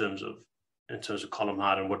 meters in terms of column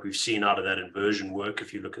height. And what we've seen out of that inversion work,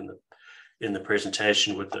 if you look in the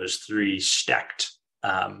presentation with those three stacked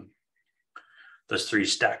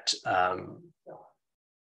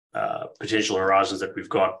potential horizons that we've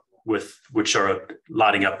got, which are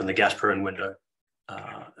lighting up in the gas per window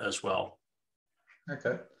as well.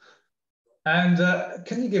 Okay. And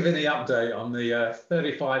can you give any update on the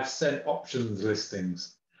 35-cent options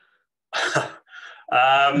listings?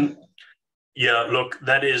 Yeah, look,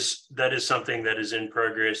 that is something that is in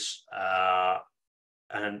progress,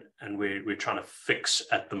 and we're trying to fix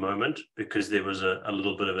at the moment, because there was a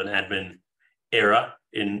little bit of an admin error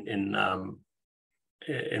in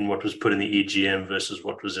what was put in the EGM versus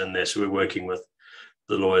what was in there. So we're working with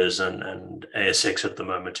the lawyers and ASX at the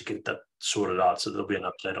moment to get that sorted out. So there'll be an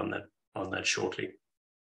update on that shortly.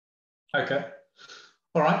 Okay.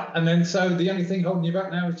 All right, and then so the only thing holding you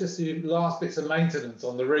back now is just the last bits of maintenance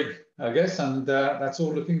on the rig, I guess, and that's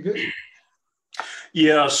all looking good.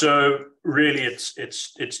 Yeah, so really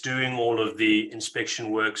it's doing all of the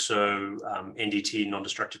inspection work, so NDT,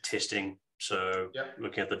 non-destructive testing, so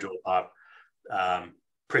looking at the drill pipe,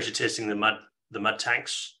 pressure testing the mud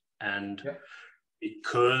tanks, and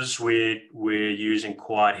because we're using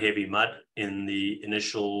quite heavy mud in the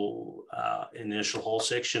initial hole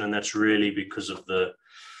section, and that's really because of the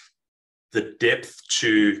depth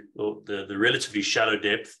to, or the relatively shallow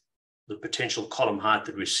depth, the potential column height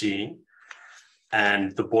that we're seeing,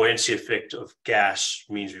 and the buoyancy effect of gas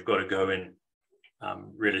means we've got to go in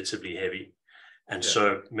relatively heavy. And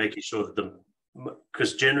so making sure that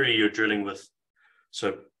because generally you're drilling with,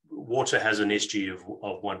 so water has an SG of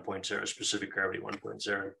 1.0, specific gravity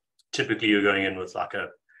 1.0. Typically you're going in with like a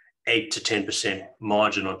 8 to 10%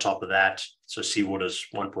 margin on top of that. So seawater's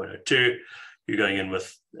 1.02. You're going in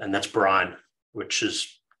with, and that's brine, which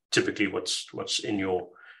is typically what's in your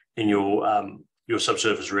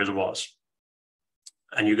subsurface reservoirs.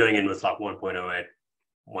 And you're going in with like 1.08,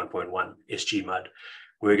 1.1 SG mud.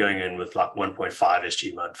 We're going in with like 1.5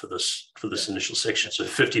 SG mud for this initial section, so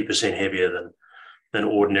 50% heavier than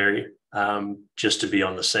ordinary, just to be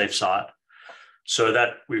on the safe side. So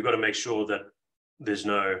that we've got to make sure that there's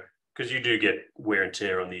no, because you do get wear and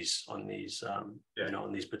tear on these on these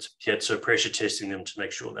bits of kit. So pressure testing them to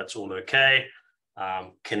make sure that's all okay.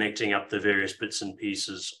 Connecting up the various bits and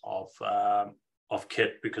pieces of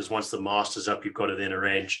kit, because once the mast is up, you've got to then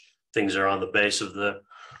arrange things around the base of the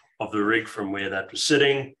rig from where that was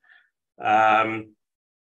sitting. So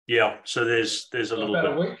there's a little bit.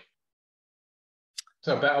 A week.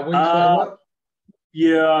 So about a week's worth of work.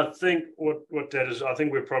 Yeah, I think what that is, I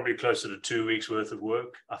think we're probably closer to 2 weeks worth of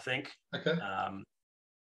work, I think. Okay.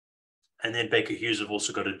 And then Baker Hughes have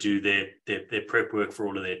also got to do their prep work for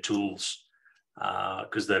all of their tools,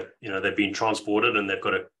 because they've been transported and they've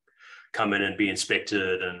got to come in and be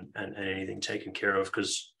inspected and anything taken care of,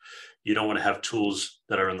 because you don't want to have tools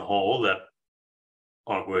that are in the hole that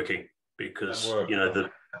aren't working, because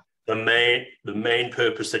the main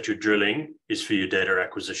purpose that you're drilling is for your data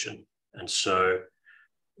acquisition. And so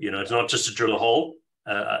it's not just to drill a hole,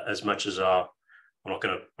 as much as I'm not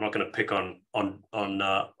going to pick on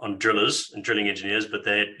drillers and drilling engineers, but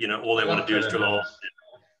they all they want to do is drill a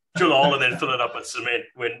hole and then fill it up with cement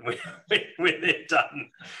when they're done.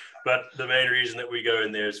 But the main reason that we go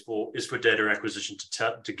in there is for data acquisition,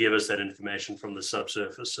 to give us that information from the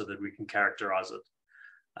subsurface so that we can characterize it.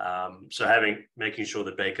 So making sure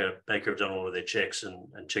that Baker have done all of their checks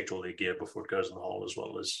and checked all their gear before it goes in the hole as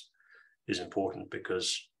well is important,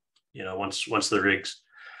 because once the rig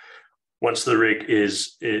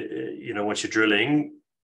is once you're drilling,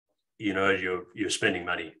 you're spending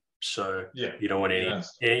money. So you don't want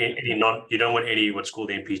you don't want any what's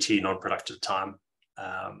called NPT, non-productive time.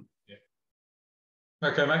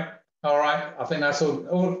 Okay, mate. All right. I think that's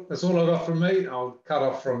all I got from me. I'll cut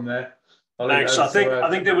off from there. Thanks. I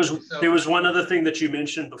think there was one other thing that you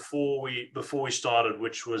mentioned before we started,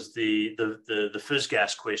 which was the fizz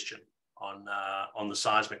gas question on the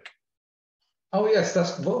seismic. Oh yes,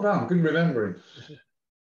 that's well done. Good remembering.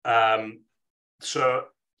 So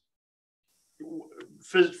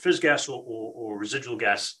fizz gas or residual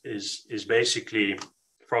gas is basically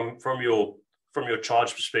from your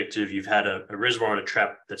charge perspective, you've had a reservoir and a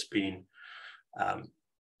trap that's been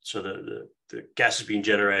so the gas has been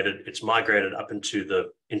generated, it's migrated up into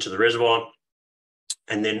the reservoir,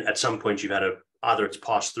 and then at some point you've had either it's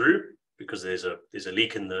passed through because there's a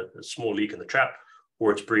leak a small leak in the trap,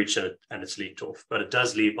 or it's breached and it's leaked off. But it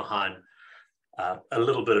does leave behind a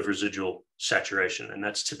little bit of residual saturation, and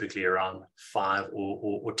that's typically around 5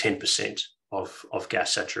 or 10% of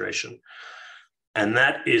gas saturation. And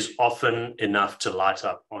that is often enough to light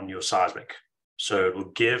up on your seismic. So it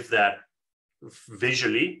will give that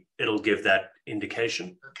visually, it'll give that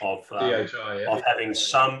indication of DHI, of having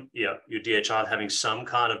your DHI having some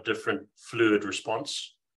kind of different fluid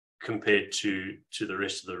response compared to the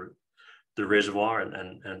rest of the reservoir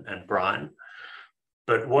and brine.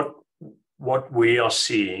 But what we are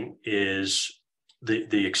seeing is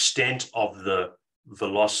the extent of the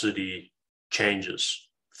velocity changes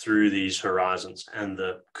through these horizons and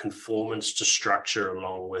the conformance to structure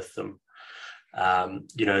along with them. In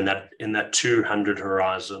that 200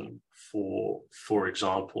 horizon, for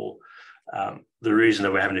example, the reason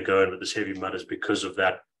that we're having to go in with this heavy mud is because of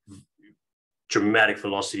that dramatic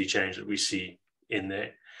velocity change that we see in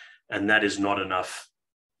there, and that is not enough.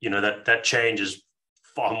 That change is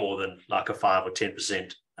far more than like a 5 or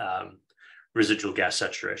 10% residual gas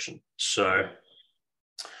saturation. So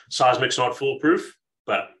seismic's not foolproof.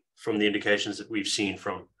 but from the indications that we've seen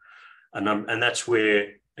from a number, and that's where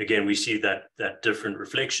again we see that different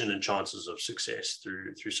reflection and chances of success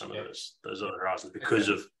through some of those other horizons because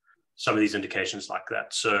of some of these indications like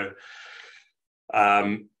that. So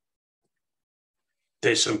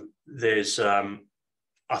there's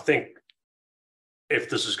I think if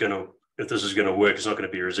this is going to work, it's not going to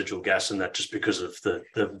be residual gas in that, just because of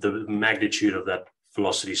the magnitude of that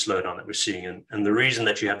velocity slowdown that we're seeing. And the reason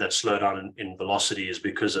that you have that slowdown in velocity is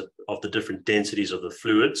because of the different densities of the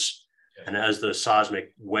fluids. Yeah. And as the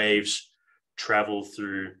seismic waves travel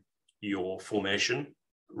through your formation,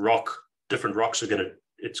 different rocks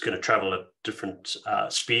it's going to travel at different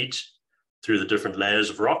speeds through the different layers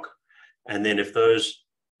of rock. And then if those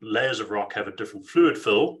layers of rock have a different fluid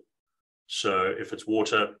fill, so if it's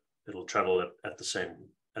water, it'll travel at the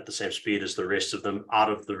same speed as the rest of them out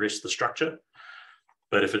of the rest of the structure.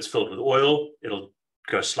 But if it's filled with oil, it'll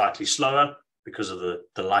go slightly slower because of the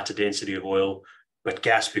lighter density of oil. But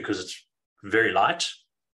gas, because it's very light,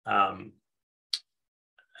 and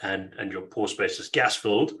your pore space is gas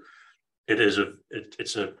filled, it's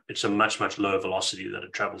a much lower velocity that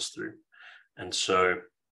it travels through. And so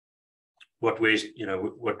what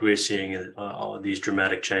we're seeing are these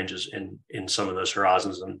dramatic changes in some of those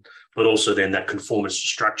horizons, but also then that conformance to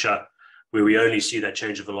structure, where we only see that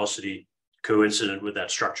change of velocity coincident with that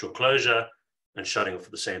structural closure and shutting off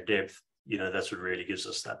at the same depth. That's what really gives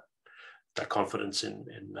us that confidence in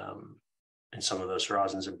some of those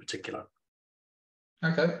horizons in particular.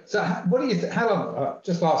 Okay, so what do you how long?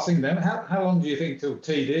 Just last thing then. How long do you think till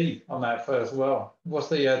TD on that first well? What's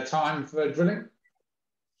the time for drilling?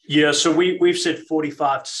 Yeah, so we've said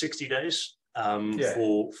 45 to 60 days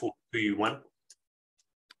for PU1,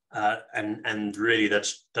 and really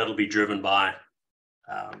that'll be driven by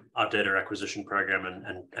our data acquisition program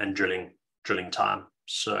and drilling time.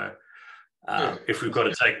 So if we've got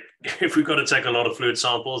to take a lot of fluid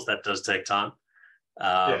samples, that does take time.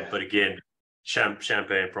 But again,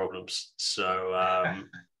 champagne problems. So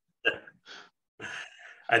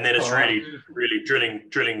and then it's really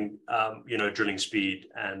drilling speed,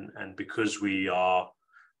 and because we are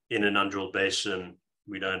in an undrilled basin,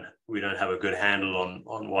 we don't have a good handle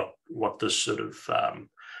on what this sort of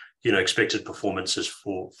expected performance is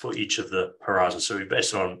for each of the horizons. So we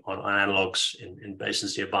base it on analogs in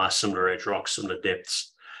basins nearby, similar age rocks, similar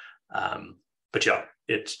depths. But yeah,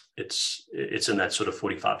 it's in that sort of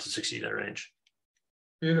 45 to 60 day range.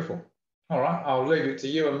 Beautiful. All right, I'll leave it to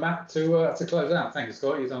you and Matt to close out. Thank you,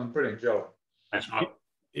 Scott. You've done a brilliant job. Thanks, Mark.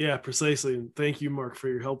 Yeah, precisely. And thank you, Mark, for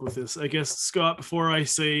your help with this. I guess, Scott, before I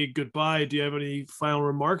say goodbye, do you have any final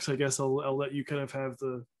remarks? I guess I'll let you kind of have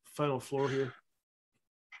the final floor here.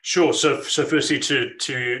 Sure. So firstly,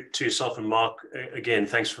 to yourself and Mark, again,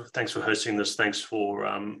 thanks for hosting this. Thanks for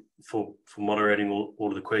moderating all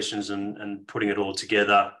of the questions and putting it all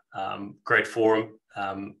together. Great forum,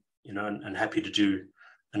 and happy to do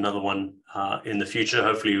another one in the future.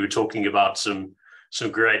 Hopefully, we're talking about some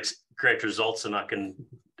great results, and I can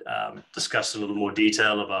discuss in a little more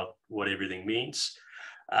detail about what everything means.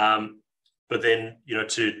 But then,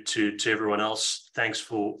 to everyone else, thanks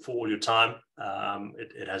for all your time.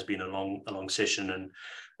 It has been a long session,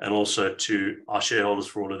 and also to our shareholders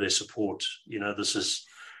for all of their support. This is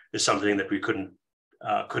something that we couldn't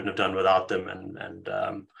have done without them, and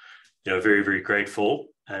very, very grateful,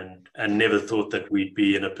 and never thought that we'd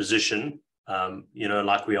be in a position,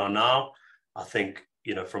 like we are now. I think,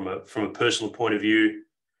 from a personal point of view,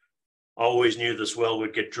 I always knew this well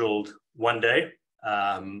would get drilled one day.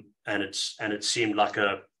 And it seemed like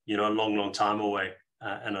a long time away,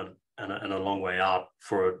 and a long way out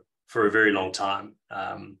for a very long time.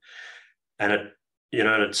 And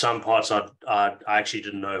at some parts I actually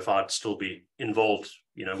didn't know if I'd still be involved.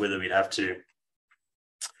 Whether we'd have to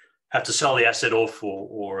sell the asset off,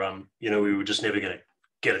 or we were just never going to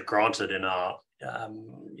get it granted in our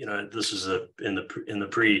this is in the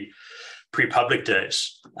pre-public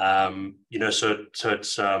days. So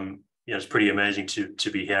it's it's pretty amazing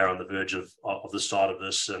to be here on the verge of the start of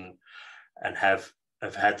this, and have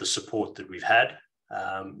had the support that we've had.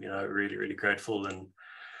 Really, really grateful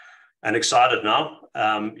and excited now.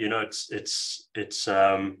 It's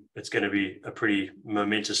going to be a pretty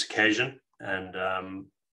momentous occasion, and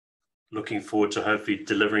looking forward to hopefully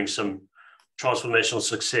delivering some transformational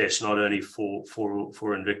success, not only for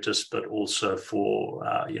Invictus, but also for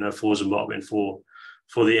Zimbabwe and for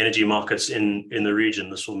the energy markets in the region.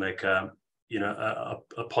 This will make a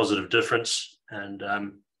positive difference. And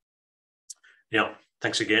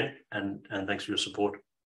thanks again, and thanks for your support.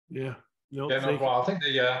 Yeah. No problem.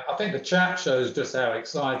 I think the chat shows just how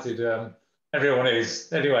excited Everyone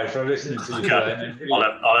is anyway from listening to you today. Really,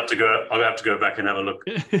 I'll have to go back and have a look.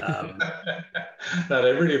 No,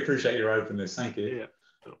 they really appreciate your openness. Thank you. Yeah.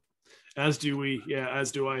 As do we. Yeah,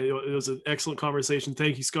 as do I. It was an excellent conversation.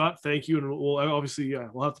 Thank you, Scott. Thank you. And we'll obviously,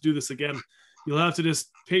 we'll have to do this again. You'll have to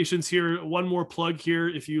just patience here. One more plug here.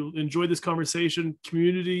 If you enjoyed this conversation,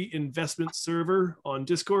 Community Investment Server on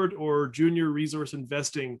Discord or Junior Resource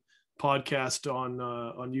Investing podcast on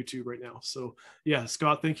YouTube right now. So yeah,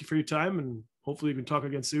 Scott, thank you for your time, and hopefully we can talk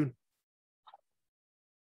again soon.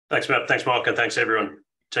 Thanks, Matt. Thanks, Mark, and thanks everyone.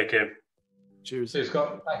 Take care. Cheers. Cheers,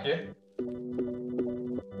 Scott. Thank you.